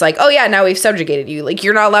then it's like, oh yeah, now we've subjugated you. Like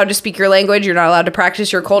you're not allowed to speak your language, you're not allowed to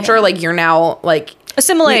practice your culture. Yeah. Like you're now like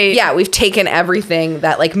assimilate. We've taken everything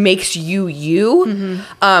that like makes you,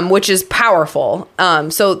 which is powerful.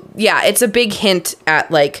 So yeah, it's a big hint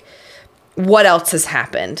at like what else has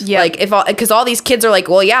happened. Yeah. Like because all these kids are like,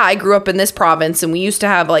 well, yeah, I grew up in this province and we used to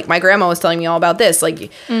have like, my grandma was telling me all about this, like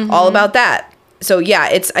all about that. So yeah,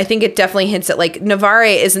 I think it definitely hints at like Navarre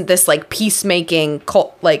isn't this like peacemaking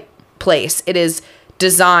cult like place. It is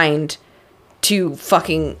designed to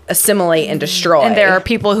fucking assimilate and destroy. And there are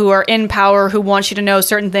people who are in power who want you to know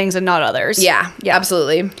certain things and not others. Yeah,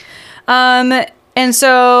 absolutely. And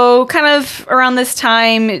so kind of around this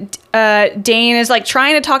time, Dane is like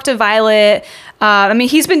trying to talk to Violet. I mean,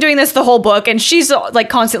 he's been doing this the whole book, and she's like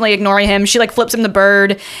constantly ignoring him. She like flips him the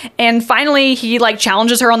bird, and finally he like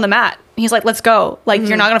challenges her on the mat. He's like, let's go. Like,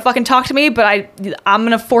 you're not going to fucking talk to me, but I'm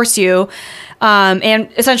going to force you.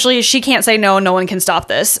 And essentially she can't say no. No one can stop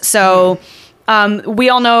this. So we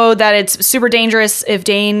all know that it's super dangerous if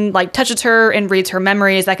Dane like touches her and reads her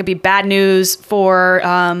memories. That could be bad news for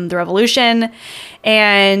the revolution.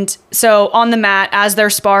 And so on the mat, as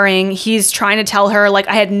they're sparring, he's trying to tell her, like,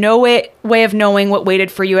 I had no way of knowing what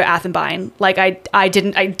waited for you at Athenbine. Like, I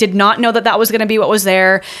did not know that was going to be what was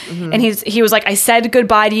there. And he was like, I said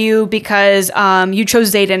goodbye to you because you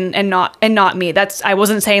chose Xaden and not me. I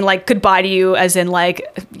wasn't saying like goodbye to you as in like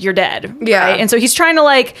you're dead. Yeah. Right? And so he's trying to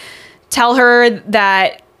like tell her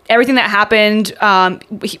that everything that happened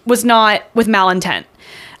was not with malintent.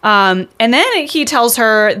 And then he tells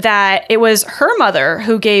her that it was her mother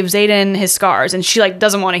who gave Xaden his scars, and she like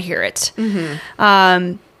doesn't want to hear it.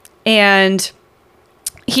 And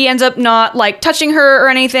he ends up not like touching her or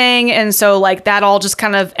anything, and so like that all just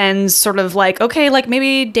kind of ends sort of like, okay, like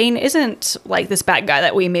maybe Dane isn't like this bad guy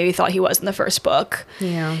that we maybe thought he was in the first book.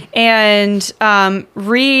 Yeah. And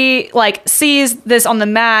like sees this on the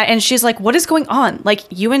mat, and she's like, what is going on? Like,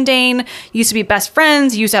 you and Dane used to be best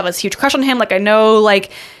friends, you used to have this huge crush on him. Like, I know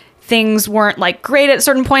like things weren't like great at a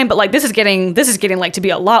certain point, but like this is getting like to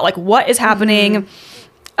be a lot. Like, what is happening?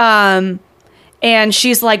 And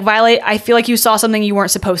she's like, Violet, I feel like you saw something you weren't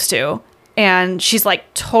supposed to. And she's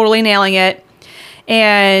like totally nailing it.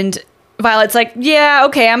 And Violet's like, yeah,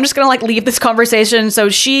 okay, I'm just gonna like leave this conversation. So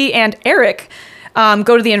she and Eric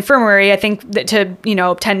go to the infirmary, I think, to, you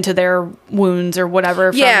know, tend to their wounds or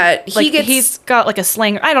whatever. Yeah, he's got like a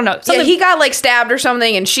sling. I don't know. Yeah, he got like stabbed or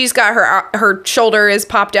something, and she's got her shoulder is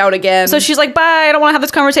popped out again. So she's like, bye, I don't want to have this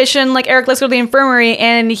conversation. Like, Eric, let's go to the infirmary.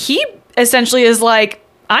 And he essentially is like,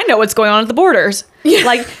 I know what's going on at the borders. Yeah.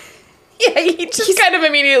 Like, yeah, he kind of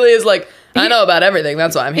immediately is like, I know about everything.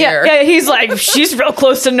 That's why I'm here. Yeah, he's like, she's real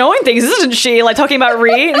close to knowing things, isn't she? Like, talking about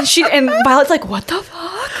Ree. And Violet's like, what the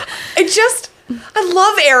fuck? I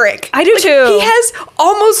love Eric. I do too. He has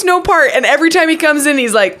almost no part, and every time he comes in,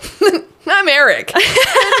 he's like, I'm Eric. And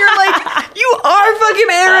you're like, you are fucking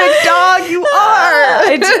Eric, dog. You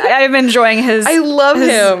are. I'm enjoying his. I love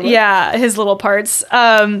him. Yeah, his little parts.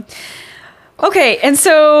 Okay, and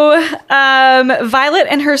so Violet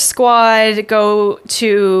and her squad go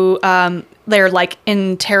to their like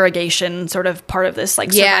interrogation sort of part of this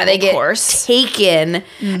like Yeah, they get course. taken.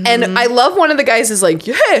 And I love one of the guys is like,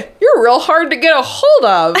 yeah, you're real hard to get a hold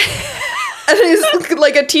of. And he's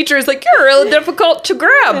like, a teacher is like, you're really difficult to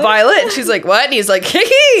grab, Violet. And she's like, what? And he's like,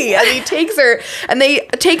 hee. And he takes her and they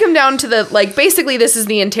take him down to the, like, basically this is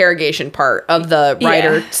the interrogation part of the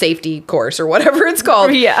rider safety course or whatever it's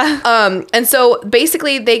called. Yeah. And so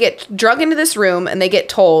basically they get drug into this room and they get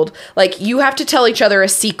told, like, you have to tell each other a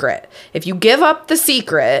secret. If you give up the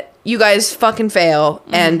secret, you guys fucking fail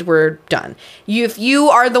and we're done. If you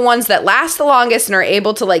are the ones that last the longest and are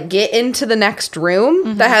able to like get into the next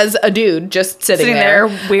room that has a dude just sitting there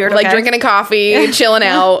weird, like drinking a coffee, chilling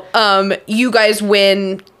out, you guys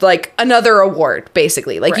win like another award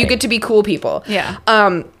basically. Like you get to be cool people. Yeah.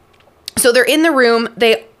 So they're in the room.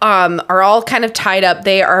 They are all kind of tied up.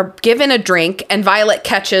 They are given a drink, and Violet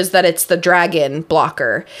catches that it's the dragon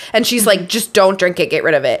blocker. And she's like, just don't drink it. Get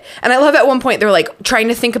rid of it. And I love at one point, they're like trying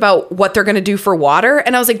to think about what they're going to do for water.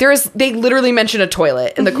 And I was like, they literally mention a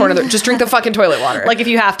toilet in the corner. Just drink the fucking toilet water. Like if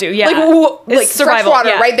you have to. Yeah. Like survival. Fresh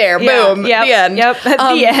water right there. Boom. Yep. The end. Yep.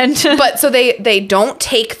 At the end. But so they don't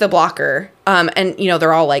take the blocker. And you know,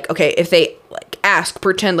 they're all like, okay, if they like ask,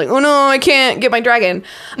 pretend like, oh no, I can't get my dragon.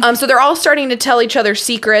 So they're all starting to tell each other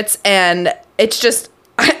secrets, and it's just,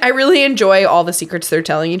 I really enjoy all the secrets they're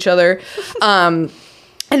telling each other. And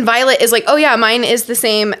Violet is like, oh yeah, mine is the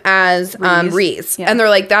same as Reese. Yeah. And they're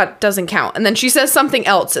like, that doesn't count. And then she says something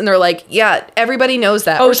else, and they're like, yeah, everybody knows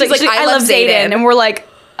that. Oh, or she's like, I love Zayden. And we're like,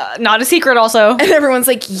 not a secret also. And everyone's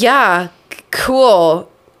like, yeah, cool.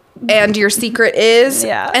 And your secret is?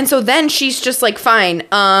 Yeah. And so then she's just like, fine.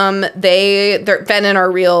 They're Venin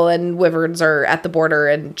are real and Wyverns are at the border.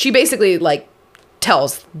 And she basically like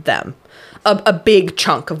tells them a big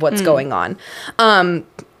chunk of what's going on. And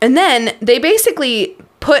then they basically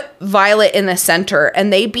put Violet in the center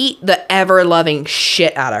and they beat the ever-loving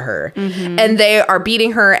shit out of her. And they are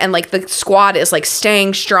beating her, and like the squad is like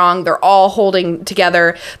staying strong. They're all holding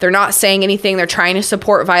together. They're not saying anything. They're trying to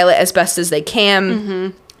support Violet as best as they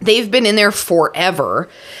can. They've been in there forever.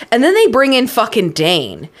 And then they bring in fucking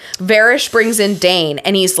Dane. Varish brings in Dane,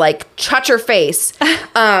 and he's like, touch her face.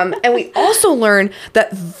 And we also learn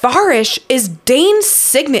that Varish is Dane's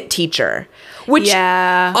signet teacher. Which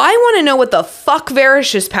I want to know what the fuck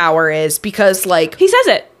Varish's power is, because like... He says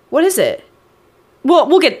it. What is it? Well,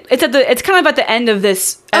 we'll get... It's kind of at the end of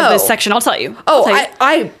this section. I'll tell you.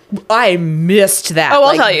 I missed that.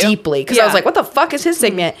 I'll tell you. Deeply, because I was like, what the fuck is his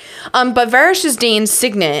signet? But Varish is Dane's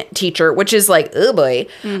signet teacher, which is like, oh boy.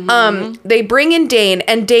 They bring in Dane,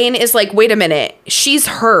 and Dane is like, wait a minute, she's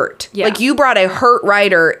hurt. Like, you brought a hurt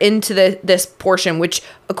rider into this portion, which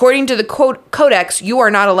according to the codex, you are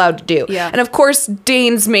not allowed to do. And of course,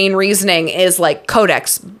 Dane's main reasoning is like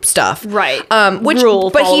codex stuff. Right. Which Rule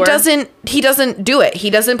but follower. he doesn't do it. He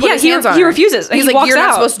doesn't put his hands on her. He refuses. He's He like, walks you're not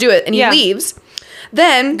out. supposed to do it. And he leaves.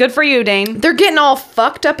 Then Good for you, Dane. they're getting all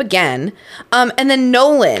fucked up again. And then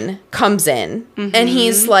Nolan comes in and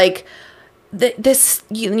he's like, this,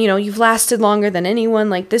 you know, you've lasted longer than anyone.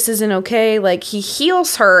 Like, this isn't okay. Like, he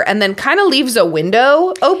heals her and then kind of leaves a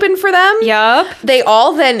window open for them. Yup. They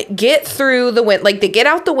all then get through the window. Like, they get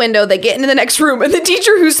out the window, they get into the next room, and the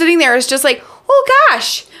teacher who's sitting there is just like, oh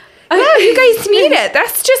gosh. Yeah, you guys made it.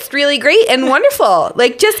 That's just really great and wonderful.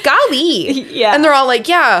 Like, just golly. Yeah. And they're all like,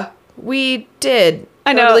 yeah, we did.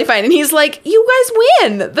 I know. Totally fine. And he's like, you guys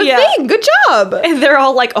win the thing. Good job. And they're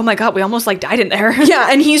all like, oh my God, we almost like died in there. Yeah.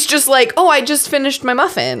 And he's just like, oh, I just finished my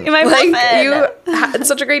muffin. Muffin. You had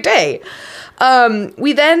such a great day.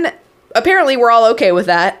 We then, apparently we're all okay with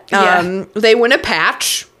that. They win a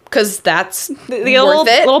patch, because that's the worth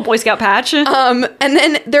it. little Boy Scout patch. And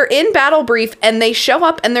then they're in battle brief, and they show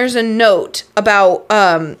up, and there's a note about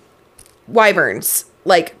wyverns.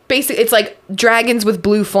 Like, basically, it's like dragons with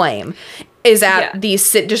blue flame is at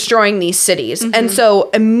destroying these cities. And so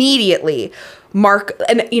immediately Mark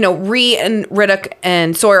and, you know, Ree and Riddick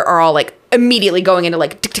and Sawyer are all like immediately going into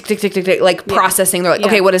like tick, tick, tick, tick, tick, tick, like processing. They're like,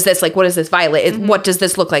 okay, what is this? Like, what is this, Violet? What does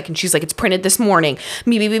this look like? And she's like, it's printed this morning.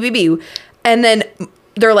 And then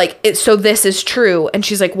they're like, so this is true. And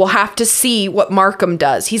she's like, we'll have to see what Markham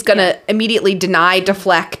does. He's going to immediately deny,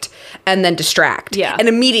 deflect, and then distract. And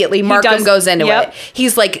immediately Markham goes into it.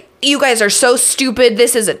 He's like, you guys are so stupid.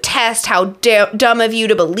 This is a test. How dumb of you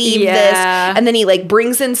to believe this. And then he like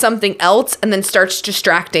brings in something else and then starts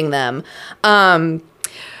distracting them. And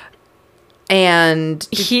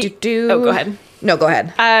go ahead. No, go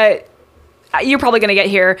ahead. You're probably going to get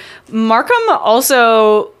here. Markham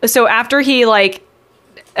also, so after he like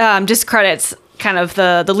discredits kind of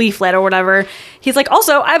the leaflet or whatever, he's like,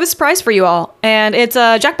 also, I have a surprise for you all. And it's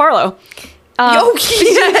Jack Barlow.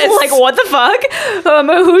 Yes. Like, what the fuck?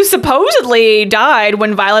 Who supposedly died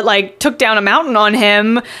when Violet, like, took down a mountain on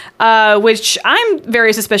him, which I'm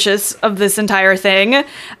very suspicious of this entire thing.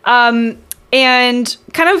 And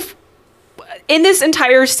kind of in this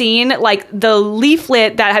entire scene, like, the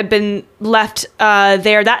leaflet that had been left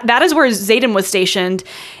there, that is where Xaden was stationed.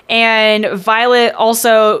 And Violet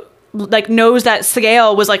also, like, knows that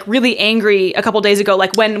Sgaeyl was, like, really angry a couple days ago,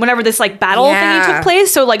 like, whenever this, like, battle thingy took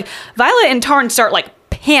place. So, like, Violet and Tarn start, like,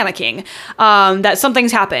 panicking that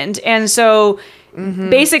something's happened. And so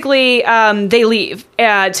basically they leave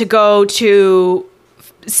to go to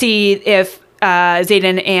see if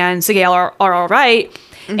Xaden and Sgaeyl are all right.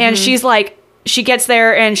 And she's like, she gets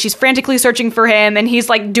there and she's frantically searching for him, and he's,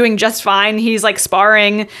 like, doing just fine. He's, like,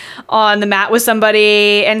 sparring on the mat with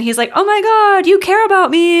somebody, and he's like, oh my God, you care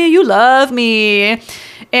about me, you love me.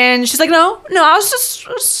 And she's like, no, I was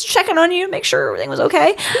just checking on you, make sure everything was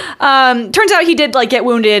okay. Turns out he did, like, get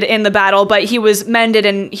wounded in the battle, but he was mended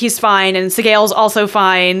and he's fine, and Sgaeyl's also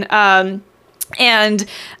fine. And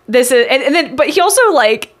this is, and then, but he also,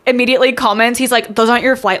 like, immediately comments, he's like, those aren't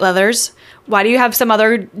your flight leathers. Why do you have some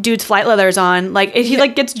other dude's flight leathers on? Like, he,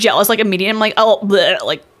 like, gets jealous, like, immediately. I'm like, oh, bleh,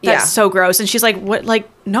 like, that's so gross. And she's like, what? Like,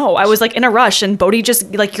 no, I was, like, in a rush, and Bodhi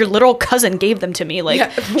just, like, your little cousin gave them to me.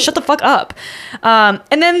 Like, shut the fuck up. And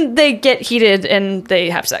then they get heated and they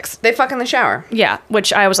have sex. They fuck in the shower. Yeah,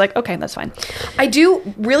 which I was like, okay, that's fine. I do,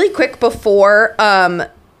 really quick before,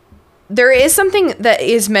 there is something that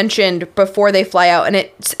is mentioned before they fly out, and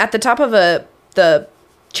it's at the top of the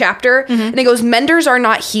chapter, and it goes, menders are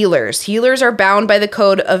not healers. Healers are bound by the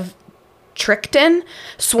code of Trickton,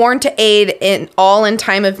 sworn to aid in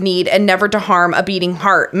time of need and never to harm a beating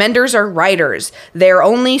heart. Menders are riders. They are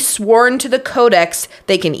only sworn to the codex.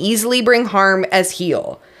 They can easily bring harm as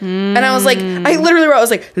heal. And I was like, I literally wrote, I was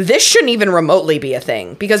like, this shouldn't even remotely be a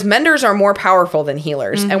thing, because menders are more powerful than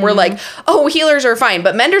healers. And we're like, oh, healers are fine,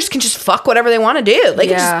 but menders can just fuck whatever they want to do. They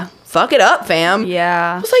can just fuck it up, fam.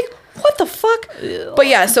 Yeah. I was like, what the fuck? Ew. But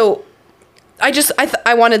yeah, so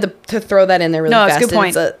I wanted to throw that in there really fast. It's a good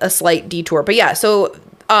point. It's a slight detour. But yeah, so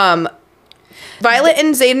Violet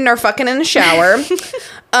and Xaden are fucking in the shower.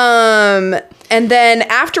 And then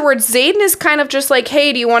afterwards, Xaden is kind of just like,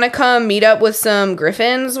 hey, do you want to come meet up with some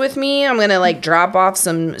griffins with me? I'm going to, like, drop off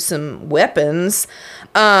some weapons.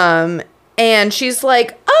 And she's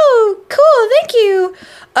like, oh, cool, thank you.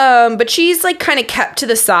 But she's, like, kind of kept to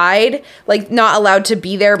the side, like, not allowed to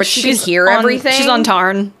be there, but she can hear everything. She's on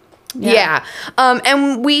Tarn. Yeah.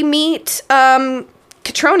 And we meet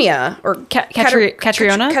Catronia, or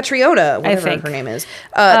Catriona? Catriona, whatever her name is.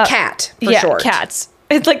 Cat, for short. Cats.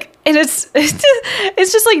 It's like, and it's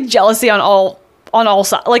just like jealousy on all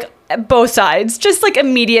sides, like both sides, just like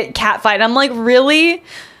immediate cat fight. And I'm like, really?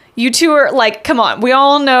 You two are like, come on. We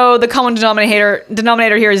all know the common denominator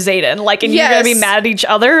here is Xaden. Like, and you're gonna be mad at each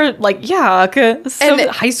other. Like, yeah,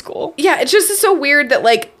 so high school. Yeah, it's just so weird that,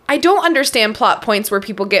 like, I don't understand plot points where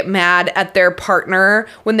people get mad at their partner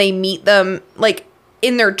when they meet them, like,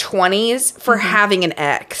 in their 20s for having an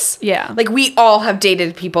ex. Yeah. Like, we all have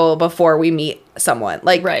dated people before we meet someone.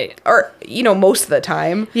 Like, right. Or, you know, most of the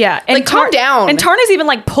time. Yeah. And like, calm down. And Tarn is even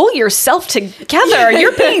like, pull yourself together.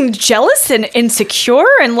 You're being jealous and insecure,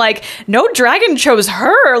 and, like, no dragon chose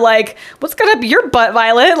her. Like, what's got up your butt,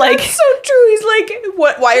 Violet? Like, that's so true. He's like,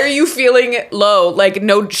 what? Why are you feeling low? Like,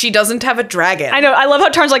 no, she doesn't have a dragon. I know. I love how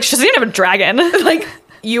Tarn's like, she doesn't even have a dragon. Like,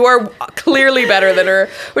 you are clearly better than her,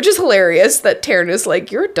 which is hilarious that Taryn is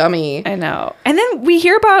like, you're a dummy. I know. And then we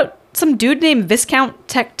hear about some dude named Viscount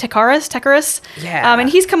Tekaris. Yeah. And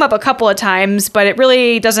he's come up a couple of times, but it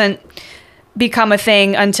really doesn't become a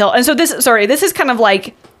thing until... And so this is kind of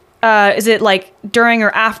like, is it like during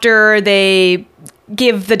or after they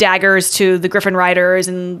give the daggers to the Griffin Riders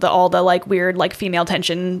and all the like weird like female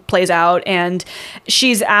tension plays out, and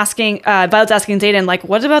she's asking Violet's asking Xaden, like,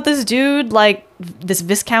 what about this dude, like this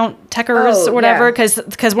Viscount Tekaris or whatever, because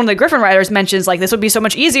one of the Griffin Riders mentions like this would be so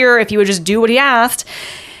much easier if you would just do what he asked.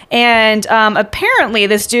 And apparently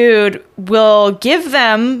this dude will give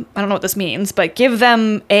them, I don't know what this means, but give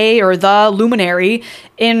them the luminary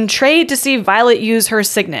in trade to see Violet use her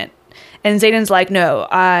signet. And Xaden's like, no,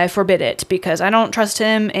 I forbid it because I don't trust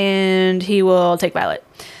him and he will take Violet.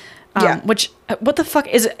 Which, what the fuck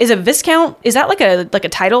is a Viscount? Is that like a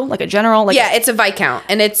title, like a general? Like, yeah, it's a Viscount,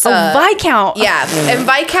 and it's a Viscount. Yeah, and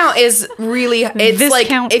Viscount is really, it's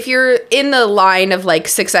Viscount. Like if you're in the line of like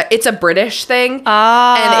it's a British thing,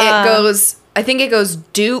 and it goes, I think it goes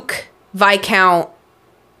Duke, Viscount,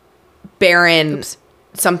 Baron,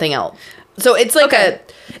 something else. So it's like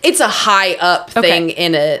it's a high up thing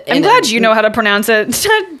in a. I'm glad you know how to pronounce it.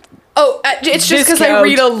 Oh, it's just because I Viscount.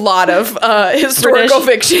 read a lot of historical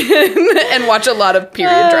fiction and watch a lot of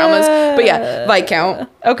period dramas. But yeah, Viscount.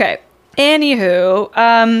 Okay.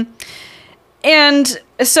 Anywho, and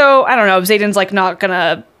so I don't know. Xaden's like not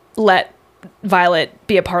gonna let Violet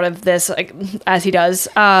be a part of this, like as he does.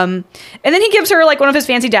 And then he gives her like one of his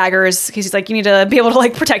fancy daggers because he's like, you need to be able to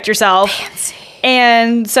like protect yourself. Fancy.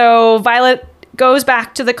 And so Violet goes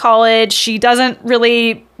back to the college. She doesn't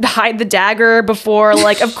really hide the dagger before,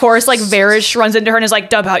 like, of course, like Varish runs into her and is like,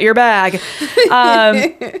 dump out your bag.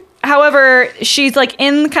 However, she's like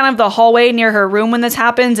in kind of the hallway near her room when this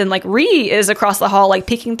happens, and like Ree is across the hall, like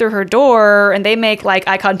peeking through her door, and they make like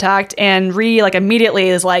eye contact, and Ree like immediately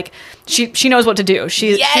is like, she knows what to do.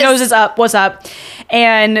 She knows what's up,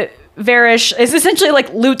 and Varish is essentially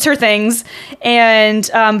like loots her things, and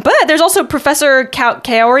but there's also Professor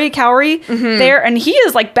Kaori there, and he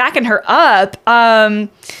is like backing her up.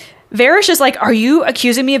 Varish is like, are you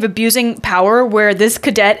accusing me of abusing power where this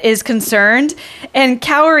cadet is concerned? And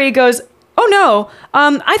Kaori goes, oh no,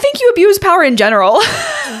 I think you abuse power in general.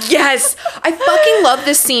 Yes, I fucking love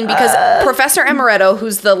this scene because Professor Amaretto,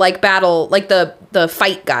 who's the like battle, like the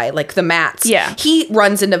fight guy, like the mats. Yeah. He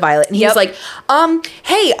runs into Violet and he's like,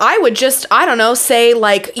 hey, I would just, I don't know, say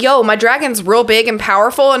like, yo, my dragon's real big and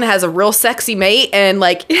powerful and has a real sexy mate and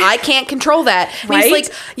like, I can't control that. And Right? he's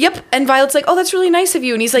like, yep. And Violet's like, oh, that's really nice of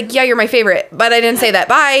you. And he's like, yeah, you're my favorite, but I didn't say that.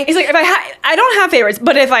 Bye. He's like, if I don't have favorites,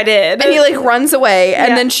 but if I did. And he like runs away and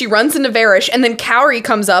Yeah. then she runs into Varish and then Kaori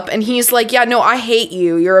comes up and he's like, yeah, no, I hate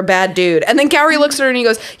you. You're a bad dude. And then Kaori looks at her and he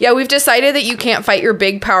goes, yeah, we've decided that you can't fight your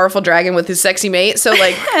big, powerful dragon with his sexy mate. So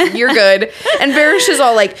like, you're good. And Varish is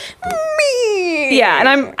all like, me. Yeah, and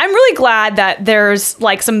I'm really glad that there's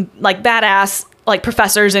like some like badass like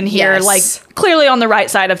professors in here, Yes. like clearly on the right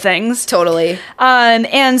side of things. Totally.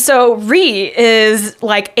 And so Ree is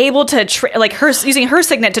like able to using her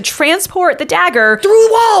signet to transport the dagger Through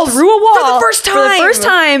a wall. for the first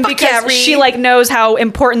time Fuck because yeah, Ree. she like knows how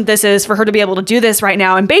important this is for her to be able to do this right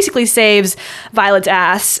now, and basically saves Violet's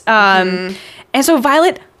ass. And so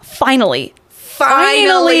Violet finally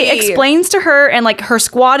explains to her, and like her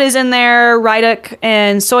squad is in there, Ryduk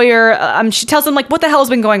and Sawyer. She tells them like what the hell's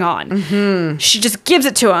been going on. She just gives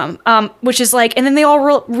it to him, which is like, and then they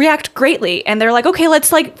all react greatly, and they're like, okay,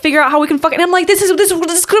 let's like figure out how we can fuck it. And I'm like, this could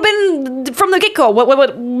have been from the get go. What blah,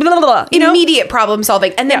 blah, blah, you know? Immediate problem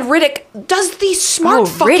solving. And then Riddick does the smart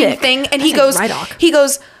fucking Riddick. thing, and I he said goes,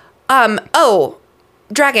 Rydok. oh,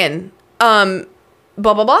 dragon,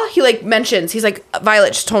 blah blah blah. He like mentions, he's like,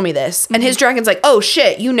 Violet just told me this, and his dragon's like, oh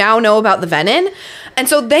shit, you now know about the venin. And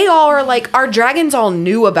so they all are like, our dragons all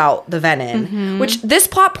knew about the venin, which this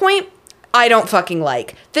plot point I don't fucking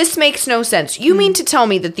like. This makes no sense. You mean to tell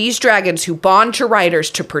me that these dragons who bond to riders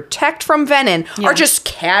to protect from venin are just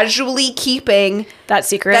casually keeping that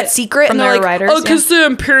secret from from their their like, riders? oh, because the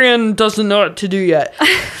Empyrean doesn't know what to do yet.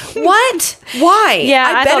 What? Why? Yeah,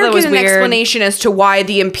 I thought better that was get an weird. explanation as to why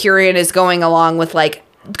the Empyrean is going along with like,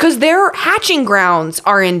 because their hatching grounds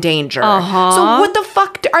are in danger. So what the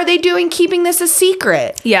fuck are they doing keeping this a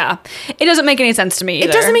secret? Yeah, it doesn't make any sense to me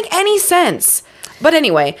either. It doesn't make any sense. But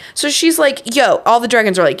anyway, so she's like, yo, all the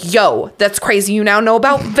dragons are like, yo, that's crazy. You now know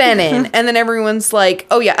about venin. And then everyone's like,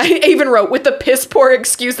 oh yeah, I even wrote with the piss poor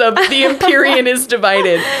excuse of the Empyrean is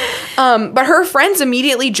divided. But her friends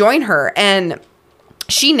immediately join her. And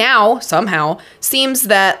she now somehow seems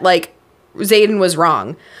that like Xaden was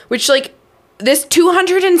wrong, which like this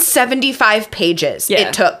 275 pages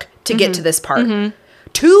it took to get to this part.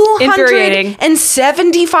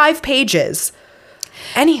 275 pages.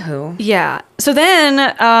 Anywho. Yeah. So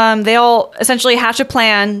then they all essentially hatch a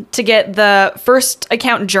plan to get the first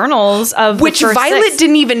account journals of which the first Violet six.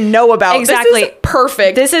 didn't even know about. Exactly. This is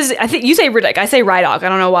perfect. This is, I think you say Riddick, I say Rydok. I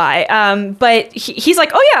don't know why. But he's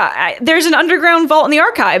like, oh yeah, there's an underground vault in the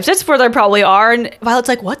archives. That's where they probably are. And Violet's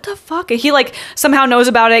like, what the fuck? And he like somehow knows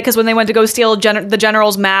about it because when they went to go steal the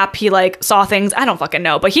general's map, he like saw things. I don't fucking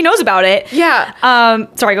know, but he knows about it. Yeah.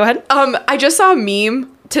 Sorry, go ahead. I just saw a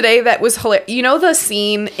meme today that was hilarious. You know the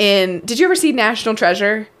scene did you ever see National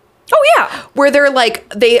Treasure? Oh yeah. Where they're like,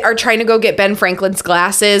 they are trying to go get Ben Franklin's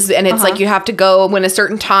glasses, and it's like you have to go when a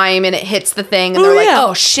certain time and it hits the thing, and they're like,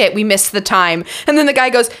 oh shit, we missed the time. And then the guy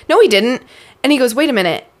goes, no, he didn't. And he goes, wait a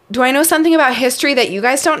minute, do I know something about history that you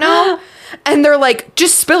guys don't know? And they're like,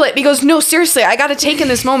 just spill it. And he goes, no, seriously, I got to take in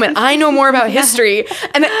this moment. I know more about history.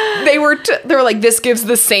 And they were like, this gives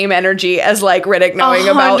the same energy as like Riddick knowing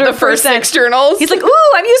about the first 6 journals. He's like,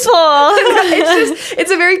 ooh, I'm useful. It's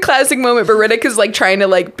a very classic moment, but Riddick is like trying to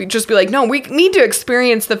like be like, no, we need to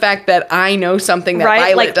experience the fact that I know something that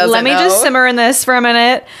Violet like, doesn't know. let me just simmer in this for a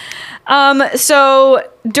minute. So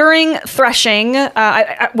during threshing,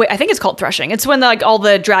 I think it's called threshing. It's when all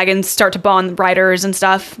the dragons start to bond riders and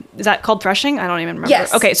stuff. Is that called threshing? I don't even remember.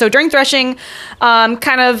 Yes. Okay, so during threshing,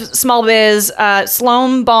 kind of small biz,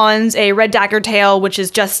 Sloane bonds a red dagger tail, which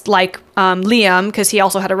is just like Liam, because he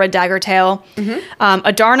also had a red dagger tail.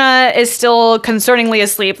 Adarna is still concerningly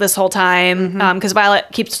asleep this whole time, because Violet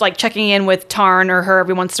keeps like checking in with Tarn or her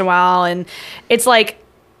every once in a while, and it's like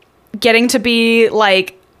getting to be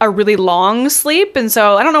like a really long sleep, and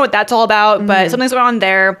so I don't know what that's all about, but something's going on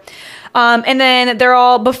there. And then they're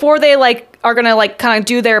all, before they like are gonna like kind of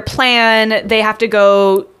do their plan, they have to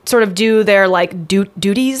go sort of do their like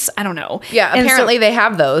duties. I don't know. Yeah, And apparently they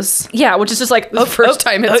have those. Yeah, which is just like The first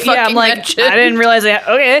time it's yeah, I'm fucking like, mentioned. I didn't realize that.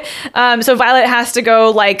 Okay. So Violet has to go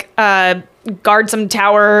like guard some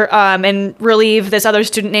tower and relieve this other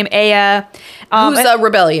student named Aya. Who's a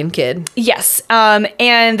rebellion kid. Yes.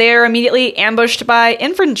 And they're immediately ambushed by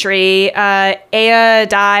infantry. Aya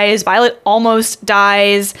dies. Violet almost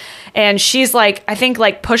dies. And she's like, I think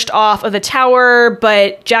like pushed off of the tower,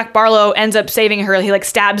 but Jack Barlow ends up saving her. He like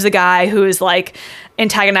stabs the guy who is like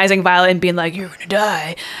antagonizing Violet and being like, you're gonna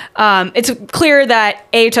die. It's clear that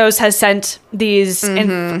Aetos has sent these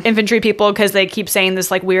infantry people because they keep saying this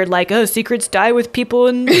like weird like, oh, secrets die with people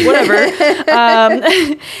and whatever.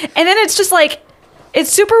 And then it's just like, it's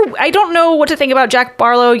super, I don't know what to think about Jack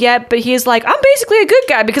Barlow yet, but he's like, I'm basically a good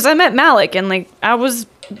guy because I met Malik and like I was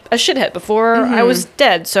a shithead before I was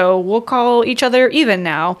dead, so we'll call each other even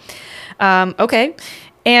now. Okay.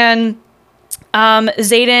 And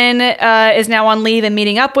Xaden is now on leave and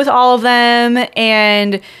meeting up with all of them,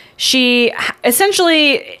 and she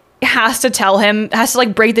essentially has to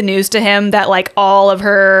like break the news to him that like all of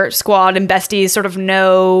her squad and besties sort of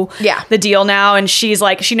know the deal now, and she's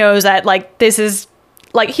like, she knows that like this is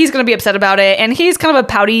like, he's gonna be upset about it, and he's kind of a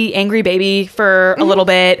pouty, angry baby for a little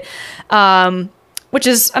bit, which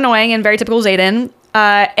is annoying and very typical Xaden.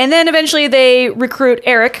 And then eventually they recruit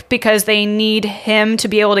Eric because they need him to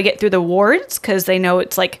be able to get through the wards, because they know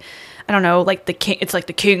it's like, I don't know, like the king. It's like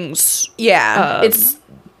the king's. Yeah, it's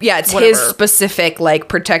whatever. His specific like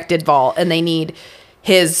protected vault, and they need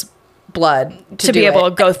his blood to be able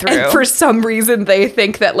to go through. And for some reason, they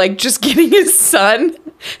think that like just getting his son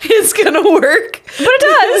is gonna work, but it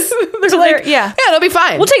does. They're like, yeah, it'll be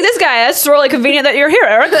fine. We'll take this guy. It's really convenient that you're here,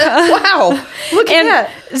 Eric. Wow, look at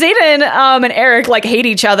that. Xaden and Eric like hate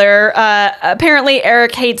each other. Apparently,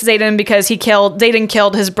 Eric hates Xaden because Xaden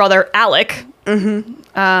killed his brother Alec.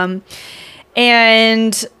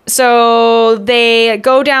 And so they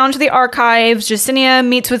go down to the archives. Justinia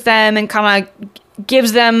meets with them and kind of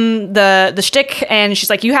gives them the shtick, and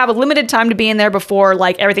she's like, you have a limited time to be in there before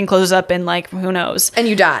like everything closes up and like who knows, and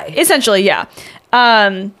you die essentially.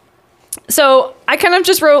 So I kind of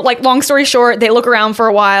just wrote like, long story short, they look around for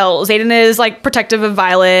a while. Xaden is like protective of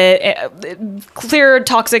Violet, clear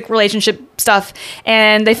toxic relationship stuff,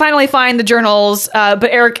 and they finally find the journals, but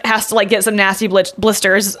Eric has to like get some nasty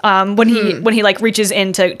blisters when he like reaches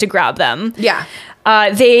in to grab them.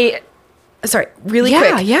 Really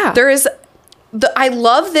quick, there is I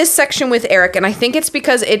love this section with Eric, and I think it's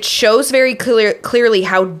because it shows very clearly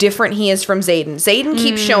how different he is from Xaden. Xaden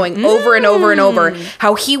keeps showing over and over and over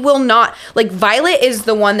how he will not, like, Violet is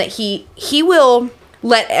the one that he will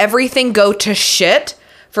let everything go to shit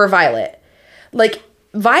for Violet. Like,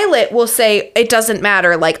 Violet will say, it doesn't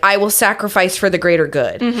matter, like, I will sacrifice for the greater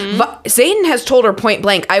good. Xaden has told her point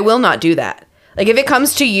blank, I will not do that. Like, if it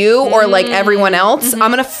comes to you or, like, everyone else, I'm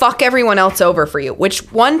going to fuck everyone else over for you, which,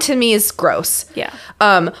 one, to me is gross. Yeah.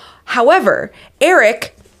 However,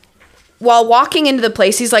 Eric, while walking into the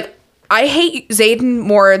place, he's like, I hate Xaden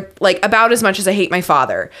more, like, about as much as I hate my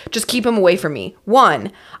father. Just keep him away from me.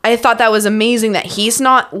 One, I thought that was amazing that he's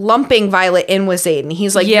not lumping Violet in with Xaden.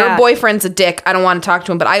 He's like, your boyfriend's a dick. I don't want to talk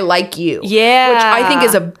to him, but I like you. Yeah. Which I think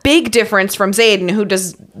is a big difference from Xaden,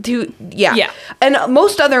 And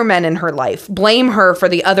most other men in her life blame her for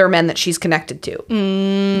the other men that she's connected to.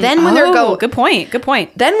 Then when good point.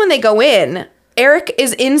 Then when they go in, Eric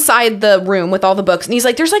is inside the room with all the books, and he's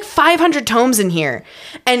like, there's like 500 tomes in here.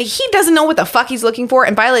 And he doesn't know what the fuck he's looking for,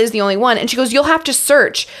 and Violet is the only one. And she goes, you'll have to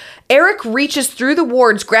search. Eric reaches through the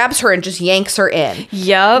wards, grabs her, and just yanks her in.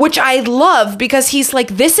 Yep. Which I love, because he's like,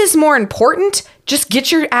 this is more important. Just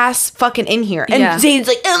get your ass fucking in here. And Xaden's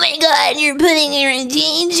like, oh my God, you're putting her in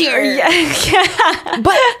danger. Yeah.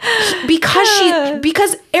 But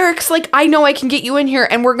because Eric's like, I know I can get you in here,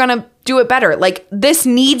 and we're gonna do it better. Like, this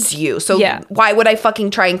needs you. So why would I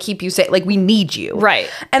fucking try and keep you safe? Like, we need you. Right.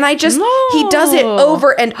 And he does it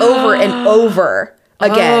over and over and over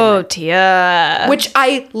again. Oh, Tia. Which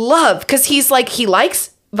I love, because he's like, he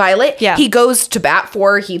likes Violet. Yeah. He goes to bat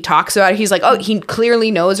for her. He talks about it. He's like, oh, he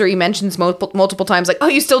clearly knows her. He mentions multiple times, like, oh,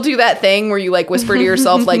 you still do that thing where you like whisper to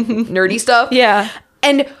yourself like nerdy stuff. Yeah.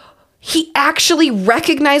 And he actually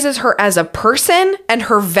recognizes her as a person and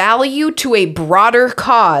her value to a broader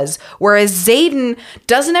cause, whereas Xaden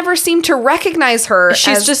doesn't ever seem to recognize her.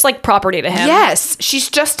 She's just like property to him. Yes, she's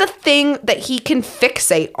just a thing that he can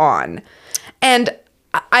fixate on. And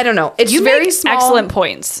I don't know. It's very small excellent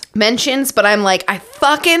points. mentions, but I'm like, I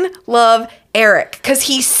fucking love Eric because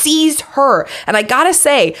he sees her. And I gotta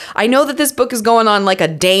say, I know that this book is going on like a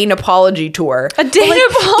Dane apology tour. A Dane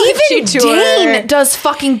apology tour. Dane does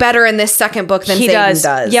fucking better in this second book than Xaden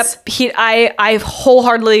does. Yep. I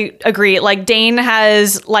wholeheartedly agree. Like Dane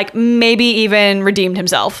has like maybe even redeemed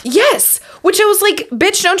himself. Yes. Which I was like,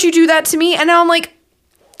 bitch, don't you do that to me? And now I'm like,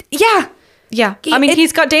 yeah. Yeah. I mean,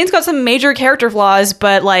 Dane's got some major character flaws,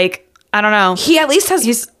 but like, I don't know. He at least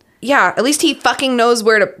has, at least he fucking knows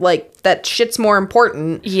where to, like, that shit's more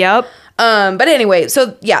important. Yep. But anyway,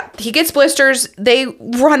 so yeah, he gets blisters, they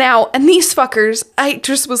run out, and these fuckers, I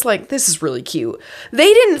just was like, this is really cute.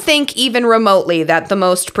 They didn't think even remotely that the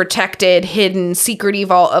most protected, hidden, secret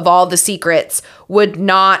of all the secrets would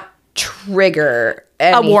not trigger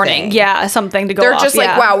anything. A warning. Yeah. Something to go They're off. just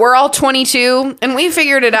like, wow, we're all 22 and we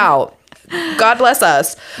figured it out. God bless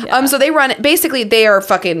us. Yeah. So they run, basically they are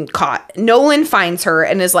fucking caught. Nolan finds her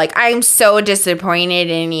and is like, I'm so disappointed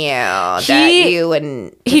in you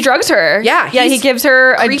he drugs her. Yeah. Yeah. He gives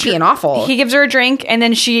her creepy and awful. He gives her a drink and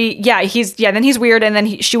then then he's weird. And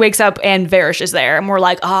then she wakes up and Varish is there and we're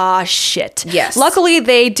like, ah, shit. Yes. Luckily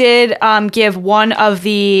they did give one of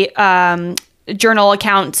the, journal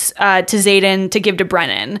accounts to Xaden to give to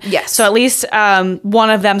Brennan. Yes. So at least one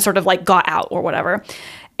of them sort of like got out or whatever.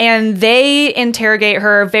 And they interrogate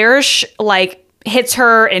her. Varish like hits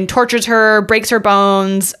her and tortures her, breaks her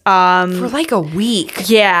bones. For like a week.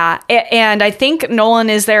 Yeah. And I think Nolan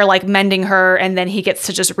is there like mending her and then he gets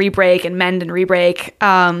to just re-break and mend and re-break.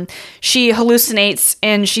 She hallucinates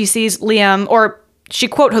and she sees Liam, or she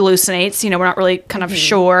quote hallucinates, we're not really kind of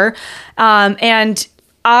sure. And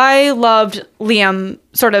I loved Liam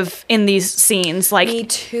sort of in these scenes. Like, me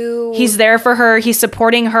too. He's there for her. He's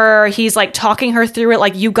supporting her. He's like talking her through it.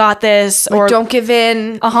 Like, you got this. Like, or don't give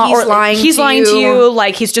in. He's lying to you.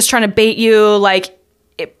 Like, he's just trying to bait you. Like,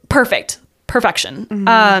 perfection.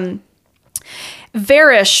 Mm-hmm.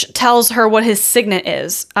 Varish tells her what his signet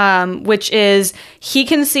is, which is he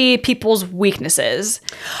can see people's weaknesses.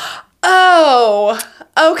 Oh,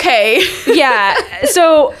 okay. Yeah.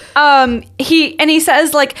 So he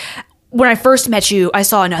says like, when I first met you, I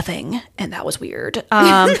saw nothing, and that was weird.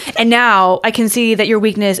 And now I can see that your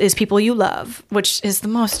weakness is people you love, which is the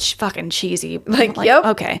most fucking cheesy. Like yep.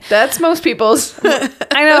 Okay. That's most people's.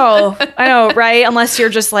 I know, right? Unless you're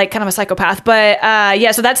just like kind of a psychopath. But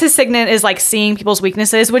yeah, so that's his signet, is like seeing people's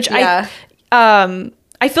weaknesses, which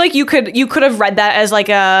I feel like you could have read that as like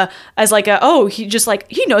a oh,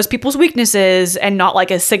 he knows people's weaknesses and not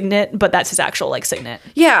like a signet, but that's his actual like signet.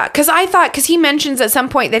 Yeah, because he mentions at some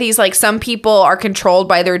point that he's like, some people are controlled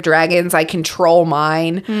by their dragons, I control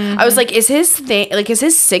mine. Mm-hmm. I was like, is his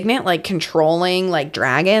signet like controlling like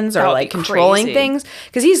dragons or like controlling things?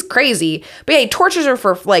 Because he's crazy. But yeah, he tortures her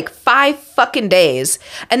for like 5 fucking days,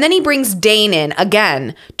 and then he brings Dane in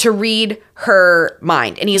again to read her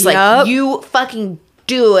mind, and he's like, you fucking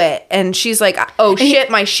do it. And she's like, oh shit,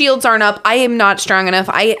 my shields aren't up, I am not strong enough,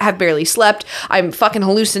 I have barely slept, I'm fucking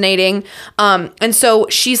hallucinating. And so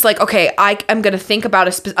she's like, okay, I'm gonna think about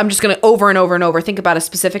I'm just gonna over and over and over think about a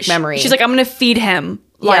specific memory. She's like, I'm gonna feed him.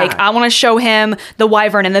 Like, I want to show him the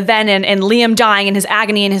wyvern and the venom and Liam dying and his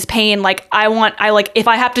agony and his pain. Like, if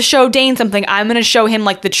I have to show Dane something, I'm going to show him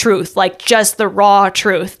like the truth, like just the raw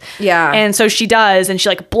truth. Yeah. And so she does, and she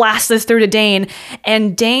like blasts this through to Dane,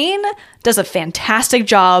 and Dane does a fantastic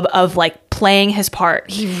job of like playing his part.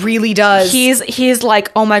 He really does. He's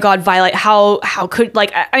like, oh my God, Violet, how could,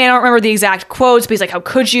 like, I mean, I don't remember the exact quotes, but he's like, how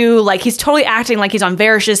could you? Like, he's totally acting like he's on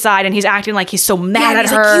Varish's side, and he's acting like he's so mad at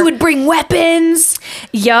her. Like, you would bring weapons.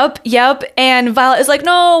 Yep. And Violet is like,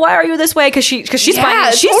 no, why are you this way? Because she's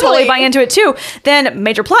totally buying into it too. Then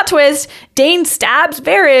major plot twist, Dane stabs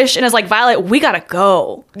Varish and is like, Violet, we gotta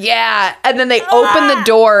go. Yeah. And then they open the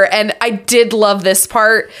door, and I did love this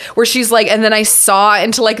part where she's like, and then I saw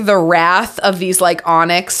into like the wrath of these like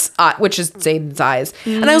onyx, which is Xaden's eyes.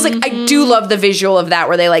 And I was like, I do love the visual of that,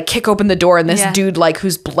 where they like kick open the door and this dude like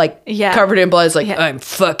who's like covered in blood is like, I'm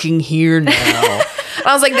fucking here now. And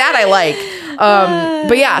I was like, that I like.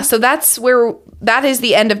 But yeah, so that is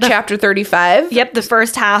the end of chapter 35. Yep, the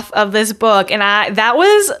first half of this book. And that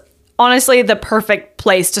was honestly the perfect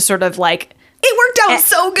place to sort of like, it worked out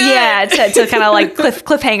so good. Yeah, to kind of like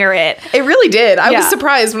cliffhanger it. It really did. I was Yeah.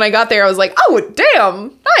 surprised when I got there. I was like, oh,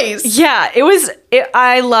 damn, nice. Yeah,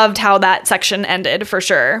 I loved how that section ended for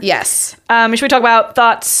sure. Yes. Should we talk about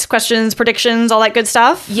thoughts, questions, predictions, all that good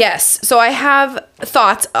stuff? Yes. So I have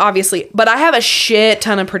thoughts, obviously, but I have a shit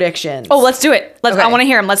ton of predictions. Oh, let's do it. Okay. I want to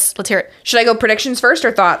hear them. Let's hear it. Should I go predictions first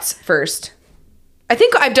or thoughts first? I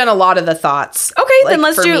think I've done a lot of the thoughts. Okay, like, then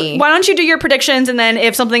let's for do. me. Why don't you do your predictions, and then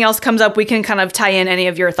if something else comes up, we can kind of tie in any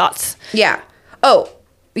of your thoughts. Yeah. Oh,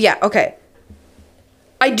 yeah. Okay.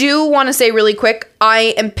 I do want to say really quick,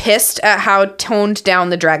 I am pissed at how toned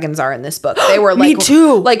down the dragons are in this book. They were like, Me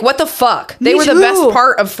too. Like, what the fuck? They Me were the too. best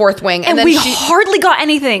part of Fourth Wing, And then we hardly got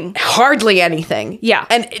anything. hardly anything. Yeah.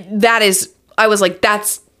 And that is, I was like,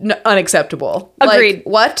 that's unacceptable. Agreed. Like,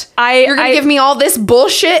 what? I- You're gonna give me all this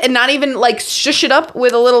bullshit and not even like shush it up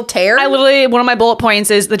with a little tear? I literally, one of my bullet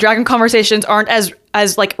points is the dragon conversations aren't as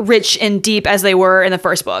like rich and deep as they were in the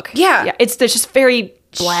first book. Yeah. They're just very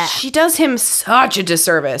blah. She does him such a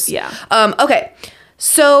disservice. Yeah. Okay.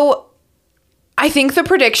 So I think the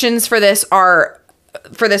predictions for this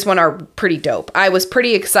one are pretty dope. I was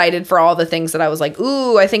pretty excited for all the things that I was like,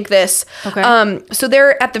 ooh, I think this. Okay. So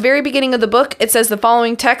there at the very beginning of the book, it says the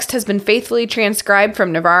following text has been faithfully transcribed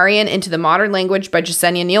from Navarian into the modern language by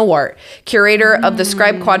Jasenia Neilwart, curator of the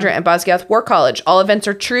Scribe Quadrant at Basgiath War College. All events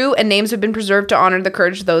are true and names have been preserved to honor the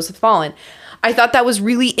courage of those who have fallen. I thought that was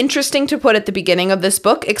really interesting to put at the beginning of this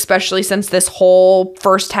book, especially since this whole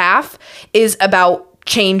first half is about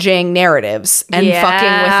changing narratives and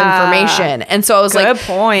fucking with information. And so I was Good like,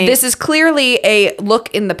 point. this is clearly a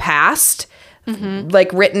look in the past,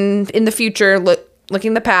 like written in the future, looking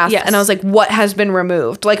in the past. Yes. And I was like, what has been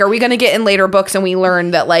removed? Like, are we going to get in later books and we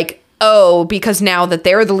learn that like, oh, because now that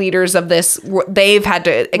they're the leaders of this, they've had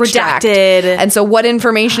to extract. Redacted. And so what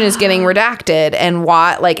information is getting redacted and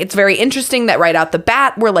why? Like, it's very interesting that right out the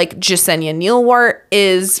bat, we're like, Jasenia Neilwart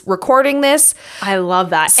is recording this. I love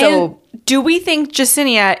that. So- And do we think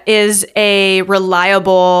Jasenia is a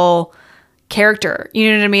reliable character?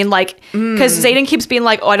 You know what I mean? Like, because Xaden keeps being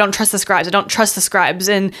like, oh, I don't trust the scribes. I don't trust the scribes.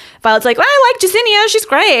 And Violet's like, well, I like Jasenia. She's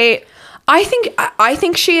great. I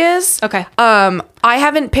think she is. Okay. I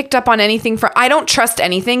haven't picked up on anything from. I don't trust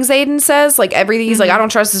anything Xaden says. Like everything, he's like, I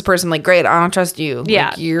don't trust this person. Like, great, I don't trust you. Yeah,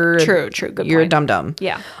 like, you're true. Good You're point. a dum dum.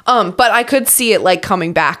 Yeah. But I could see it like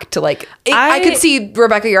coming back to like. I I could see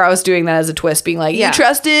Rebecca Yarros doing that as a twist, being like, Yeah. you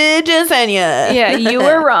trusted Jasenia. Yeah, you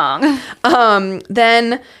were wrong.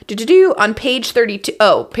 Then on page 32.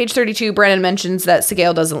 Oh, page 32. Brandon mentions that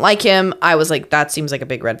Sigale doesn't like him. I was like, that seems like a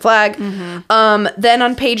big red flag. Then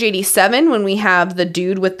on page 87, when we have the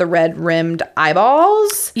dude with the red rimmed eyeballs.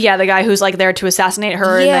 Yeah, the guy who's like there to assassinate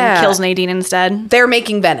her and Yeah. then kills Nadine instead. They're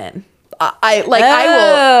making venin. I will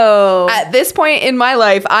Oh. at this point in my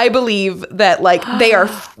life, I believe that like they are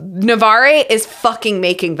Navarre is fucking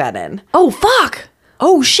making venin. Oh, fuck.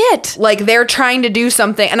 Oh, shit. Like they're trying to do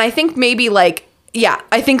something, and I think maybe like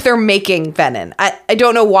I think they're making venin. I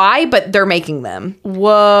don't know why, but they're making them.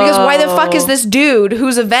 Whoa. Because why the fuck is this dude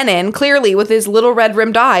who's a venin clearly with his little red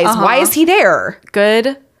rimmed eyes? Why is he there?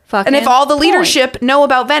 Good fucking And if all the point. leadership know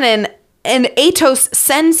about Venin and Atos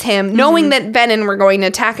sends him knowing that Venin were going to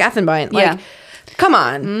attack Athenbine, like, Yeah. come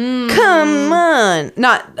on. Come on.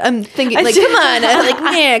 Not, I'm thinking, like, come on.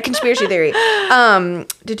 Like, yeah, conspiracy theory.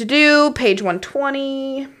 Page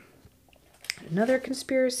 120. Another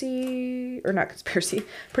conspiracy, or not conspiracy,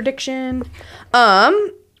 prediction.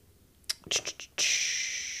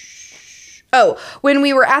 Oh, when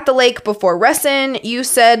we were at the lake before Ressin, you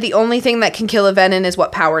said the only thing that can kill a venin is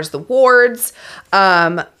what powers the wards.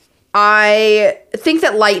 I think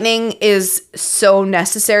that lightning is so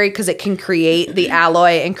necessary because it can create the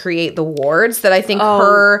alloy and create the wards that I think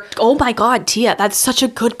her... Oh my god, Tia, that's such a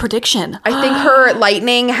good prediction. I think her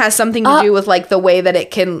lightning has something to do with like the way that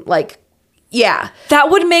it can like... Yeah. That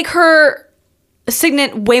would make her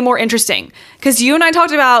signet way more interesting. Because you and I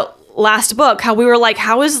talked about last book how we were like,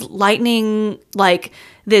 how is lightning like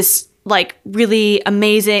this like really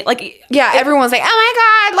amazing like Yeah, everyone's like,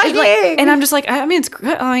 oh my god, lightning! and I'm just like, I mean, it's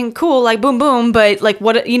cool, like boom boom, but like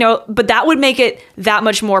what, you know, but that would make it that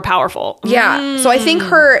much more powerful. Yeah. So I think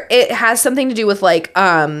it has something to do with like,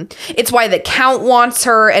 it's why the Count wants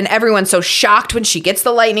her and everyone's so shocked when she gets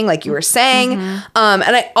the lightning, like you were saying. And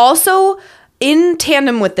I also, in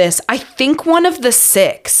tandem with this, I think one of the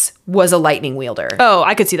 6 was a lightning wielder. Oh,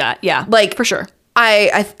 I could see that. Yeah, Like, for sure.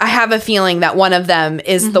 I have a feeling that one of them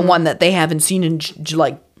is the one that they haven't seen in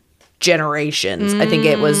like generations. I think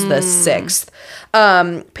it was the 6th.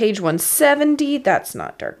 Page 170. That's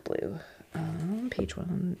not dark blue. Page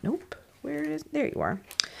 1. Nope. Where is, there you are.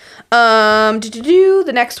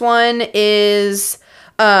 The next one is,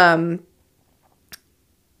 I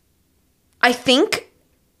think,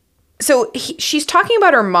 so she's talking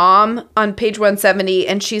about her mom on page 170,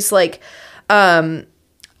 and she's like,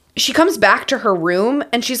 she comes back to her room,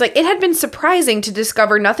 and she's like, it had been surprising to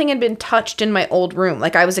discover nothing had been touched in my old room.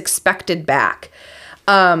 Like, I was expected back.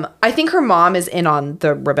 I think her mom is in on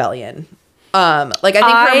the rebellion. I think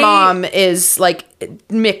her mom is, like,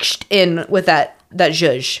 mixed in with that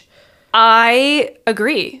zhuzh. I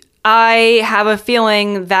agree. I have a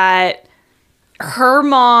feeling that her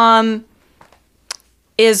mom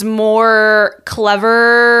is more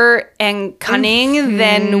clever and cunning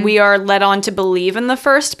than we are led on to believe in the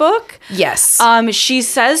first book. Yes. She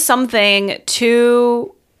says something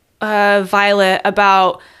to Violet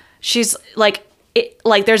about, she's like,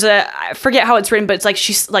 there's I forget how it's written, but it's like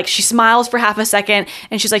she smiles for half a second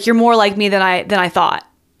and she's like, you're more like me than I thought.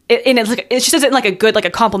 And it's like, she says it in like a good, like a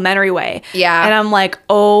complimentary way. Yeah. And I'm like,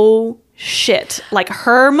 oh shit. Like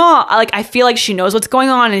her mom, like I feel like she knows what's going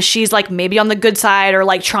on and she's like maybe on the good side or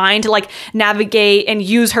like trying to like navigate and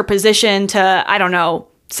use her position to, I don't know.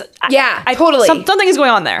 Yeah, totally. Something is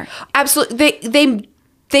going on there. Absolutely.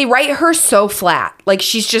 They write her so flat. Like,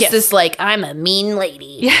 she's just this, like, I'm a mean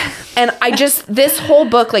lady. Yeah. And this whole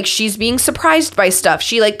book, like, she's being surprised by stuff.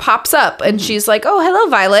 She, like, pops up and she's like, oh, hello,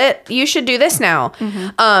 Violet. You should do this now.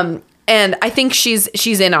 Mm-hmm. And I think she's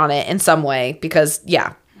in on it in some way because,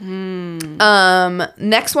 yeah.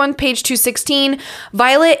 Next one, page 216.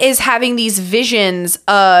 Violet is having these visions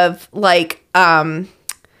of, like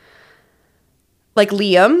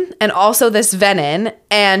Liam and also this Venin.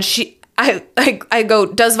 And I go,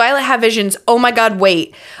 does Violet have visions? Oh my God,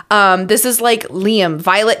 wait. This is like Liam.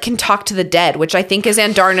 Violet can talk to the dead, which I think is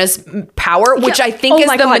Andarna's power, which I think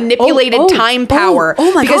is the manipulated time power.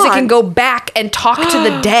 Because it can go back and talk to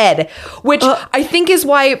the dead, which I think is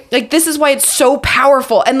why, like, this is why it's so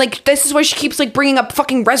powerful. And like, this is why she keeps like bringing up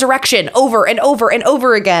fucking resurrection over and over and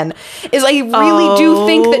over again. Is I really do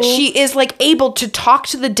think that she is like able to talk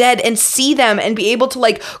to the dead and see them and be able to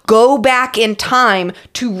like go back in time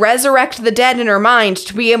to resurrect the dead in her mind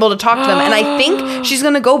to be able to talk to them. And I think she's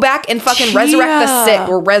gonna go back and fucking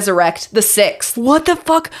resurrect the sixth. What the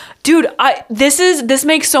fuck? Dude, this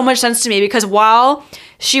makes so much sense to me because while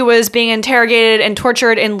she was being interrogated and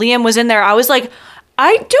tortured and Liam was in there, I was like,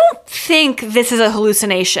 I don't think this is a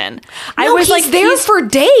hallucination. No, I was he's there for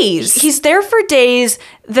days. He's there for days.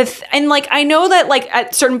 And like, I know that like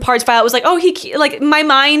at certain parts, Violet was like, oh, like my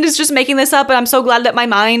mind is just making this up. And I'm so glad that my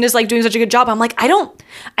mind is like doing such a good job. I'm like,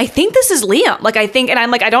 I think this is Liam. Like, and I'm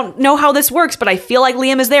like, I don't know how this works, but I feel like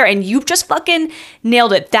Liam is there. And you just fucking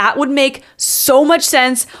nailed it. That would make so much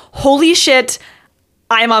sense. Holy shit.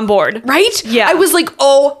 I'm on board. Right? Yeah. I was like,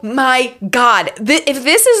 oh my God. If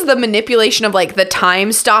this is the manipulation of like the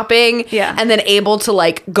time stopping and then able to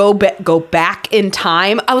like go back in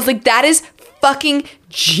time, I was like, that is fucking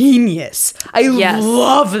genius. I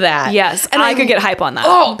love that. Yes. And I could get hype on that.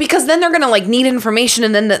 Oh, because then they're going to like need information.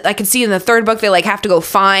 And then I can see in the third book, they like have to go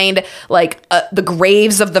find like the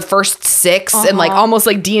graves of the first six and like almost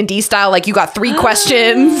like D&D style. Like you got 3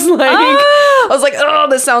 questions. Like I was like, oh,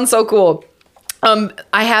 this sounds so cool.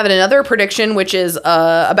 I have another prediction, which is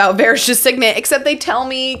about Varish's signet, except they tell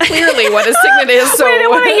me clearly what a signet is. So wait, I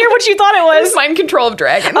want to hear what you thought it was. Mind control of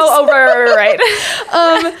dragons. Oh, right.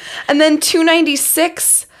 And then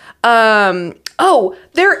 296.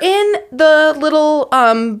 They're in the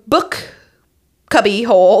little book cubby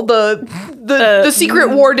hole, the secret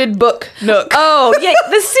warded book nook. Oh, yeah,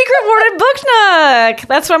 the secret warded book nook.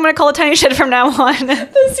 That's what I'm going to call a tiny shed from now on.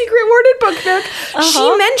 The secret warded book nook.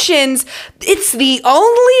 She mentions, it's the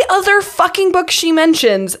only other fucking book she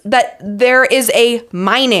mentions that there is a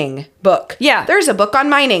mining book. Yeah. There's a book on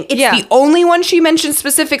mining. It's the only one she mentioned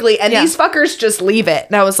specifically, and these fuckers just leave it.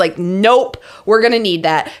 And I was like, nope, we're going to need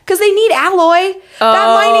that. Because they need alloy. That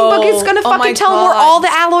mining book is going to fucking tell them where all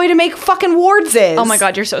the alloy to make fucking wards is. Oh my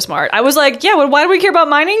God, you're so smart. I was like, yeah, why do we care about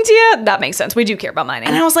mining, Tia? That makes sense. We do care about mining.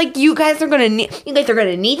 And I was like, you guys are going to need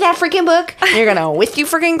that freaking book. And you're going to with you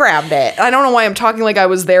freaking grabbed it. I don't know why I'm talking like I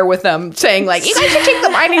was there with them saying like, you guys should take the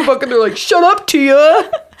mining book. And they're like, shut up, Tia.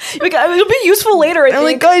 Like, it'll be useful later. I'm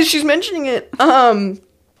like, guys, she's mentioning it. And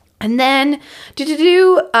then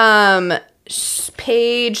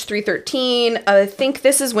page 313. I think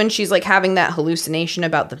this is when she's like having that hallucination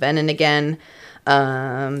about the Venin again.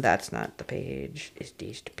 That's not the page. Is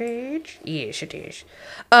this the page? Yes, it is.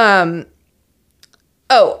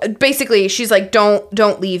 Basically, she's like,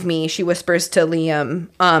 don't leave me. She whispers to Liam.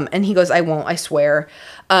 And he goes, I won't. I swear.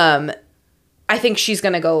 I think she's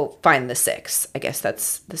gonna go find the 6. I guess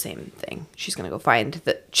that's the same thing. She's gonna go find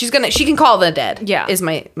she can call the dead. Yeah. Is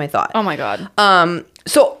my thought. Oh my God.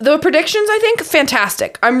 So the predictions, I think,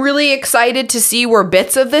 fantastic. I'm really excited to see where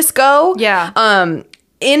bits of this go. Yeah.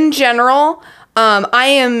 In general,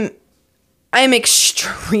 I am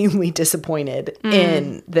extremely disappointed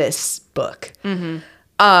in this book.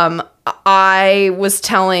 I was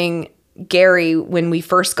telling Gary when we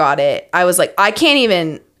first got it, I was like, I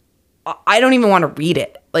don't even want to read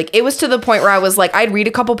it. Like, it was to the point where I was like, I'd read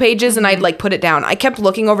a couple pages and I'd like put it down. I kept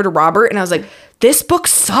looking over to Robert and I was like, this book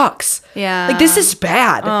sucks. Yeah. Like, this is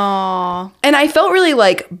bad. Aww. And I felt really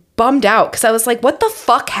like bummed out because I was like, what the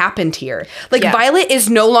fuck happened here? Like, Yeah. Violet is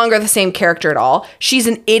no longer the same character at all. She's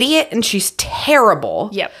an idiot and she's terrible.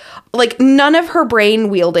 Yep. Like, none of her brain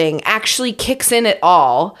wielding actually kicks in at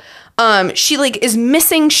all. She like is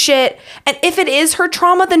missing shit. And if it is her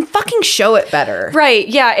trauma, then fucking show it better. Right.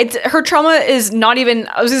 Yeah. Her trauma is not even,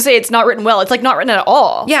 I was going to say it's not written well. It's like not written at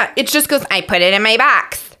all. Yeah. It just goes, I put it in my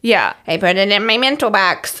box. Yeah. I put it in my mental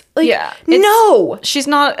box. Like, Yeah. no. She's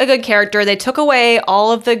not a good character. They took away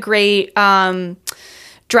all of the great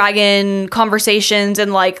dragon conversations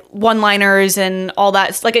and like one-liners and all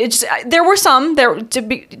that. Like, it just, there were some there, to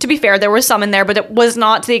be fair, there was some in there, but it was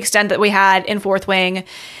not to the extent that we had in Fourth Wing.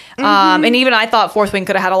 And even I thought Fourth Wing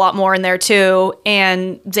could have had a lot more in there too.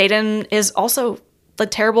 And Xaden is also the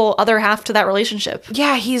terrible other half to that relationship.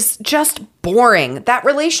 Yeah, he's just boring. That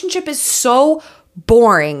relationship is so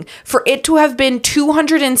boring for it to have been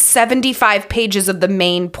 275 pages of the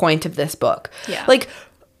main point of this book. Yeah. Like,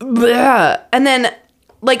 bleh. And then,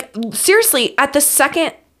 like, seriously, at the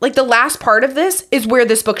second, like, the last part of this is where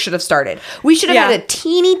this book should have started. We should have had a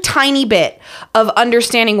teeny tiny bit of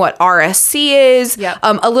understanding what RSC is. Yep.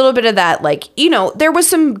 A little bit of that, like, you know, there was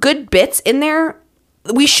some good bits in there.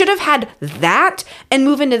 We should have had that and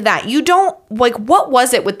move into that. You don't, like, what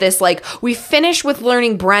was it with this? Like, we finish with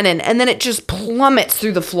learning Brennan and then it just plummets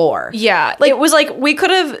through the floor. Yeah. Like, it was like, we could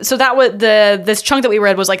have, so that was this chunk that we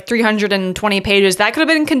read was like 320 pages. That could have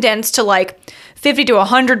been condensed to like 50 to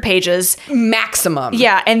 100 pages. Maximum.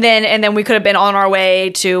 Yeah. And then we could have been on our way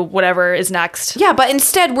to whatever is next. Yeah, but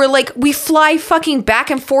instead we're like, we fly fucking back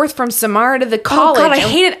and forth from Samara to the college. Oh God, I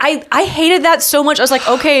hated I hated that so much. I was like,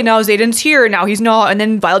 okay, now Xaden's here, now he's not, and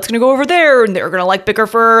then Violet's gonna go over there, and they're gonna like bicker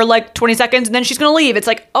for like 20 seconds, and then she's gonna leave. It's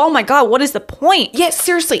like, oh my God, what is the point? Yeah,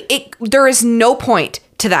 seriously, there is no point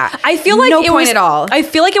to that. I feel like no it point was, at all. I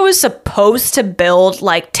feel like it was supposed to build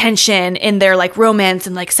like tension in their like romance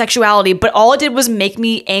and like sexuality, but all it did was make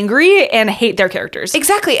me angry and hate their characters.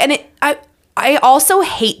 Exactly, and I also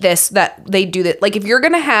hate this, that they do that. Like, if you're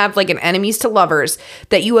going to have like an enemies to lovers,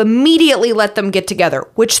 that you immediately let them get together,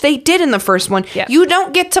 which they did in the first one. Yeah. You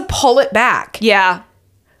don't get to pull it back. Yeah.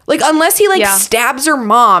 Like, unless he like stabs her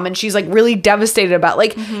mom and she's like really devastated about,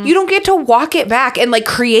 like, you don't get to walk it back and like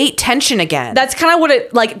create tension again. That's kind of what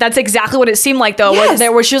it, like, that's exactly what it seemed like though. Yes.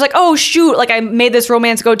 Where she was like, oh shoot, like I made this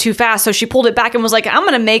romance go too fast. So she pulled it back and was like, I'm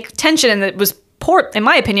going to make tension. And it was poor, in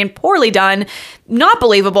my opinion, poorly done, not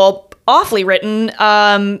believable, awfully written,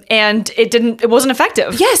 and it wasn't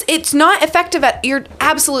effective. Yes, it's not effective you're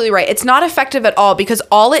absolutely right. It's not effective at all, because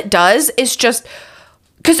all it does is just,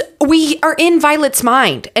 because we are in Violet's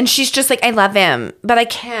mind and she's just like, I love him, but I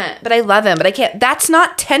can't, but I love him, but I can't. That's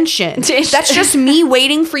not tension. That's just me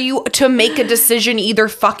waiting for you to make a decision either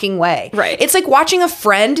fucking way. Right. It's like watching a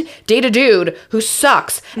friend date a dude who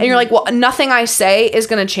sucks and you're like, well, nothing I say is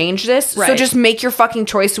going to change this. So Right. just make your fucking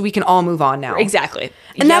choice so we can all move on now. Exactly.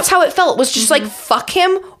 And that's how it felt. It was just like, fuck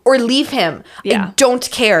him or leave him. Yeah. I don't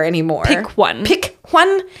care anymore. Pick one. Pick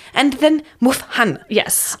one and then move on.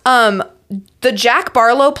 Yes. The Jack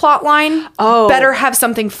Barlow plot line better have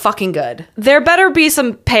something fucking good. There better be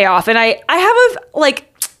some payoff. And I have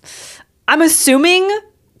I'm assuming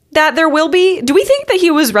that there will be. Do we think that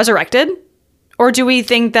he was resurrected? Or do we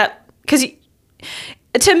think that, because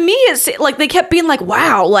to me, it's like they kept being like,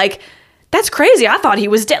 wow, like, that's crazy. I thought he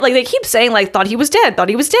was dead. Like, they keep saying, like, thought he was dead. But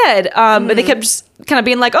they kept just kind of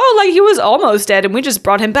being like, oh, like, he was almost dead, and we just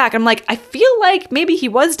brought him back. I'm like, I feel like maybe he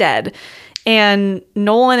was dead. And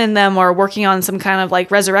Nolan and them are working on some kind of, like,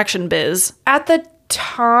 resurrection biz. At the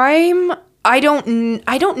time, I don't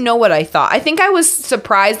know what I thought. I think I was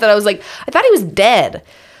surprised that I was like, I thought he was dead.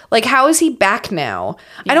 Like, how is he back now?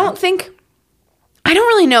 Yeah. I don't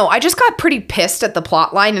really know. I just got pretty pissed at the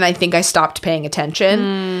plot line, and I think I stopped paying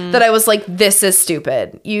attention. That I was like, this is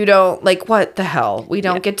stupid. You don't, like, what the hell? We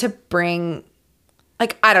don't get to bring,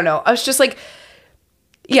 like, I don't know. I was just like,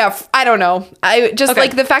 yeah, I don't know. I just,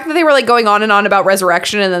 like, the fact that they were, like, going on and on about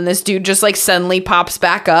resurrection, and then this dude just, like, suddenly pops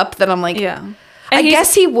back up, that I'm like, Yeah. I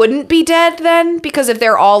guess he wouldn't be dead then, because if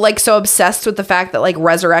they're all like so obsessed with the fact that like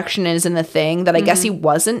resurrection isn't a thing, that I guess he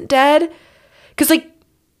wasn't dead. Because like,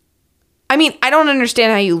 I mean, I don't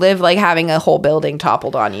understand how you live like having a whole building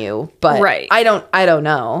toppled on you, but Right. I don't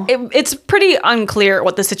know. It's pretty unclear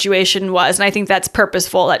what the situation was, and I think that's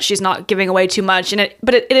purposeful, that she's not giving away too much.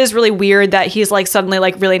 But it is really weird that he's like suddenly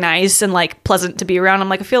like really nice and like pleasant to be around. I'm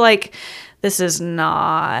like, I feel like this is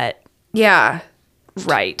not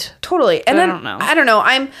right. Totally. And I then, don't know. I don't know.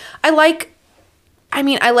 I like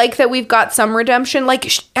that we've got some redemption. Like,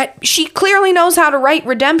 she clearly knows how to write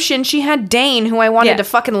redemption. She had Dane, who I wanted to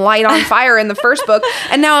fucking light on fire in the first book.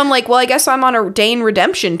 And now I'm like, well, I guess I'm on a Dane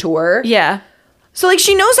redemption tour. Yeah. So, like,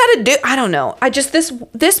 she knows how to do... I don't know.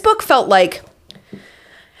 This book felt like,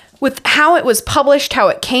 with how it was published, how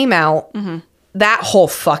it came out, that whole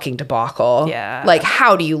fucking debacle. Yeah. Like,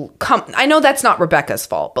 how do you come... I know that's not Rebecca's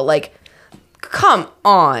fault, but, like, come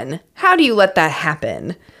on. How do you let that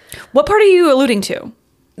happen? What part are you alluding to?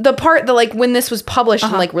 The part that, like, when this was published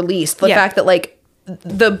and, like, released, the fact that, like,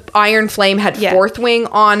 the Iron Flame had Fourth Wing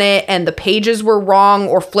on it and the pages were wrong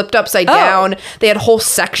or flipped upside down. They had whole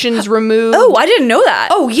sections removed. Oh, I didn't know that.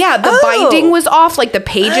 Oh, yeah. The binding was off. Like, the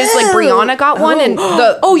pages, like, Brianna got one. And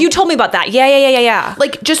Oh, you told me about that. Yeah.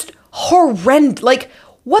 like, just horrendous. Like,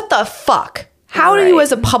 what the fuck? How do you,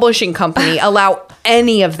 as a publishing company, allow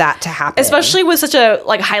any of that to happen? Especially with such a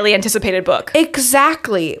like highly anticipated book.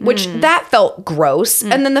 Exactly. Which that felt gross.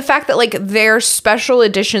 And then the fact that like their special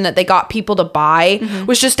edition that they got people to buy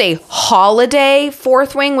was just a holiday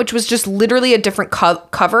Fourth Wing, which was just literally a different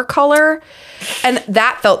cover color. And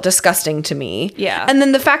that felt disgusting to me. Yeah. And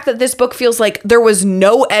then the fact that this book feels like there was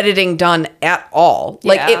no editing done at all.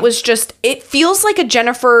 Like it was just, it feels like a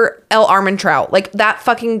Jennifer L. Armentrout. Like that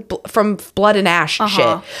fucking from Blood and Ash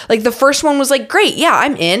shit. Like the first one was like, great, yeah,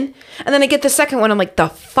 I'm in. And then I get the second one, I'm like, the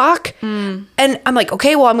fuck? And I'm like,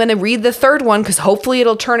 okay, well, I'm going to read the third one because hopefully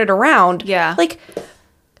it'll turn it around. Yeah. Like,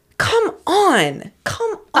 come on.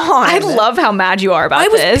 I love how mad you are about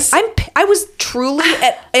this. I was truly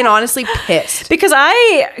and honestly pissed. Because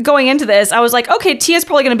going into this, I was like, okay, Tia's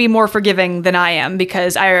probably going to be more forgiving than I am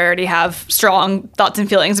because I already have strong thoughts and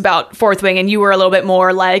feelings about Fourth Wing, and you were a little bit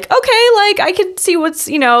more like, okay, like I could see what's,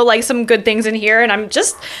 like some good things in here, and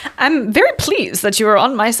I'm very pleased that you were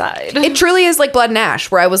on my side. It truly is like Blood and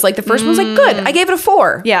Ash, where I was like, the first one was like, good. I gave it a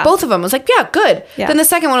 4. Yeah. Both of them was like, yeah, good. Yeah. Then the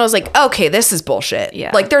second one I was like, okay, this is bullshit.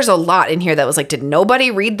 Yeah. Like there's a lot in here that was like, did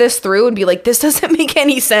nobody read this through and be like, this doesn't make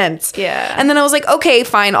any sense? Yeah. And then I was like, okay,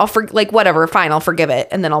 fine, I'll forgive it,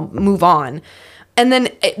 and then I'll move on. And then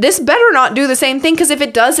this better not do the same thing, because if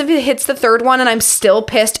it hits the third one and I'm still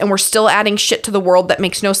pissed and we're still adding shit to the world that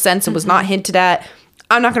makes no sense and was not hinted at,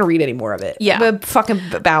 I'm not going to read any more of it. Yeah. But fucking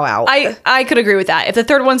bow out. I could agree with that. If the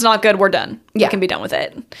third one's not good, we're done. Yeah. We can be done with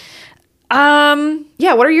it.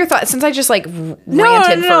 Yeah, what are your thoughts? Since I just like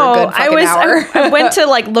ranted for a good fucking hour. I went to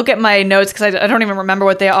like look at my notes because I don't even remember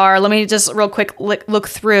what they are. Let me just real quick look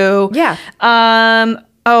through. Yeah. Kind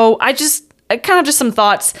of just some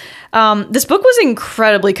thoughts. This book was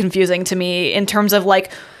incredibly confusing to me in terms of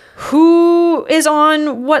like who is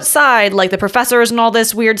on what side, like the professors and all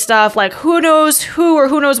this weird stuff, like who knows who or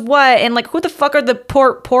who knows what, and like who the fuck are the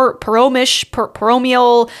paromial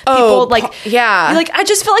people, yeah, like I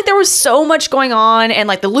just felt like there was so much going on, and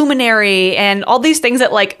like the luminary and all these things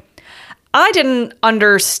that like I didn't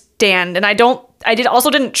understand, and I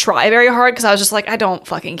didn't try very hard because I was just like, I don't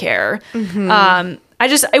fucking care. I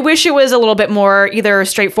wish it was a little bit more either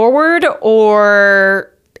straightforward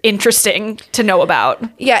or interesting to know about.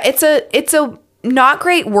 Yeah, it's a not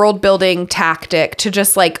great world building tactic to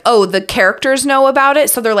just like, oh, the characters know about it,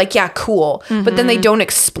 so they're like, yeah, cool. But then they don't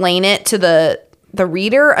explain it to the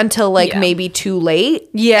reader until like maybe too late.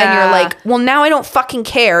 Yeah. And you're like, well, now I don't fucking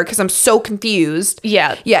care because I'm so confused.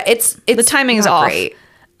 Yeah. Yeah, it's the timing is not off. Great.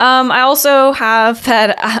 I also have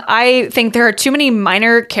that I think there are too many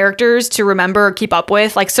minor characters to remember or keep up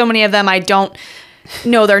with. Like so many of them I don't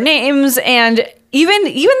know their names, and even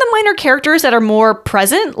the minor characters that are more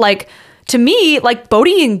present, like to me, like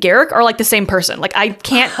Bodhi and Garrick are like the same person. Like I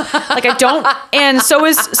can't, like I don't, and so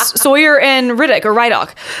is Sawyer and Riddick or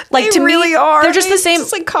Rydok. Like They to really me, are. they're just the same.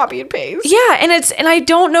 It's like copy and paste. Yeah, and I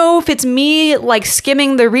don't know if it's me like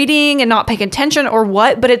skimming the reading and not paying attention or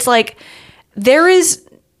what, but it's like there is,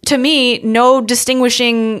 to me, no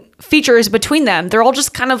distinguishing features between them. They're all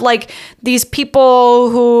just kind of like these people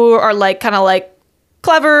who are like kind of like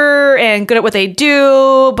clever and good at what they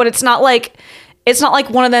do, but it's not like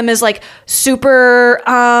one of them is like super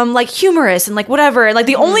like humorous and like whatever. And like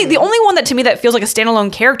the only one that to me that feels like a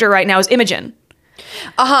standalone character right now is Imogen.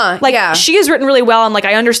 Like yeah. she is written really well, and like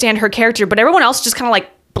I understand her character, but everyone else just kind of like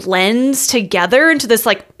blends together into this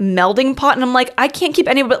like melding pot, and I'm like, I can't keep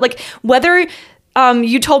any of it. Like whether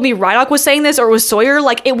you told me Rydok was saying this or it was Sawyer,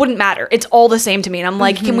 like it wouldn't matter. It's all the same to me. And I'm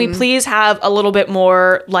like, can we please have a little bit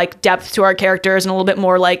more like depth to our characters and a little bit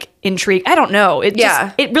more like intrigue? I don't know. It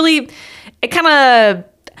kind of,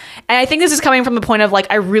 and I think this is coming from the point of like,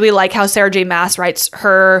 I really like how Sarah J Maas writes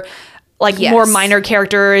her like more minor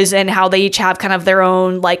characters and how they each have kind of their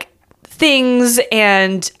own like things.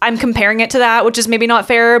 And I'm comparing it to that, which is maybe not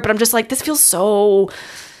fair, but I'm just like, this feels so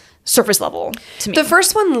surface level to me. The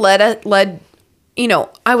first one led, you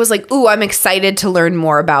know, I was like, ooh, I'm excited to learn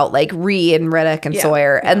more about like Ree and Riddick and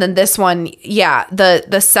Sawyer. And then this one,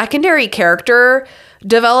 the secondary character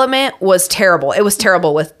development was terrible. It was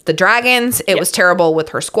terrible with the dragons. It was terrible with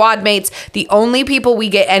her squad mates. The only people we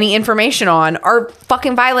get any information on are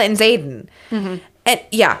fucking Violet and Xaden. And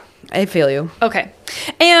yeah, I feel you. Okay.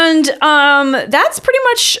 And that's pretty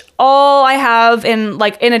much all I have in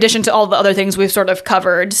addition to all the other things we've sort of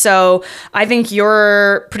covered. So I think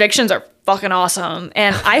your predictions are fucking awesome.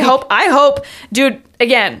 And I hope, dude,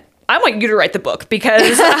 again, I want you to write the book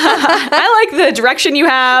because I like the direction you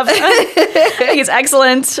have. I think it's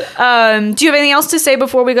excellent. Do you have anything else to say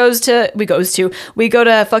before we go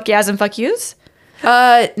to fuck yeahs and fuck yous?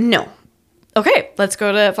 No. Okay, let's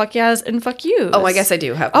go to fuck yeahs and fuck yous. Oh, I guess I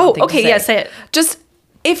do have. Oh, okay, yeah, say it. Just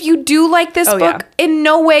if you do like this book, in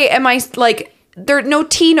no way am I like there. No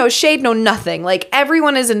tea, no shade, no nothing. Like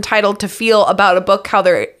everyone is entitled to feel about a book how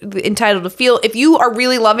they're entitled to feel. If you are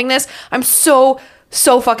really loving this, I'm so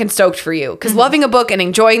fucking stoked for you because loving a book and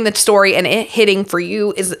enjoying the story and it hitting for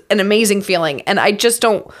you is an amazing feeling. And I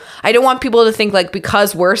don't want people to think like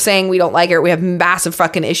because we're saying we don't like it, we have massive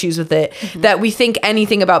fucking issues with it, that we think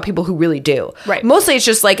anything about people who really do. Right. Mostly it's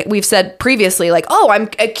just like we've said previously, like, oh, I'm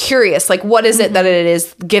curious, like what is it that it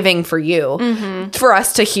is giving for you for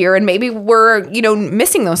us to hear, and maybe we're, you know,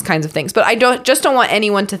 missing those kinds of things. But I don't want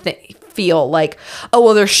anyone to feel like, oh,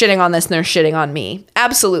 well, they're shitting on this and they're shitting on me.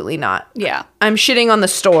 Absolutely not. Yeah. I'm shitting on the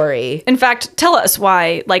story. In fact, tell us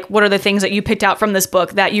why, like, what are the things that you picked out from this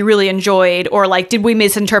book that you really enjoyed, or like, did we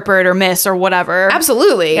misinterpret or miss or whatever?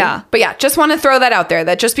 Absolutely. Yeah. But yeah, just want to throw that out there,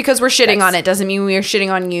 that just because we're shitting on it doesn't mean we are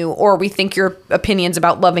shitting on you or we think your opinions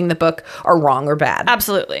about loving the book are wrong or bad.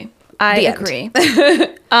 Absolutely. I agree.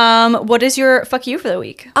 What is your fuck you for the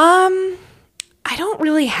week? I don't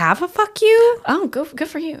really have a fuck you. Oh, good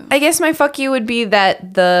for you. I guess my fuck you would be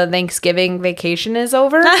that the Thanksgiving vacation is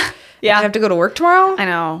over. Yeah. I have to go to work tomorrow. I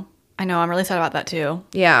know. I'm really sad about that too.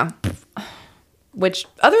 Yeah. Which,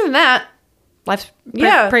 other than that, life's pretty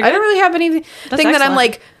good. I don't really have anything that I'm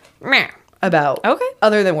like, meh about. Okay.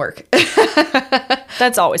 Other than work.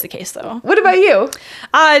 That's always the case though. What about you?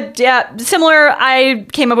 Yeah, similar. I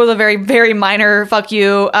came up with a very, very minor fuck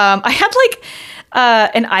you. I had like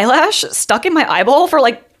an eyelash stuck in my eyeball for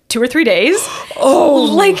like 2 or 3 days. Oh,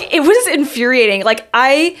 like it was infuriating. Like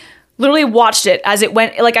I literally watched it as it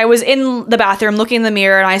went. Like I was in the bathroom looking in the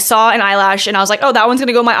mirror and I saw an eyelash and I was like, oh, that one's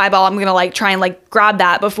gonna go in my eyeball. I'm gonna like try and like grab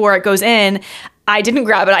that before it goes in. I didn't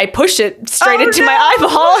grab it. I pushed it straight into my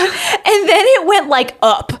eyeball, and then it went like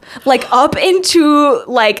up into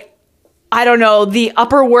like, I don't know, the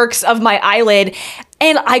upper works of my eyelid,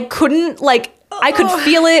 and I couldn't like. I could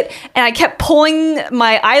feel it, and I kept pulling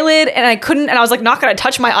my eyelid, and I couldn't, and I was like not gonna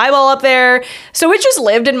touch my eyeball up there. So it just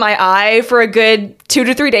lived in my eye for a good 2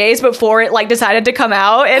 to 3 days before it like decided to come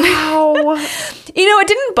out. And you know, it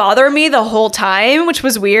didn't bother me the whole time, which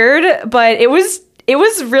was weird, but it was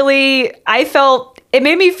really, it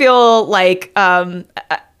made me feel like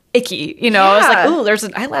icky, you know. I was like, oh, there's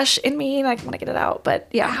an eyelash in me and I want to get it out, but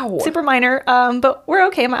yeah. Super minor, but we're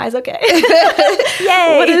okay. My eye's okay.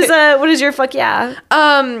 Yay. What is your fuck yeah?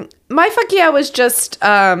 My fuck yeah was just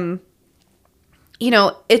you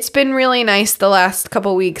know, it's been really nice the last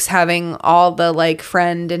couple weeks having all the like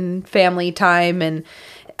friend and family time, and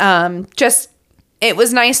just it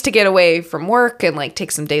was nice to get away from work and like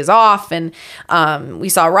take some days off, and we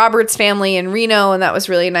saw Robert's family in Reno, and that was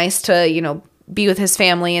really nice to, you know, be with his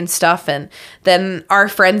family and stuff. And then our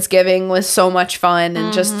Friendsgiving was so much fun,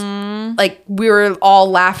 and just like we were all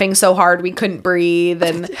laughing so hard we couldn't breathe,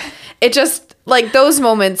 and it just like those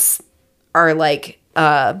moments are like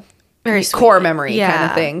very core memory kind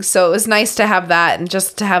of thing. So it was nice to have that, and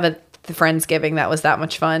just to have the Friendsgiving that was that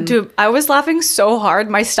much fun. Dude, I was laughing so hard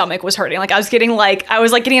my stomach was hurting. Like I was getting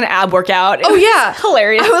an ab workout. It was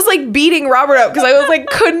hilarious. I was like beating Robert up because I was like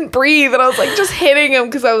couldn't breathe, and I was like just hitting him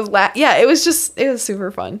because I was it was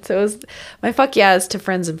super fun. So it was my fuck yeah is to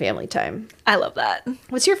friends and family time. I love that.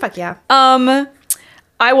 What's your fuck yeah?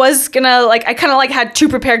 I was gonna I kind of had two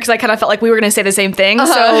prepared because I kind of felt like we were gonna say the same thing.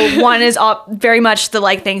 So one is very much the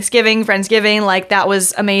Thanksgiving, Friendsgiving, that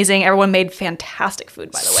was amazing. Everyone made fantastic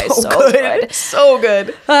food, by the way. So good. So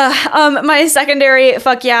good. My secondary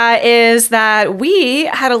fuck yeah is that we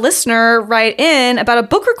had a listener write in about a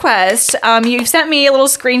book request. You sent me a little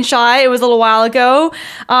screenshot. It was a little while ago,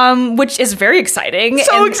 which is very exciting.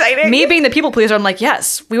 So exciting. Me being the people pleaser, I'm like,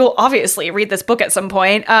 yes, we will obviously read this book at some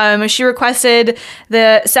point. She requested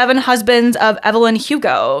the 7 Husbands of Evelyn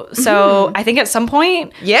Hugo. So I think at some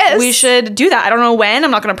point, yes, we should do that. I don't know when.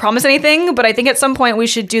 I'm not going to promise anything, but I think at some point we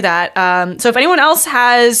should do that. So if anyone else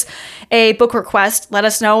has a book request, let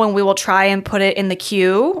us know and we will try and put it in the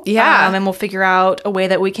queue. Yeah. And we'll figure out a way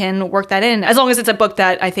that we can work that in, as long as it's a book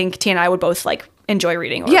that I think T and I would both enjoy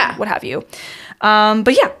reading or what have you.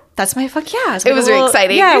 But yeah. That's my fuck yeah. So it was very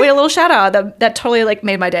exciting. Yeah, we had a little shout out that totally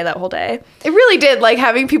made my day that whole day. It really did.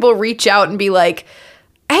 Having people reach out and be like,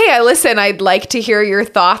 hey, I'd like to hear your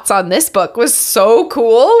thoughts on this book was so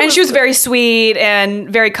cool. And she was very sweet and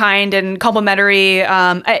very kind and complimentary.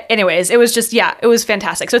 Anyways, it was just, it was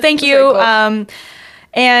fantastic. So thank you. Cool.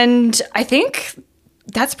 And I think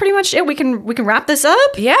that's pretty much it. We can wrap this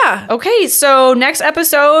up. Yeah. Okay. So next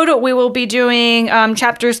episode, we will be doing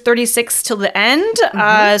chapters 36 till the end.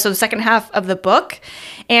 So the second half of the book.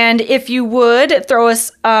 And if you would throw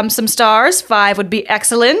us some stars, 5 would be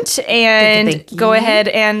excellent. And thank you. Go ahead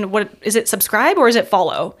and what is it? Subscribe or is it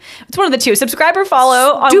follow? It's one of the two. Subscribe or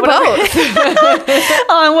follow. On Do whatever, both.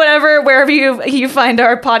 on wherever you find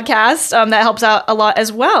our podcast. That helps out a lot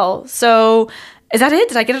as well. So. Is that it?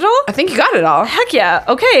 Did I get it all? I think you got it all. Heck yeah.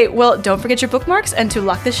 Okay, well, don't forget your bookmarks and to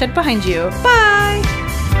lock this shed behind you. Bye!